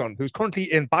Eriksson, who's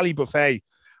currently in Ballybuffet.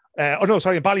 In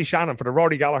Ballyshannon for the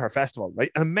Rory Gallagher Festival, right?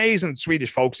 An amazing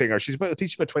Swedish folk singer. I think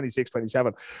she's about 26,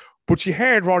 27. But she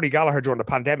heard Rory Gallagher during the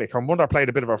pandemic. Her mother played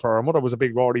a bit of her for her. Her mother was a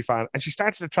big Rory fan. And she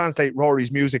started to translate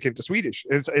Rory's music into Swedish,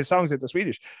 his songs into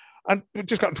Swedish. And we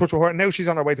just got in touch with her. And now she's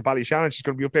on her way to Ballyshannon. She's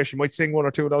going to be up there. She might sing 1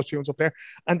 or 2 of those tunes up there.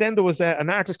 And then there was an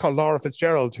artist called Laura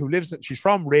Fitzgerald who she's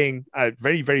from Ring,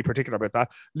 very, very particular about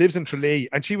that, lives in Tralee.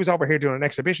 And she was over here doing an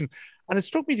exhibition. And it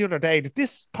struck me the other day that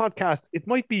this podcast, it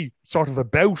might be sort of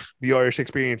about the Irish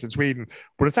experience in Sweden,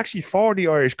 but it's actually for the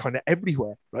Irish kind of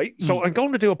everywhere, right? So I'm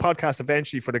going to do a podcast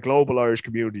eventually for the global Irish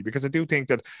community because I do think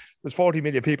that there's 40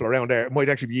 million people around there. It might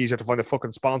actually be easier to find a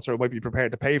fucking sponsor who might be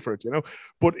prepared to pay for it,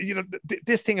 But,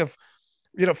 this thing of,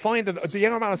 finding the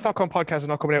Younger Man in Stockholm podcast is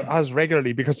not coming out as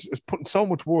regularly because it's putting so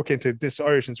much work into this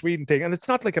Irish and Sweden thing. And it's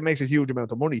not like it makes a huge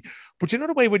amount of money. But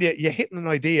the way when you're hitting an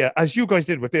idea, as you guys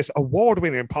did with this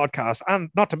award-winning podcast, and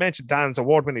not to mention Dan's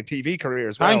award-winning TV career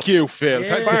as well. Thank you, Phil.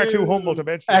 Yeah. Far too humble to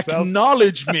mention yourself.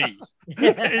 Acknowledge me.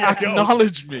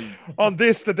 Acknowledge me. On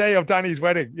this, the day of Danny's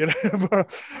wedding,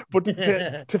 But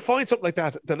to find something like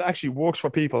that actually works for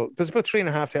people. There's about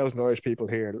 3,500 Irish people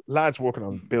here. Lads working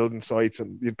on building sites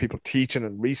and people teaching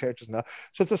and researchers and that.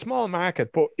 So it's a small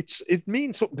market, but it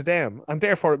means something to them, and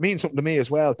therefore it means something to me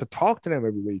as well to talk to them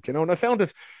every week, And I found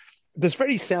it there's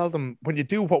very seldom when you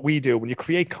do what we do, when you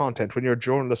create content, when you're a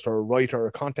journalist or a writer or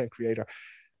a content creator,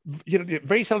 you know,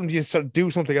 very seldom do you sort of do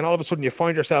something and all of a sudden you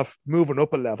find yourself moving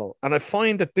up a level. And I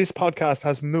find that this podcast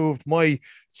has moved my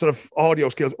sort of audio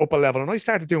skills up a level. And I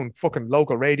started doing fucking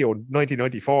local radio in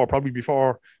 1994, probably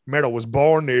before Mero was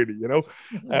born nearly, you know.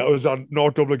 I was on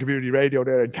North Dublin Community Radio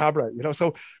there in Cabra, you know.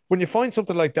 So when you find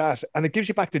something like that and it gives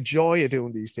you back the joy of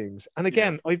doing these things. And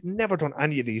again, I've never done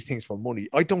any of these things for money.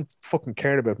 I don't fucking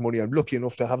care about money. I'm lucky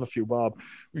enough to have a few bob,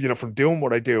 you know, from doing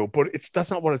what I do, but that's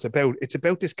not what it's about. It's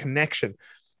about this connection.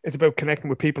 It's about connecting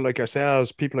with people like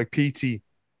ourselves, people like Pete.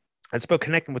 It's about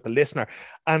connecting with the listener.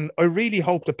 And I really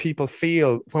hope that people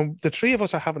feel when the three of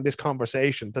us are having this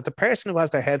conversation, that the person who has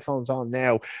their headphones on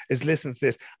now is listening to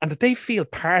this and that they feel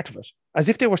part of it, as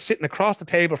if they were sitting across the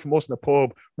table from us in a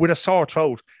pub with a sore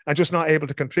throat and just not able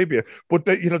to contribute. But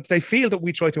they, you know, they feel that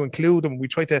we try to include them. We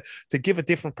try to give a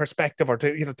different perspective, or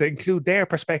to, you know, to include their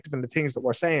perspective in the things that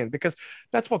we're saying, because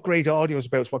that's what great audio is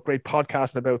about. It's what great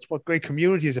podcasting about. It's what great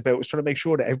community is about. Is trying to make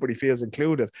sure that everybody feels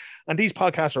included. And these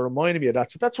podcasts are reminding me of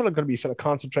that. So that's what I'm going to be sort of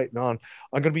concentrating on.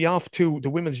 I'm going to be off to the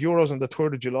Women's Euros on the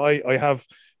 3rd of July. I have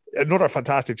another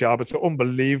fantastic job. It's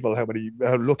unbelievable how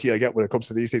lucky I get when it comes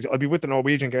to these things. I'll be with the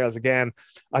Norwegian girls again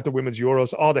at the Women's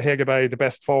Euros. Ade Hegerberg, the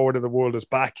best forward in the world, is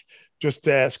back. Just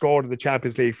scored in the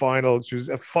Champions League final. She was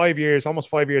almost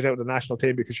 5 years out of the national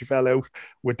team because she fell out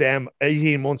with them.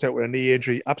 18 months out with a knee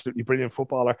injury. Absolutely brilliant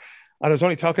footballer. And I was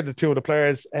only talking to two of the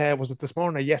players, was it this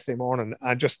morning or yesterday morning?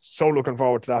 And just so looking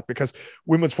forward to that, because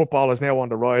women's football is now on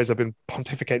the rise. I've been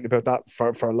pontificating about that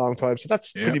for a long time. So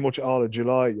that's pretty much all of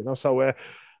July, you know. So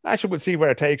actually, we'll see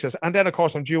where it takes us. And then, of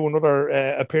course, I'm due another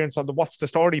appearance on the What's the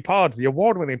Story pod, the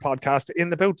award-winning podcast,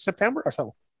 in about September or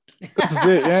so. This is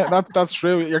it. Yeah, that's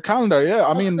true. Your calendar. Yeah,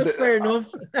 I mean, that's fair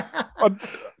enough.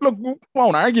 Look,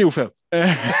 won't argue, Phil. Can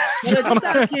I just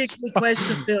ask you a quick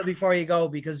question, Phil, before you go,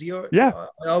 because I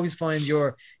always find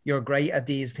you're great at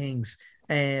these things.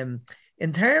 In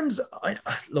terms,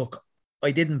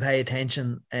 I didn't pay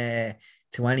attention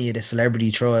to any of the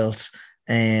celebrity trials.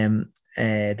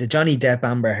 The Johnny Depp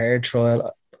Amber Heard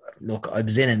trial. Look, I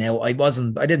was in and out. I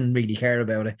didn't really care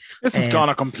about it. This has gone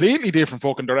a completely different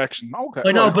fucking direction. Okay.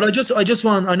 I know, but I just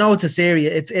want, I know it's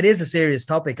it is a serious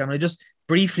topic. And I just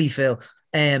briefly, Phil,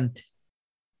 the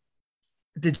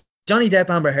Johnny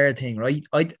Depp Amber Heard thing, right?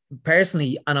 I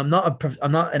personally, and I'm not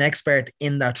an expert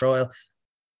in that trial.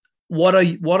 What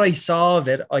I saw of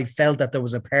it, I felt that there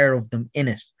was a pair of them in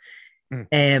it.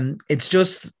 It's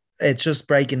just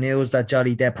breaking news that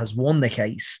Johnny Depp has won the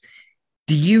case.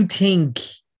 Do you think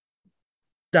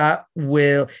the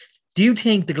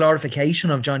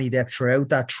glorification of Johnny Depp throughout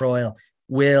that trial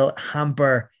will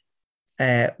hamper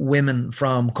women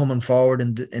from coming forward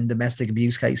in domestic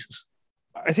abuse cases?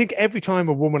 I think every time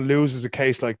a woman loses a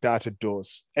case like that, it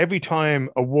does. Every time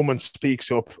a woman speaks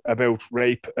up about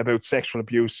rape, about sexual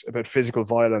abuse, about physical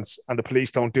violence, and the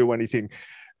police don't do anything,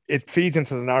 it feeds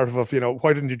into the narrative of, you know,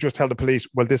 why didn't you just tell the police,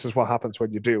 well, this is what happens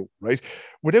when you do, right?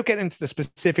 Without getting into the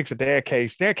specifics of their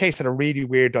case had a really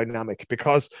weird dynamic,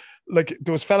 because like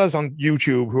there was fellas on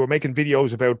YouTube who were making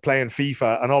videos about playing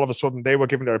FIFA, and all of a sudden they were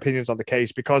giving their opinions on the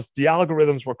case because the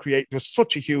algorithms were creating, there was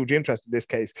such a huge interest in this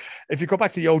case. If you go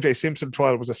back to the O.J. Simpson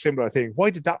trial, it was a similar thing.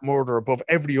 Why did that murder above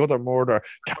every other murder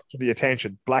capture the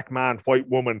attention? Black man, white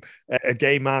woman, a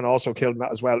gay man also killed in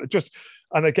that as well. It just,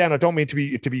 and again, I don't mean to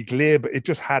be glib. It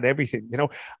just had everything, you know.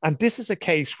 And this is a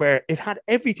case where it had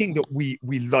everything that we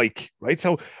like, right?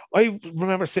 So I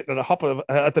remember sitting at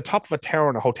the top of a tower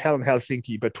in a hotel in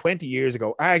Helsinki about 20 years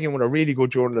ago, arguing with a really good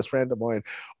journalist friend of mine.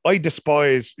 I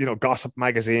despise, you know, gossip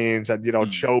magazines and, you know,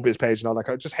 showbiz page and all that.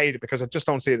 I just hate it because I just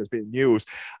don't see it as being news.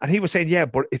 And he was saying, yeah,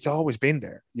 but it's always been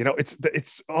there. You know,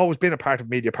 it's always been a part of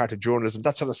media, part of journalism.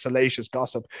 That sort of salacious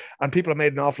gossip, and people have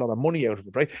made an awful lot of money out of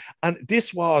it, right? And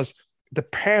this was the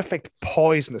perfect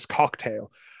poisonous cocktail,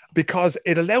 because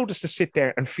it allowed us to sit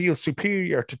there and feel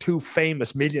superior to two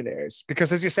famous millionaires.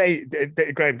 Because as you say,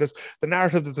 Graham, the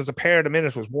narrative that there's a pair of them in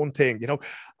it was one thing, you know.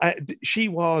 She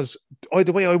was,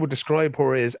 the way I would describe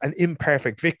her is an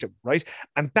imperfect victim, right?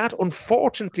 And that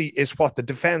unfortunately is what the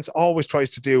defense always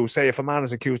tries to do. Say if a man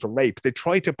is accused of rape, they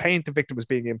try to paint the victim as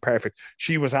being imperfect.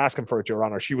 She was asking for it, Your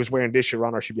Honor. She was wearing this, Your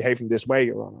Honor. She behaved in this way,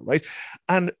 Your Honor, right?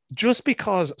 And just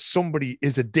because somebody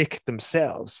is a dick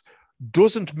themselves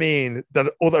doesn't mean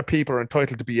that other people are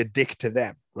entitled to be a dick to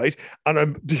them, right? And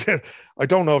I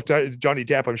don't know if Johnny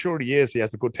Depp, I'm sure he is. He has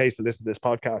the good taste to listen to this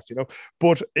podcast, you know.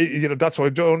 But you know, that's why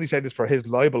I only say this for his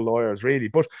libel lawyers, really.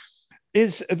 But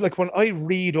is like when I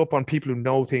read up on people who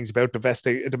know things about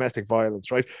domestic violence,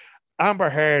 right? Amber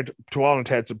Heard, to all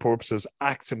intents and purposes,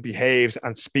 acts and behaves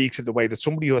and speaks in the way that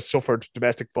somebody who has suffered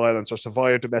domestic violence or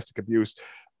survived domestic abuse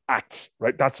acts,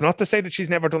 right? That's not to say that she's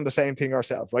never done the same thing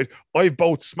herself, right? I've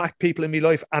both smacked people in my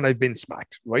life and I've been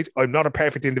smacked, right? I'm not a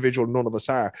perfect individual, none of us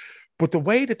are. But the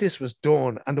way that this was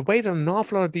done and the way that an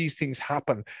awful lot of these things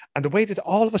happen and the way that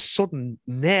all of a sudden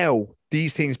now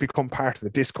these things become part of the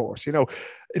discourse, you know,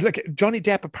 like Johnny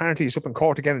Depp apparently is up in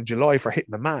court again in July for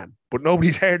hitting a man, but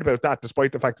nobody's heard about that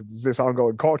despite the fact that there's this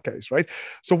ongoing court case, right?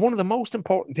 So one of the most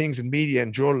important things in media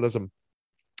and journalism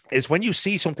is when you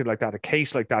see something like that, a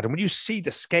case like that, and when you see the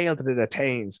scale that it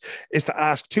attains, is to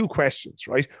ask two questions,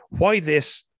 right? Why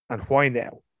this and why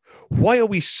now? Why are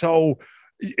we so...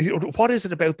 What is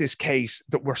it about this case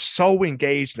that we're so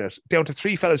engaged in it, down to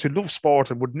three fellas who love sport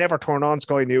and would never turn on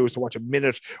Sky News to watch a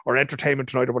minute, or Entertainment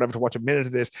Tonight or whatever to watch a minute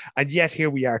of this, and yet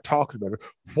here we are talking about it.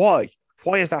 Why?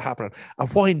 Why is that happening?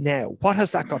 And why now? What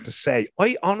has that got to say?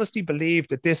 I honestly believe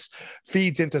that this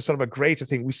feeds into sort of a greater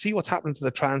thing. We see what's happening to the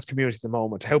trans community at the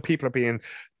moment, how people are being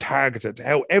targeted,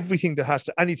 how everything that has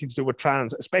anything to do with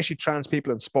trans, especially trans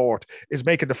people in sport, is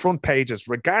making the front pages,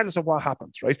 regardless of what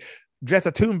happens, right?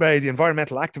 Greta Thunberg, the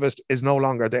environmental activist, is no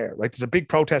longer there, right? There's a big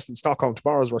protest in Stockholm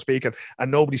tomorrow as we're speaking, and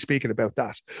nobody's speaking about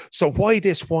that. So why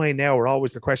this, why now are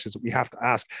always the questions that we have to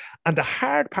ask. And the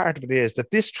hard part of it is that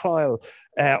this trial,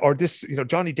 or this, you know,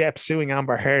 Johnny Depp suing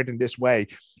Amber Heard in this way,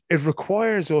 it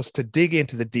requires us to dig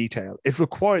into the detail.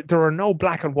 There are no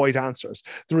black and white answers.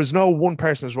 There is no one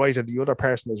person is right and the other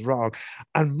person is wrong.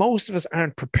 And most of us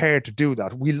aren't prepared to do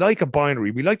that. We like a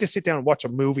binary. We like to sit down and watch a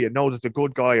movie and know that the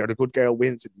good guy or the good girl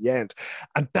wins in the end.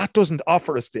 And that doesn't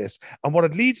offer us this. And what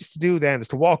it leads us to do then is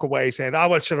to walk away saying, oh,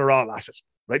 well, sure, they're all at it.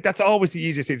 Right? That's always the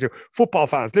easiest thing to do. Football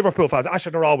fans, Liverpool fans,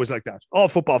 actually, they're always like that. All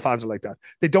football fans are like that.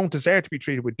 They don't deserve to be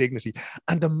treated with dignity.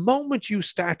 And the moment you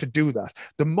start to do that,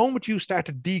 the moment you start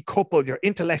to decouple your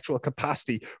intellectual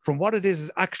capacity from what it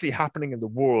is actually happening in the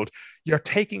world, you're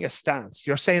taking a stance.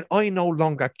 You're saying, I no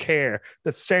longer care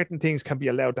that certain things can be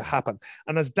allowed to happen.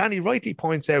 And as Danny rightly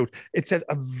points out, it says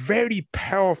a very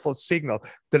powerful signal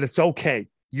that it's okay.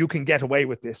 You can get away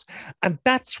with this. And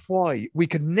that's why we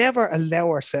can never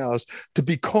allow ourselves to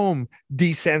become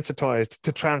desensitized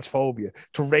to transphobia,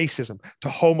 to racism, to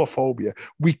homophobia.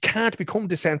 We can't become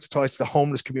desensitized to the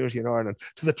homeless community in Ireland,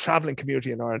 to the traveling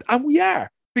community in Ireland. And we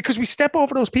are. Because we step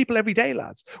over those people every day,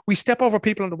 lads. We step over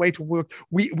people on the way to work.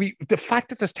 The fact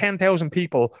that there's 10,000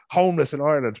 people homeless in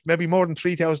Ireland, maybe more than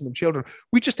 3,000 of children,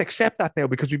 we just accept that now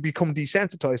because we become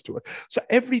desensitized to it. So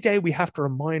every day we have to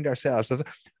remind ourselves that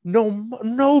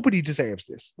nobody deserves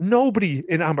this. Nobody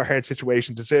in Amber Heard's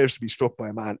situation deserves to be struck by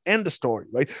a man. End of story,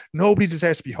 right? Nobody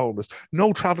deserves to be homeless.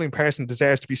 No traveling person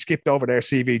deserves to be skipped over their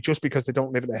CV just because they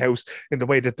don't live in a house in the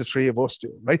way that the three of us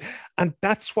do, right? And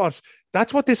that's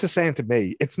what this is saying to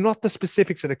me. It's not the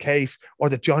specifics of the case or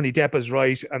that Johnny Depp is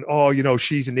right and, oh, you know,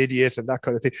 she's an idiot and that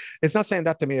kind of thing. It's not saying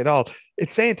that to me at all.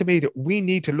 It's saying to me that we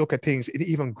need to look at things in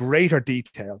even greater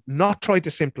detail, not try to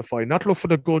simplify, not look for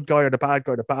the good guy or the bad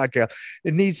guy or the bad girl.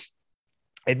 It needs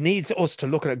us to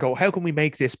look at it and go, how can we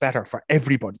make this better for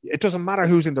everybody? It doesn't matter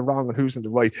who's in the wrong and who's in the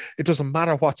right. It doesn't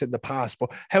matter what's in the past,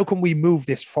 but how can we move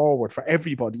this forward for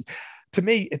everybody? To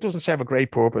me, it doesn't serve a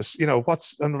great purpose. You know,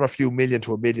 what's another few million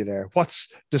to a millionaire? What's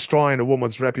destroying a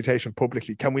woman's reputation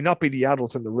publicly? Can we not be the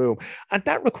adults in the room? And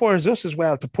that requires us as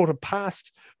well to put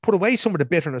away some of the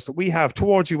bitterness that we have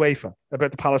towards UEFA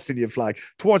about the Palestinian flag,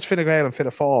 towards Fine Gael and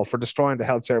Fianna Fáil for destroying the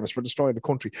health service, for destroying the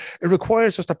country. It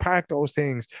requires us to park those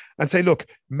things and say, look,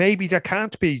 maybe there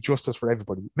can't be justice for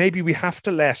everybody. Maybe we have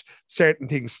to let certain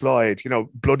things slide, you know,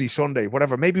 Bloody Sunday,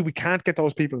 whatever. Maybe we can't get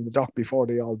those people in the dock before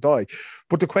they all die.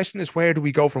 But the question is, where do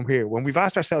we go from here? When we've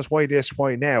asked ourselves why this,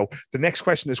 why now, the next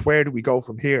question is, where do we go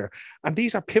from here? And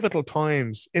these are pivotal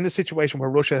times in a situation where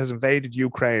Russia has invaded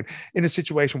Ukraine, in a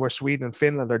situation where Sweden and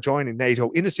Finland are joining NATO,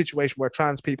 in a situation where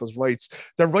trans people's rights,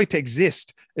 their right to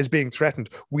exist, is being threatened.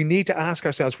 We need to ask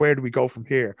ourselves, where do we go from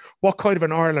here? What kind of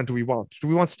an Ireland do we want? Do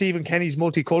we want Stephen Kenny's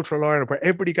multicultural Ireland where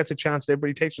everybody gets a chance and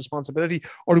everybody takes responsibility?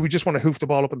 Or do we just want to hoof the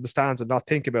ball up in the stands and not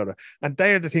think about it? And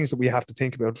they are the things that we have to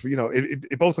think about, you know,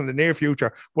 both in the near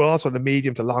future, but also in the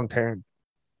medium to long term.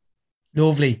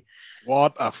 Lovely.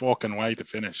 What a fucking way to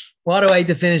finish. What a way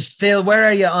to finish. Phil, where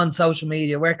are you on social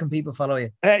media? Where can people follow you?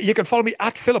 You can follow me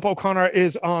at Philip O'Connor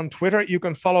is on Twitter. You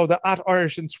can follow the at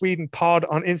Irish in Sweden pod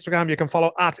on Instagram. You can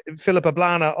follow at Philip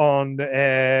Ablana on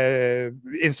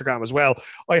Instagram as well.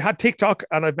 I had TikTok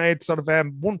and I've made sort of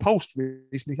one post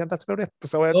recently, and that's about it.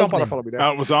 So don't bother following me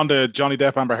there. It was on the Johnny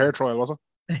Depp Amber Heard trial, was it?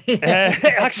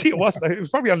 Actually, it wasn't. It was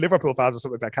probably on Liverpool fans or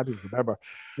something like that. I can't even remember.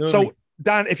 Lovely. So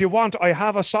Dan, if you want, I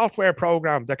have a software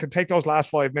program that can take those last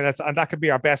 5 minutes, and that could be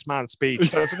our best man speech.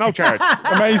 So it's no charge.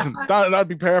 Amazing. That'd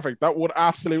be perfect. That would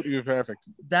absolutely be perfect.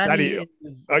 Danny,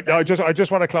 I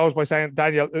just want to close by saying,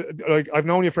 Daniel, like I've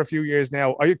known you for a few years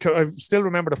now. I still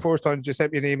remember the first time you just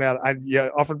sent me an email and you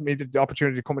offered me the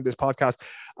opportunity to come in this podcast,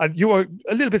 and you were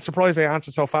a little bit surprised I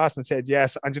answered so fast and said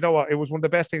yes. And you know what? It was one of the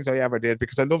best things I ever did,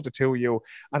 because I love the two of you,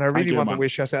 and I really want to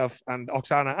wish yourself and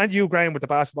Oksana and you, Graham, with the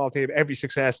basketball team, every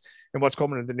success in what's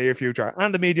coming in the near future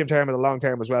and the medium term and the long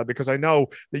term as well, because I know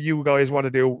that you guys want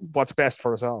to do what's best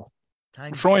for us all.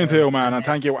 Thanks, trying to, man, and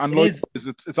thank you. And look,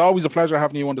 it's always a pleasure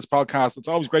having you on this podcast. It's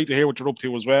always great to hear what you're up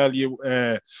to as well. You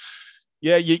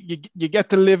get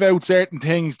to live out certain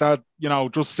things that, you know,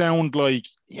 just sound like,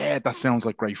 that sounds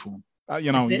like great fun.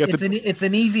 It's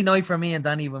an easy night for me and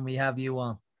Danny when we have you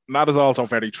on. And that is also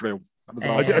very true.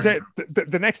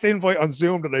 The next invite on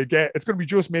Zoom that I get, it's going to be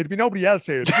just me. There'll be nobody else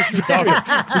here. Just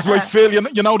like Phil,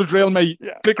 you know the drill, mate.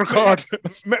 Yeah. Click record.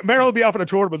 Merrill will be off in a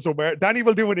tournament somewhere. Danny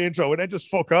will do an intro and then just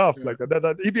fuck off. Like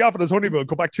he'd be off on his honeymoon.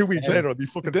 Come back 2 weeks later. I'll be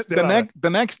fucking the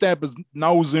next step is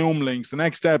no Zoom links. The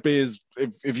next step is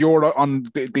if you're on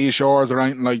these shores or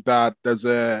anything like that,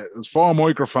 there's 4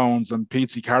 microphones and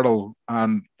Pizzi Carroll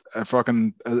and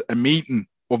a meeting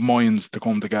of minds to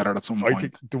come together at some point. I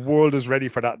think the world is ready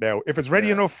for that now. If it's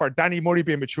ready enough for Danny Murray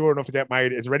being mature enough to get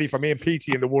married, it's ready for me and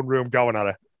Petey in the one room going at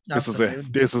it. This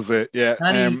is it. Yeah.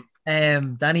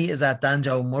 Danny is at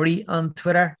Danjo Murray on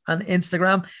Twitter and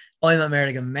Instagram. I'm at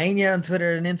American Mania on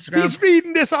Twitter and Instagram. He's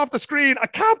reading this off the screen. I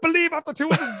can't believe after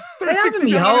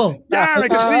 260 home. Yeah, I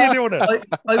can see you doing it.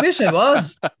 I wish I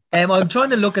was. I'm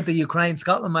trying to look at the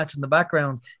Ukraine-Scotland match in the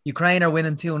background. Ukraine are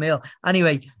winning 2-0.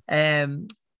 Anyway,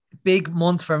 big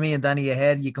month for me and Danny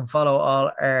ahead. You can follow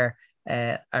all our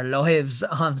lives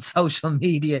on social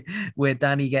media with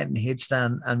Danny getting hitched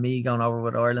and me going over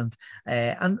with Ireland.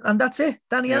 And that's it.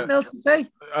 Danny, anything else to say?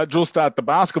 Just that the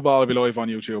basketball will be live on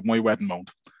YouTube, my wedding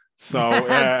month. So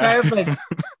perfect.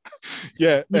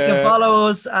 You can follow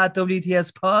us at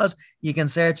WTS Pod. You can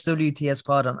search WTS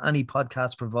Pod on any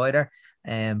podcast provider,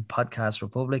 Podcast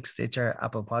Republic, Stitcher,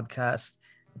 Apple Podcast,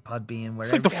 Podbean, wherever.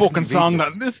 It's like the fucking song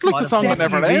that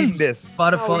never ends.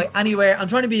 Spotify, anywhere. I'm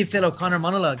trying to be a Phil O'Connor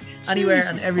monologue. Anywhere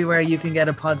and everywhere you can get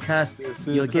a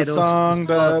podcast, you'll get us. Song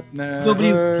that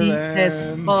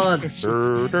WTS Pod.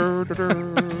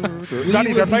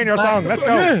 Danny, they're playing your song. Let's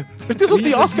go. Yeah. If this was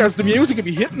the Oscars, the music would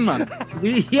be hitting, man.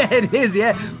 It is.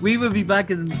 Yeah, we will be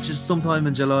back sometime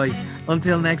in July.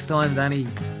 Until next time, Danny.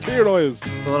 Cheers,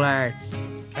 Full hearts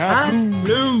and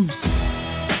blues.